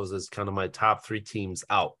 Bengals as kind of my top 3 teams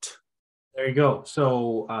out. There you go.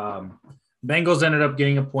 So Bengals ended up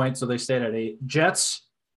getting a point, so they stayed at 8. Jets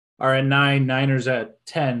are at 9, Niners at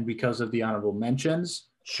 10 because of the honorable mentions.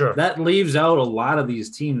 Sure. That leaves out a lot of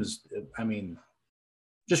these teams. I mean,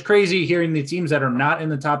 just crazy hearing the teams that are not in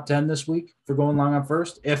the top 10 this week for going long on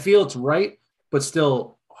first. I feel it's right, but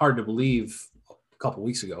still hard to believe a couple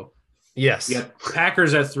weeks ago. Yes. We got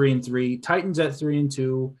Packers at 3-3, Titans at 3-2.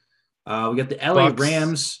 We got the LA Bucks.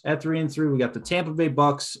 Rams at 3-3. We got the Tampa Bay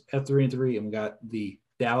Bucks at 3-3, and we got the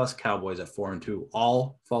Dallas Cowboys at 4-2.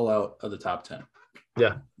 All fall out of the top 10.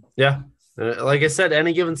 Yeah. Yeah. Like I said,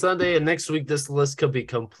 any given Sunday, and next week this list could be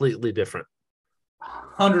completely different.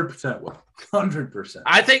 100% will. 100%.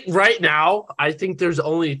 I think right now, there's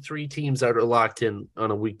only 3 teams that are locked in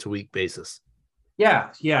on a week-to-week basis. Yeah,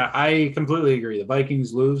 I completely agree. The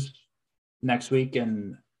Vikings lose next week,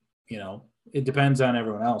 and it depends on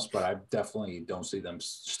everyone else, but I definitely don't see them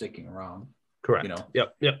sticking around. Correct.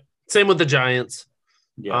 Yep. Same with the Giants.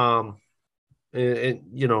 Yeah.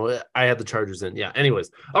 I had the Chargers in. Yeah. Anyways.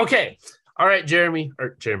 Okay. All right, Jeremy.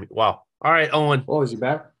 Wow. All right, Owen. Oh, is he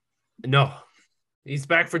back? No, he's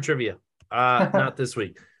back for trivia. Not this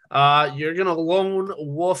week. You're gonna lone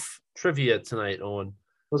wolf trivia tonight, Owen.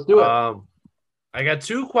 Let's do it. I got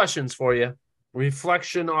 2 questions for you.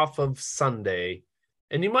 Reflection off of Sunday.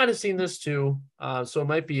 And you might have seen this too. So it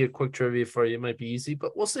might be a quick trivia for you. It might be easy,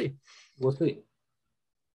 but we'll see. We'll see.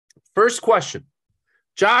 First question.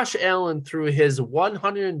 Josh Allen threw his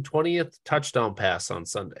 120th touchdown pass on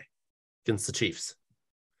Sunday against the Chiefs.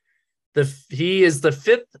 He is the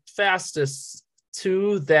fifth fastest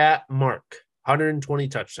to that mark, 120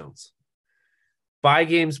 touchdowns. By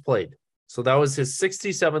games played. So that was his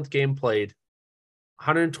 67th game played,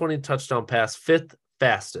 120 touchdown pass, fifth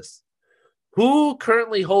fastest. Who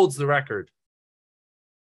currently holds the record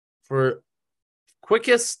for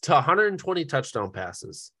quickest to 120 touchdown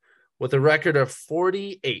passes with a record of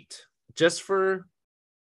 48? Just for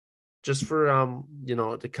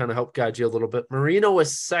to kind of help guide you a little bit. Marino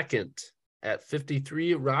is second at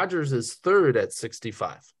 53. Rodgers is third at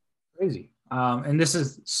 65. Crazy. And this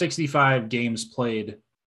is 65 games played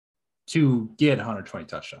to get 120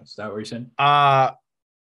 touchdowns. Is that what you're saying?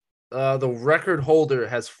 The record holder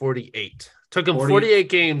has 48. Took him 48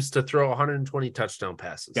 games to throw 120 touchdown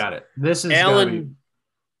passes. Got it. This is Allen.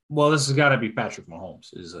 This has got to be Patrick Mahomes.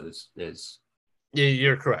 Is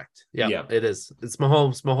You're correct. Yeah, it is. It's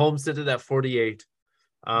Mahomes. Mahomes did it at 48.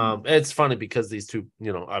 It's funny because these two,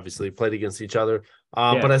 obviously played against each other.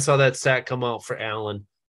 But I saw that stat come out for Allen,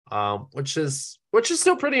 which is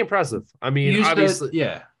still pretty impressive. I mean, obviously,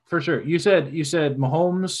 for sure. You said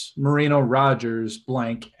Mahomes, Marino, Rodgers,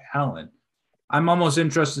 blank, Allen. I'm almost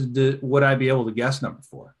interested. Would I be able to guess number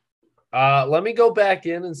 4? Let me go back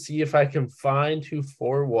in and see if I can find who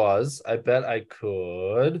 4 was. I bet I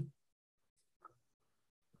could.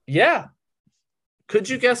 Yeah. Could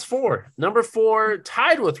you guess 4? Number 4,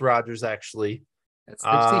 tied with Rodgers, actually. At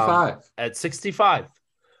 65. At 65.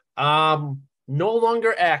 No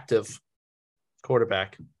longer active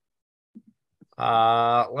quarterback.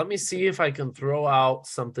 Let me see if I can throw out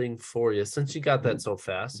something for you. Since you got that so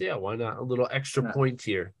fast, yeah, why not? A little extra point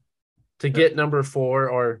here to get number 4,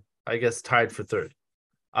 or I guess tied for 3rd.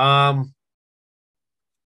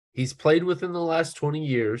 He's played within the last 20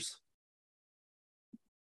 years.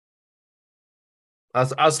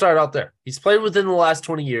 I'll start out there. He's played within the last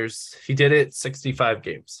 20 years. He did it 65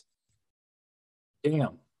 games.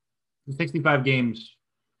 Damn. 65 games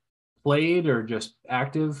played or just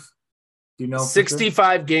active? Do you know?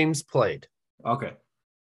 65 games played. Okay.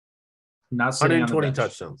 Not 120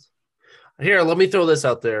 touchdowns. Here, let me throw this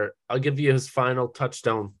out there. I'll give you his final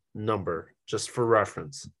touchdown number just for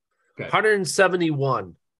reference. Okay.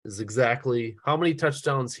 171 is exactly how many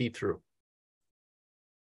touchdowns he threw.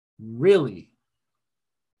 Really?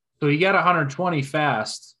 So he got 120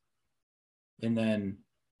 fast and then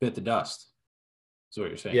bit the dust. That's what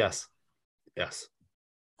you're saying. Yes.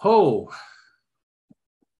 Oh.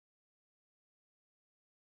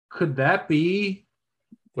 Could that be?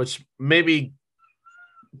 Which maybe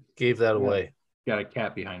gave that away. Got a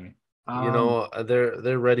cat behind me.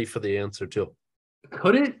 They're ready for the answer too.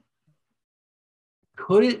 Could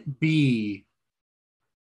it be?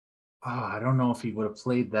 Oh, I don't know if he would have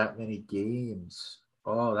played that many games.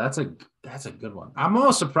 Oh, that's a good one. I'm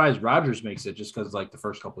almost surprised Rodgers makes it just because the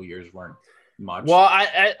first couple of years weren't much. Well,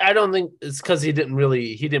 I don't think it's because he didn't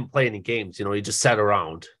play any games. He just sat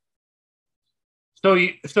around. So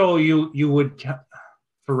you would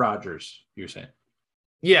for Rodgers, you're saying?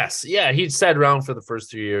 Yes, yeah, he sat around for the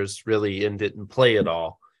first 3 years really and didn't play at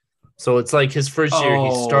all. So it's like his first year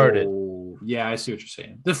he started. Yeah, I see what you're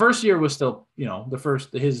saying. The first year was still,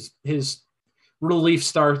 his relief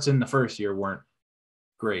starts in the first year weren't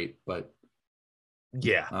great, but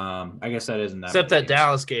yeah. I guess that isn't that. Except that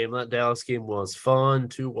Dallas game. That Dallas game was fun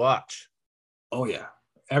to watch. Oh yeah,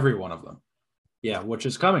 every one of them. Yeah, which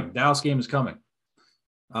is coming. Dallas game is coming.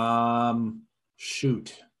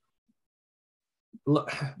 Shoot.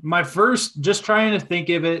 My first, just trying to think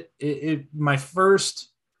of it, my first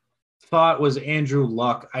thought was Andrew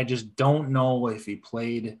Luck. I just don't know if he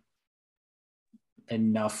played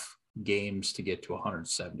enough games to get to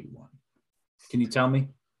 171. Can you tell me?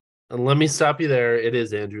 And let me stop you there. It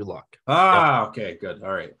is Andrew Luck. Okay, good.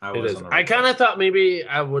 All right. I kind of thought maybe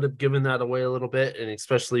I would have given that away a little bit, and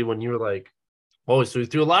especially when you were like, oh, so he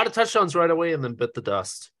threw a lot of touchdowns right away and then bit the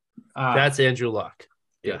dust. That's Andrew Luck.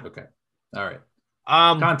 Yeah. Okay. All right.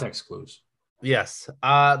 Context clues. Yes.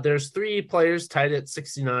 There's 3 players tied at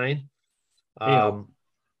 69.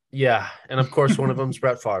 Yeah, and of course one of them is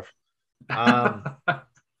Brett Favre.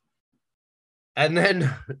 And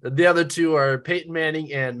then the other 2 are Peyton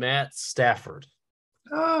Manning and Matt Stafford.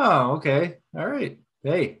 Oh, okay. All right.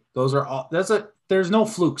 Hey, those are all. There's no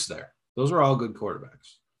flukes there. Those are all good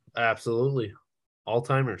quarterbacks. Absolutely, all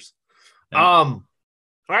timers. All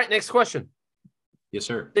right. Next question. Yes,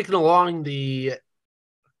 sir. Sticking along the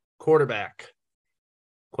quarterback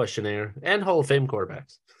questionnaire and Hall of Fame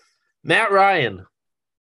quarterbacks. Matt Ryan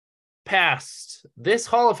passed this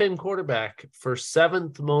Hall of Fame quarterback for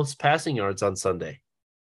 7th most passing yards on Sunday.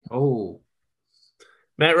 Oh,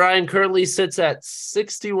 Matt Ryan currently sits at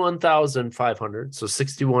 61,500, so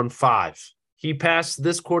 61.5. He passed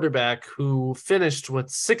this quarterback who finished with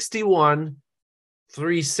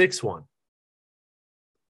 61,361.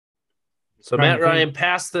 So trying to Matt think. Ryan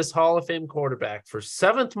passed this Hall of Fame quarterback for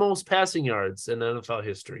seventh most passing yards in NFL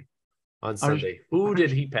history on I'm just, Sunday. Who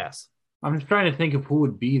did he pass? I'm just trying to think of who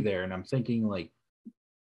would be there, and I'm thinking like,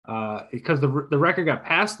 because the record got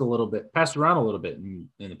passed around a little bit in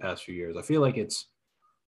the past few years. I feel like it's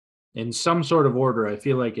in some sort of order. I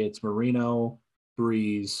feel like it's Marino,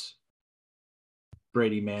 Breeze,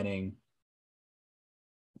 Brady, Manning.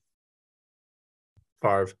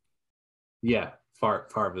 Favre. Yeah,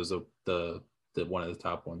 Favre is the one of the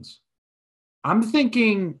top ones. I'm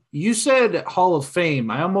thinking you said Hall of Fame.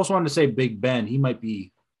 I almost wanted to say Big Ben. He might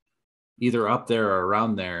be either up there or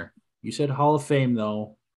around there. You said Hall of Fame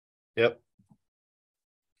though. Yep.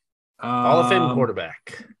 Hall of Fame Um,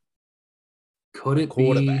 quarterback. could it be?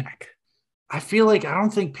 Quarterback. I feel like I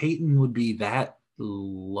don't think Peyton would be that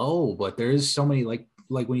low, but there is so many like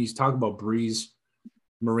when you talk about Breeze,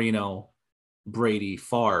 Marino, Brady,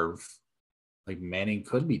 Favre, like Manning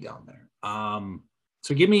could be down there.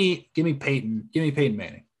 So give me Peyton,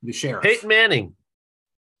 Manning, the sheriff. Peyton Manning.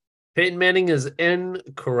 Peyton Manning is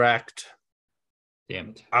incorrect. Damn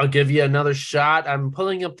it. I'll give you another shot. I'm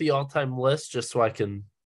pulling up the all-time list just so I can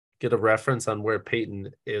get a reference on where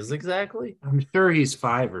Peyton is exactly. I'm sure he's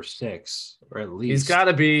 5 or 6, or at least He's got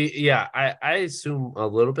to be, yeah. I assume a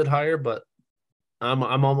little bit higher, but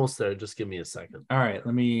I'm almost there. Just give me a second. All right,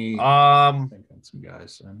 let me think on some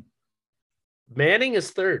guys. Manning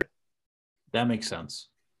is third That makes sense.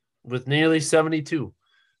 with nearly 72.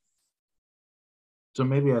 So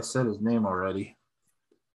maybe I said his name already.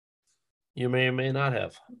 You may or may not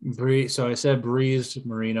have. So I said Breeze,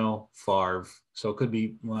 Marino, Favre. So it could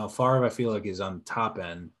be, well, Favre I feel like is on the top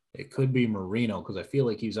end. It could be Marino because I feel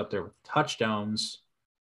like he's up there with touchdowns,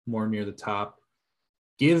 more near the top.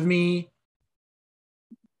 Give me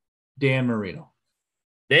Dan Marino.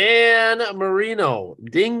 Dan Marino.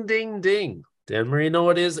 Ding, ding, ding. Dan Marino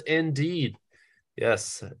it is indeed.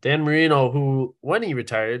 Yes. Dan Marino, who, when he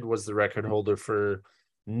retired, was the record holder for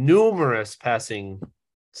numerous passing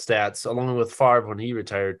stats, along with Favre when he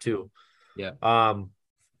retired too. Yeah.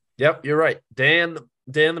 Yep, you're right. Dan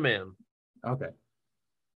the man. Okay.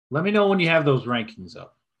 Let me know when you have those rankings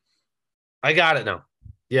up. I got it now.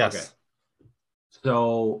 Yes. Okay.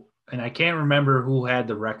 So, and I can't remember who had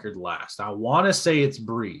the record last. I want to say it's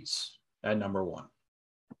Breeze at number 1.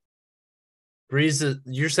 Breeze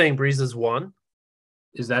you're saying Breeze is 1?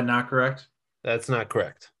 Is that not correct? That's not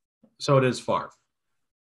correct. So it is Favre.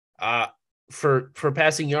 For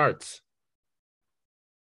passing yards.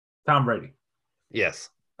 Tom Brady. Yes.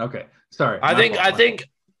 Okay. Sorry. I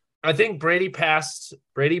think Brady passed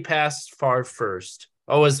Favre first.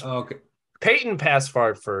 Oh, was okay. Peyton passed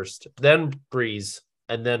Favre first, then Breeze,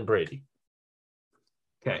 and then Brady.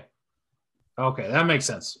 Okay. Okay, that makes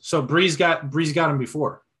sense. So Breeze got him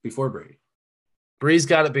before Brady. Breeze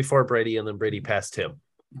got it before Brady, and then Brady passed him.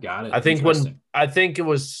 Got it. I think it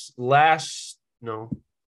was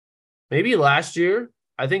maybe last year.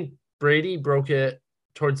 I think Brady broke it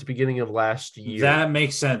towards the beginning of last year. That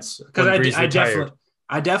makes sense because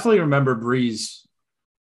I definitely remember Breeze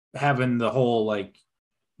having the whole like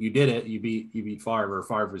you did it, you beat Favre or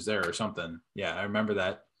Favre was there or something. Yeah, I remember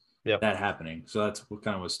that. Yep. That happening. So that's what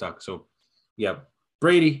kind of was stuck. So yeah,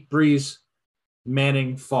 Brady, Breeze,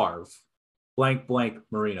 Manning, Favre, blank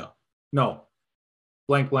Marino. No,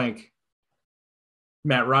 blank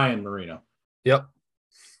Matt Ryan, Marino. Yep.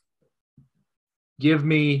 Give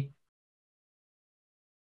me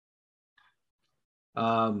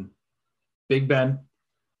Big Ben.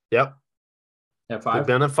 Yep. At 5. Big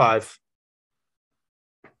Ben at 5.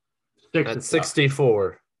 6 at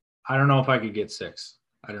 64. I don't know if I could get 6.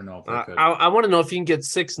 I don't know if I could. I want to know if you can get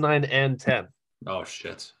 6, 9, and 10. Oh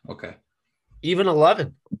shit. Okay. Even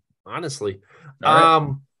 11, honestly.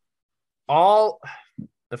 All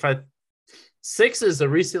right. 6 is a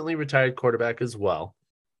recently retired quarterback as well.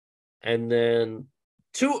 And then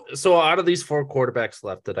 2, so out of these 4 quarterbacks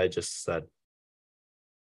left that I just said,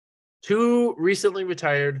 2 recently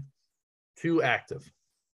retired, 2 active.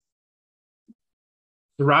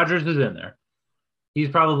 So Rodgers is in there. He's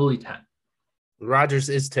probably 10. Rodgers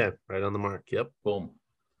is 10, right on the mark. Yep. Boom.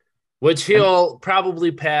 Which he'll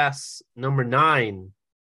probably pass number 9.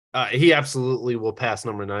 He absolutely will pass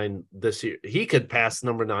number 9 this year. He could pass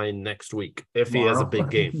number 9 next week if he has a big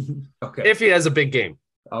game. Okay. If he has a big game.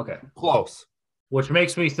 Okay. Close. Which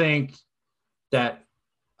makes me think that,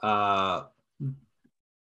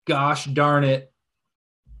 gosh darn it,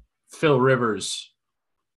 Phil Rivers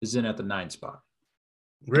is in at the 9 spot.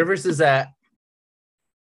 Rivers is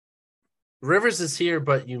here,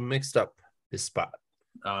 but you mixed up his spot.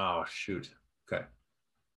 Oh, shoot. Okay.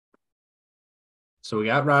 So we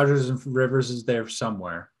got Rodgers and Rivers is there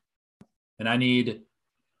somewhere. And I need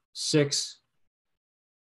 6,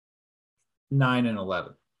 9, and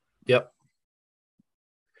 11. Yep.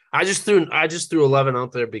 I just threw 11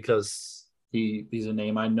 out there because he's a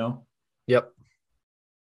name I know. Yep.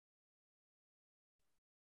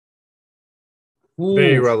 Ooh.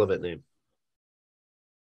 Very relevant name.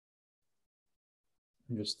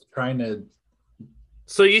 I'm just trying to.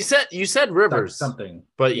 So you said Rivers something,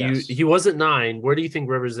 but yes. he wasn't 9. Where do you think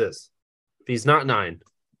Rivers is? If he's not 9.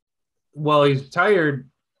 Well, he's tired.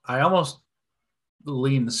 I almost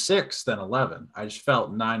leaned 6 than 11. I just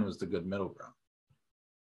felt 9 was the good middle ground.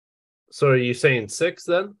 So are you saying 6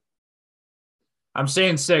 then? I'm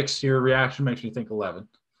saying 6. Your reaction makes me think 11.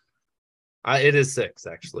 It is 6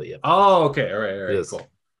 actually. Yep. Oh, okay. All right. Cool.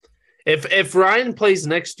 If Ryan plays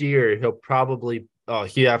next year, he'll probably. Oh,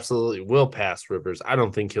 he absolutely will pass Rivers. I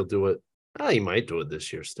don't think he'll do it. He might do it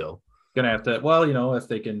this year still. Gonna have to. Well, if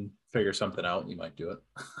they can figure something out, he might do it.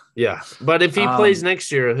 Yeah, but if he plays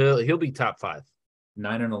next year, he'll be top 5.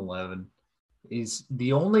 9 and 11 is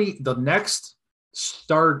the next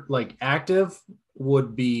start like active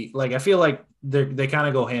would be like I feel like they kind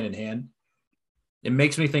of go hand in hand. It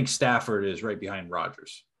makes me think Stafford is right behind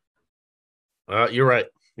Rodgers. You're right.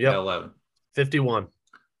 Yeah, 11, 51.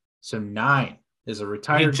 So 9 is a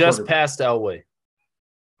retired. He just passed Elway,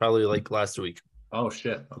 probably like last week. Oh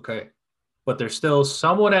shit! Okay, but there's still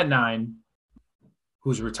someone at 9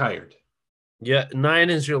 who's retired. Yeah, 9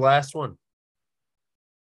 is your last one.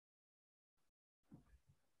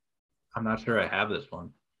 I'm not sure I have this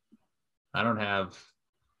one. I don't have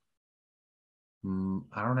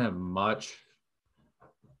much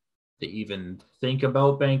to even think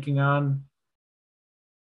about banking on.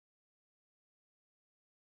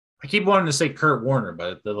 I keep wanting to say Kurt Warner,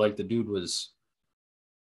 but the dude was.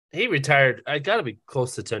 He retired. I got to be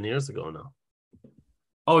close to 10 years ago now.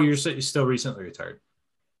 Oh, you're still recently retired.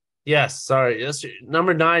 Yes, sorry. Yes,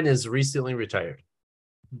 number 9 is recently retired.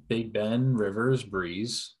 Big Ben, Rivers,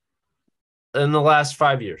 Breeze. In the last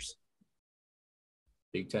 5 years.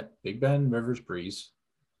 Big Ben, Rivers, Breeze.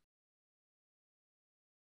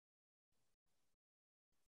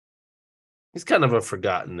 He's kind of a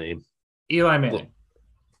forgotten name. Eli Manning.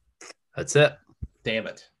 That's it. Damn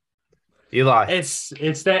it. Eli. It's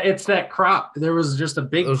that crop. There was just a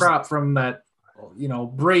big crop from that,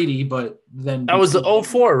 Brady, but then that was the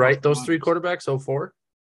 04, right? Those 3 quarterbacks, 04.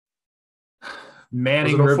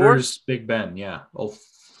 Manning, Rivers, Big Ben, yeah.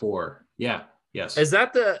 04. Yeah. Yes. Is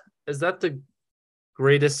that the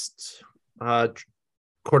greatest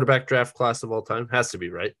quarterback draft class of all time? Has to be,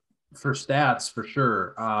 right? For stats, for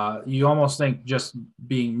sure. You almost think just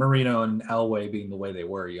being Marino and Elway being the way they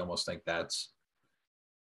were, you almost think that's.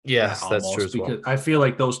 Yes, that's true as well. Because I feel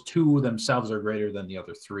like those 2 themselves are greater than the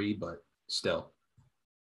other 3, but still.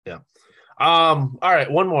 Yeah. All right,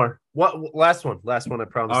 one more. What last one? Last one. I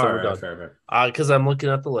promise that we're done. Fair. Because I'm looking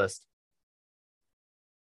at the list.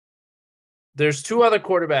 There's 2 other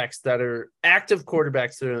quarterbacks that are active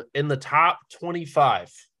quarterbacks that are in the top 25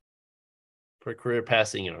 for career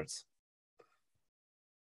passing yards.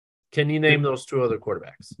 Can you name those 2 other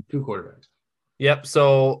quarterbacks? 2 quarterbacks. Yep.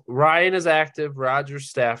 So Ryan is active. Rodgers,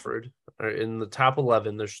 Stafford are in the top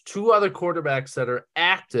 11. There's 2 other quarterbacks that are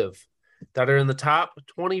active that are in the top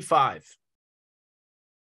 25.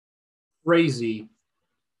 Crazy.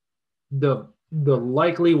 The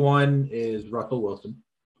likely one is Russell Wilson.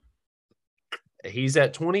 He's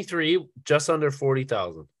at 23, just under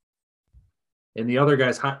 40,000. And the other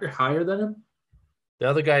guy's higher than him? The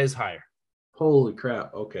other guy is higher. Holy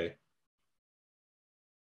crap. Okay.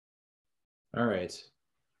 All right.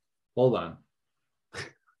 Hold on.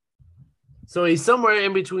 So he's somewhere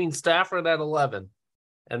in between Stafford at 11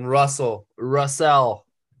 and Russell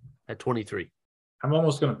at 23. I'm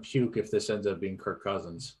almost going to puke if this ends up being Kirk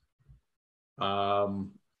Cousins. Yeah,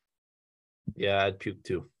 I'd puke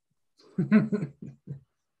too.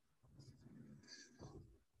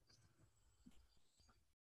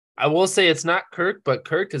 I will say it's not Kirk, but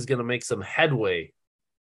Kirk is going to make some headway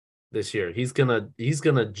this year. He's gonna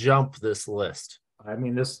jump this list. I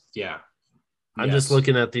mean, I'm just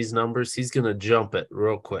looking at these numbers. He's gonna jump it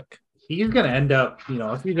real quick. He's gonna end up,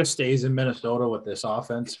 if he just stays in Minnesota with this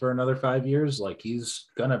offense for another 5 years, like he's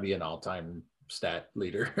gonna be an all-time stat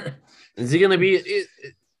leader. Is he gonna be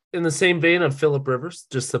in the same vein of Phillip Rivers?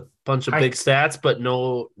 Just a bunch of big stats, but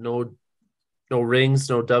no No rings,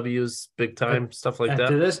 no W's, big time, stuff like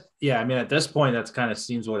that. At this point, that's kind of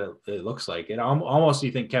seems what it looks like. It almost,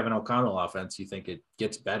 you think Kevin O'Connell offense, you think it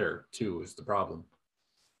gets better too, is the problem.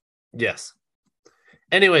 Yes.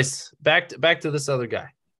 Anyways, back to this other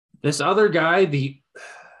guy. This other guy,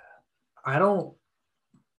 I don't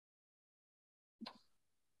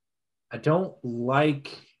like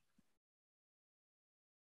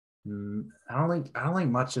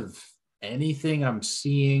much of anything I'm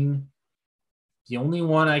seeing. The only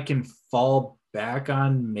one I can fall back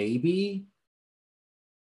on, maybe,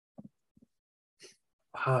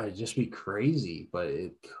 it'd just be crazy, but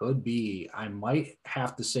it could be. I might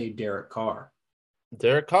have to say Derek Carr.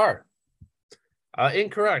 Derek Carr.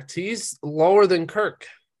 Incorrect. He's lower than Kirk.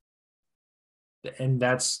 And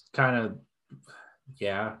that's kind of,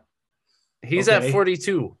 yeah. He's at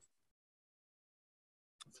 42.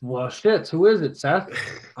 Well, shit. Who is it, Seth?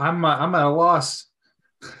 I'm at a loss.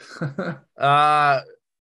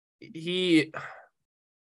 He's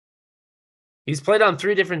played on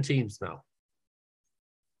 3 different teams now.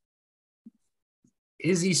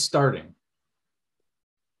 Is he starting?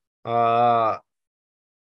 I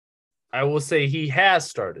will say he has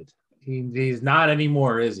started. He's not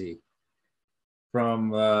anymore, is he?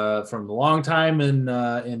 From a long time in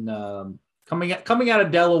coming out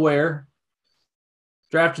of Delaware,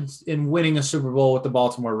 drafted in winning a Super Bowl with the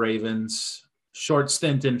Baltimore Ravens, short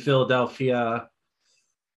stint in Philadelphia,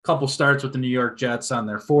 couple starts with the New York Jets on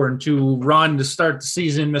their 4-2 run to start the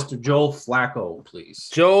season. Mr. Joe Flacco, please.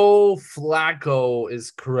 Joe Flacco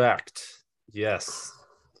is correct. Yes.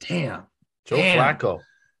 Damn. Joe Flacco.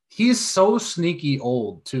 He's so sneaky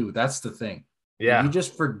old too. That's the thing. Yeah. You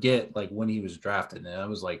just forget like when he was drafted, and it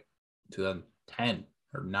was like 2010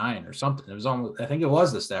 or 9 or something. It was almost, I think it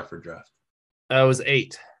was the Stafford draft. It was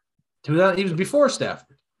 8. He was before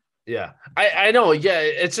Stafford. Yeah, I know. Yeah,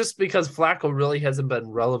 it's just because Flacco really hasn't been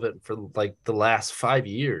relevant for like the last 5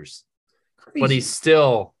 years. Crazy. But he's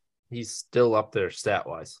still up there stat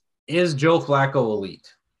wise. Is Joe Flacco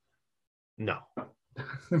elite? No.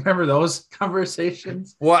 Remember those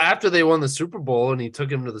conversations? Well, after they won the Super Bowl and he took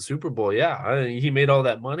him to the Super Bowl, yeah, he made all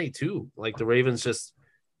that money too. Like the Ravens just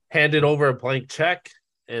handed over a blank check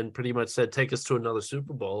and pretty much said, "Take us to another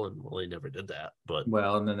Super Bowl," and well, he never did that. But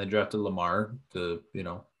and then they drafted Lamar to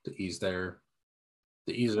ease their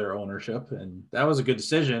ownership, and that was a good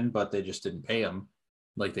decision. But they just didn't pay him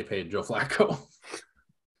like they paid Joe Flacco.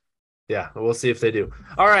 Yeah, we'll see if they do.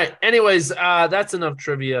 All right. Anyways, that's enough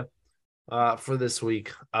trivia for this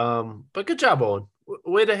week. But good job, Owen.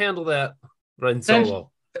 Way to handle that running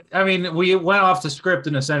solo. I mean, we went off the script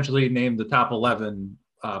and essentially named the top 11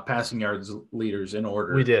 passing yards leaders in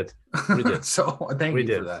order. We did. So thank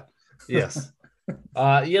you for that. Yes.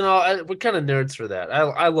 We're kind of nerds for that.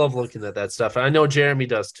 I love looking at that stuff. I know Jeremy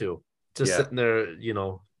does too. Just sitting there,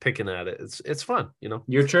 picking at it. It's fun.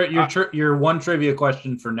 Your one trivia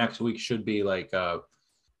question for next week should be like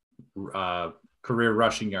career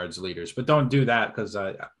rushing yards leaders, but don't do that because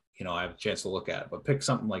I have a chance to look at it. But pick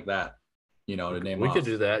something like that, to name. We could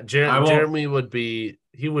do that. Jeremy would be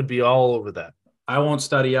all over that. I won't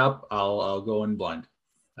study up. I'll go in blind.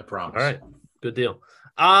 I promise. All right, good deal.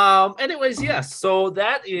 Anyways, yes. So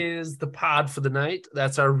that is the pod for the night.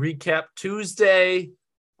 That's our recap Tuesday.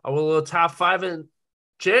 Our little top 5 and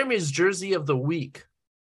Jeremy's jersey of the week.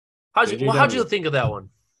 How'd you think of that one?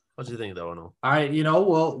 What do you think of that one? All right,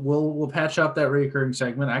 we'll patch up that recurring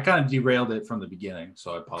segment. I kind of derailed it from the beginning,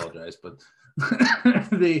 so I apologize. But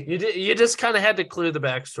you just kind of had to clear the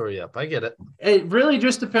backstory up. I get it. It really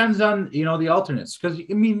just depends on the alternates, because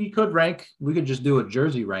you could rank. We could just do a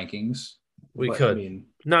jersey rankings. We could.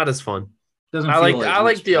 Not as fun. I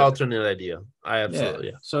like the alternate idea. I absolutely.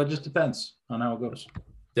 Yeah. So it just depends on how it goes.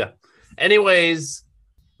 Yeah. Anyways,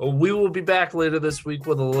 we will be back later this week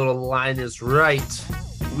with a little Line is Right.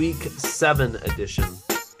 Week 7 edition.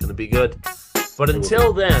 Gonna be good. But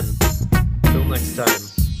until then, until next time,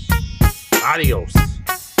 adios.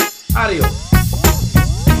 Adios.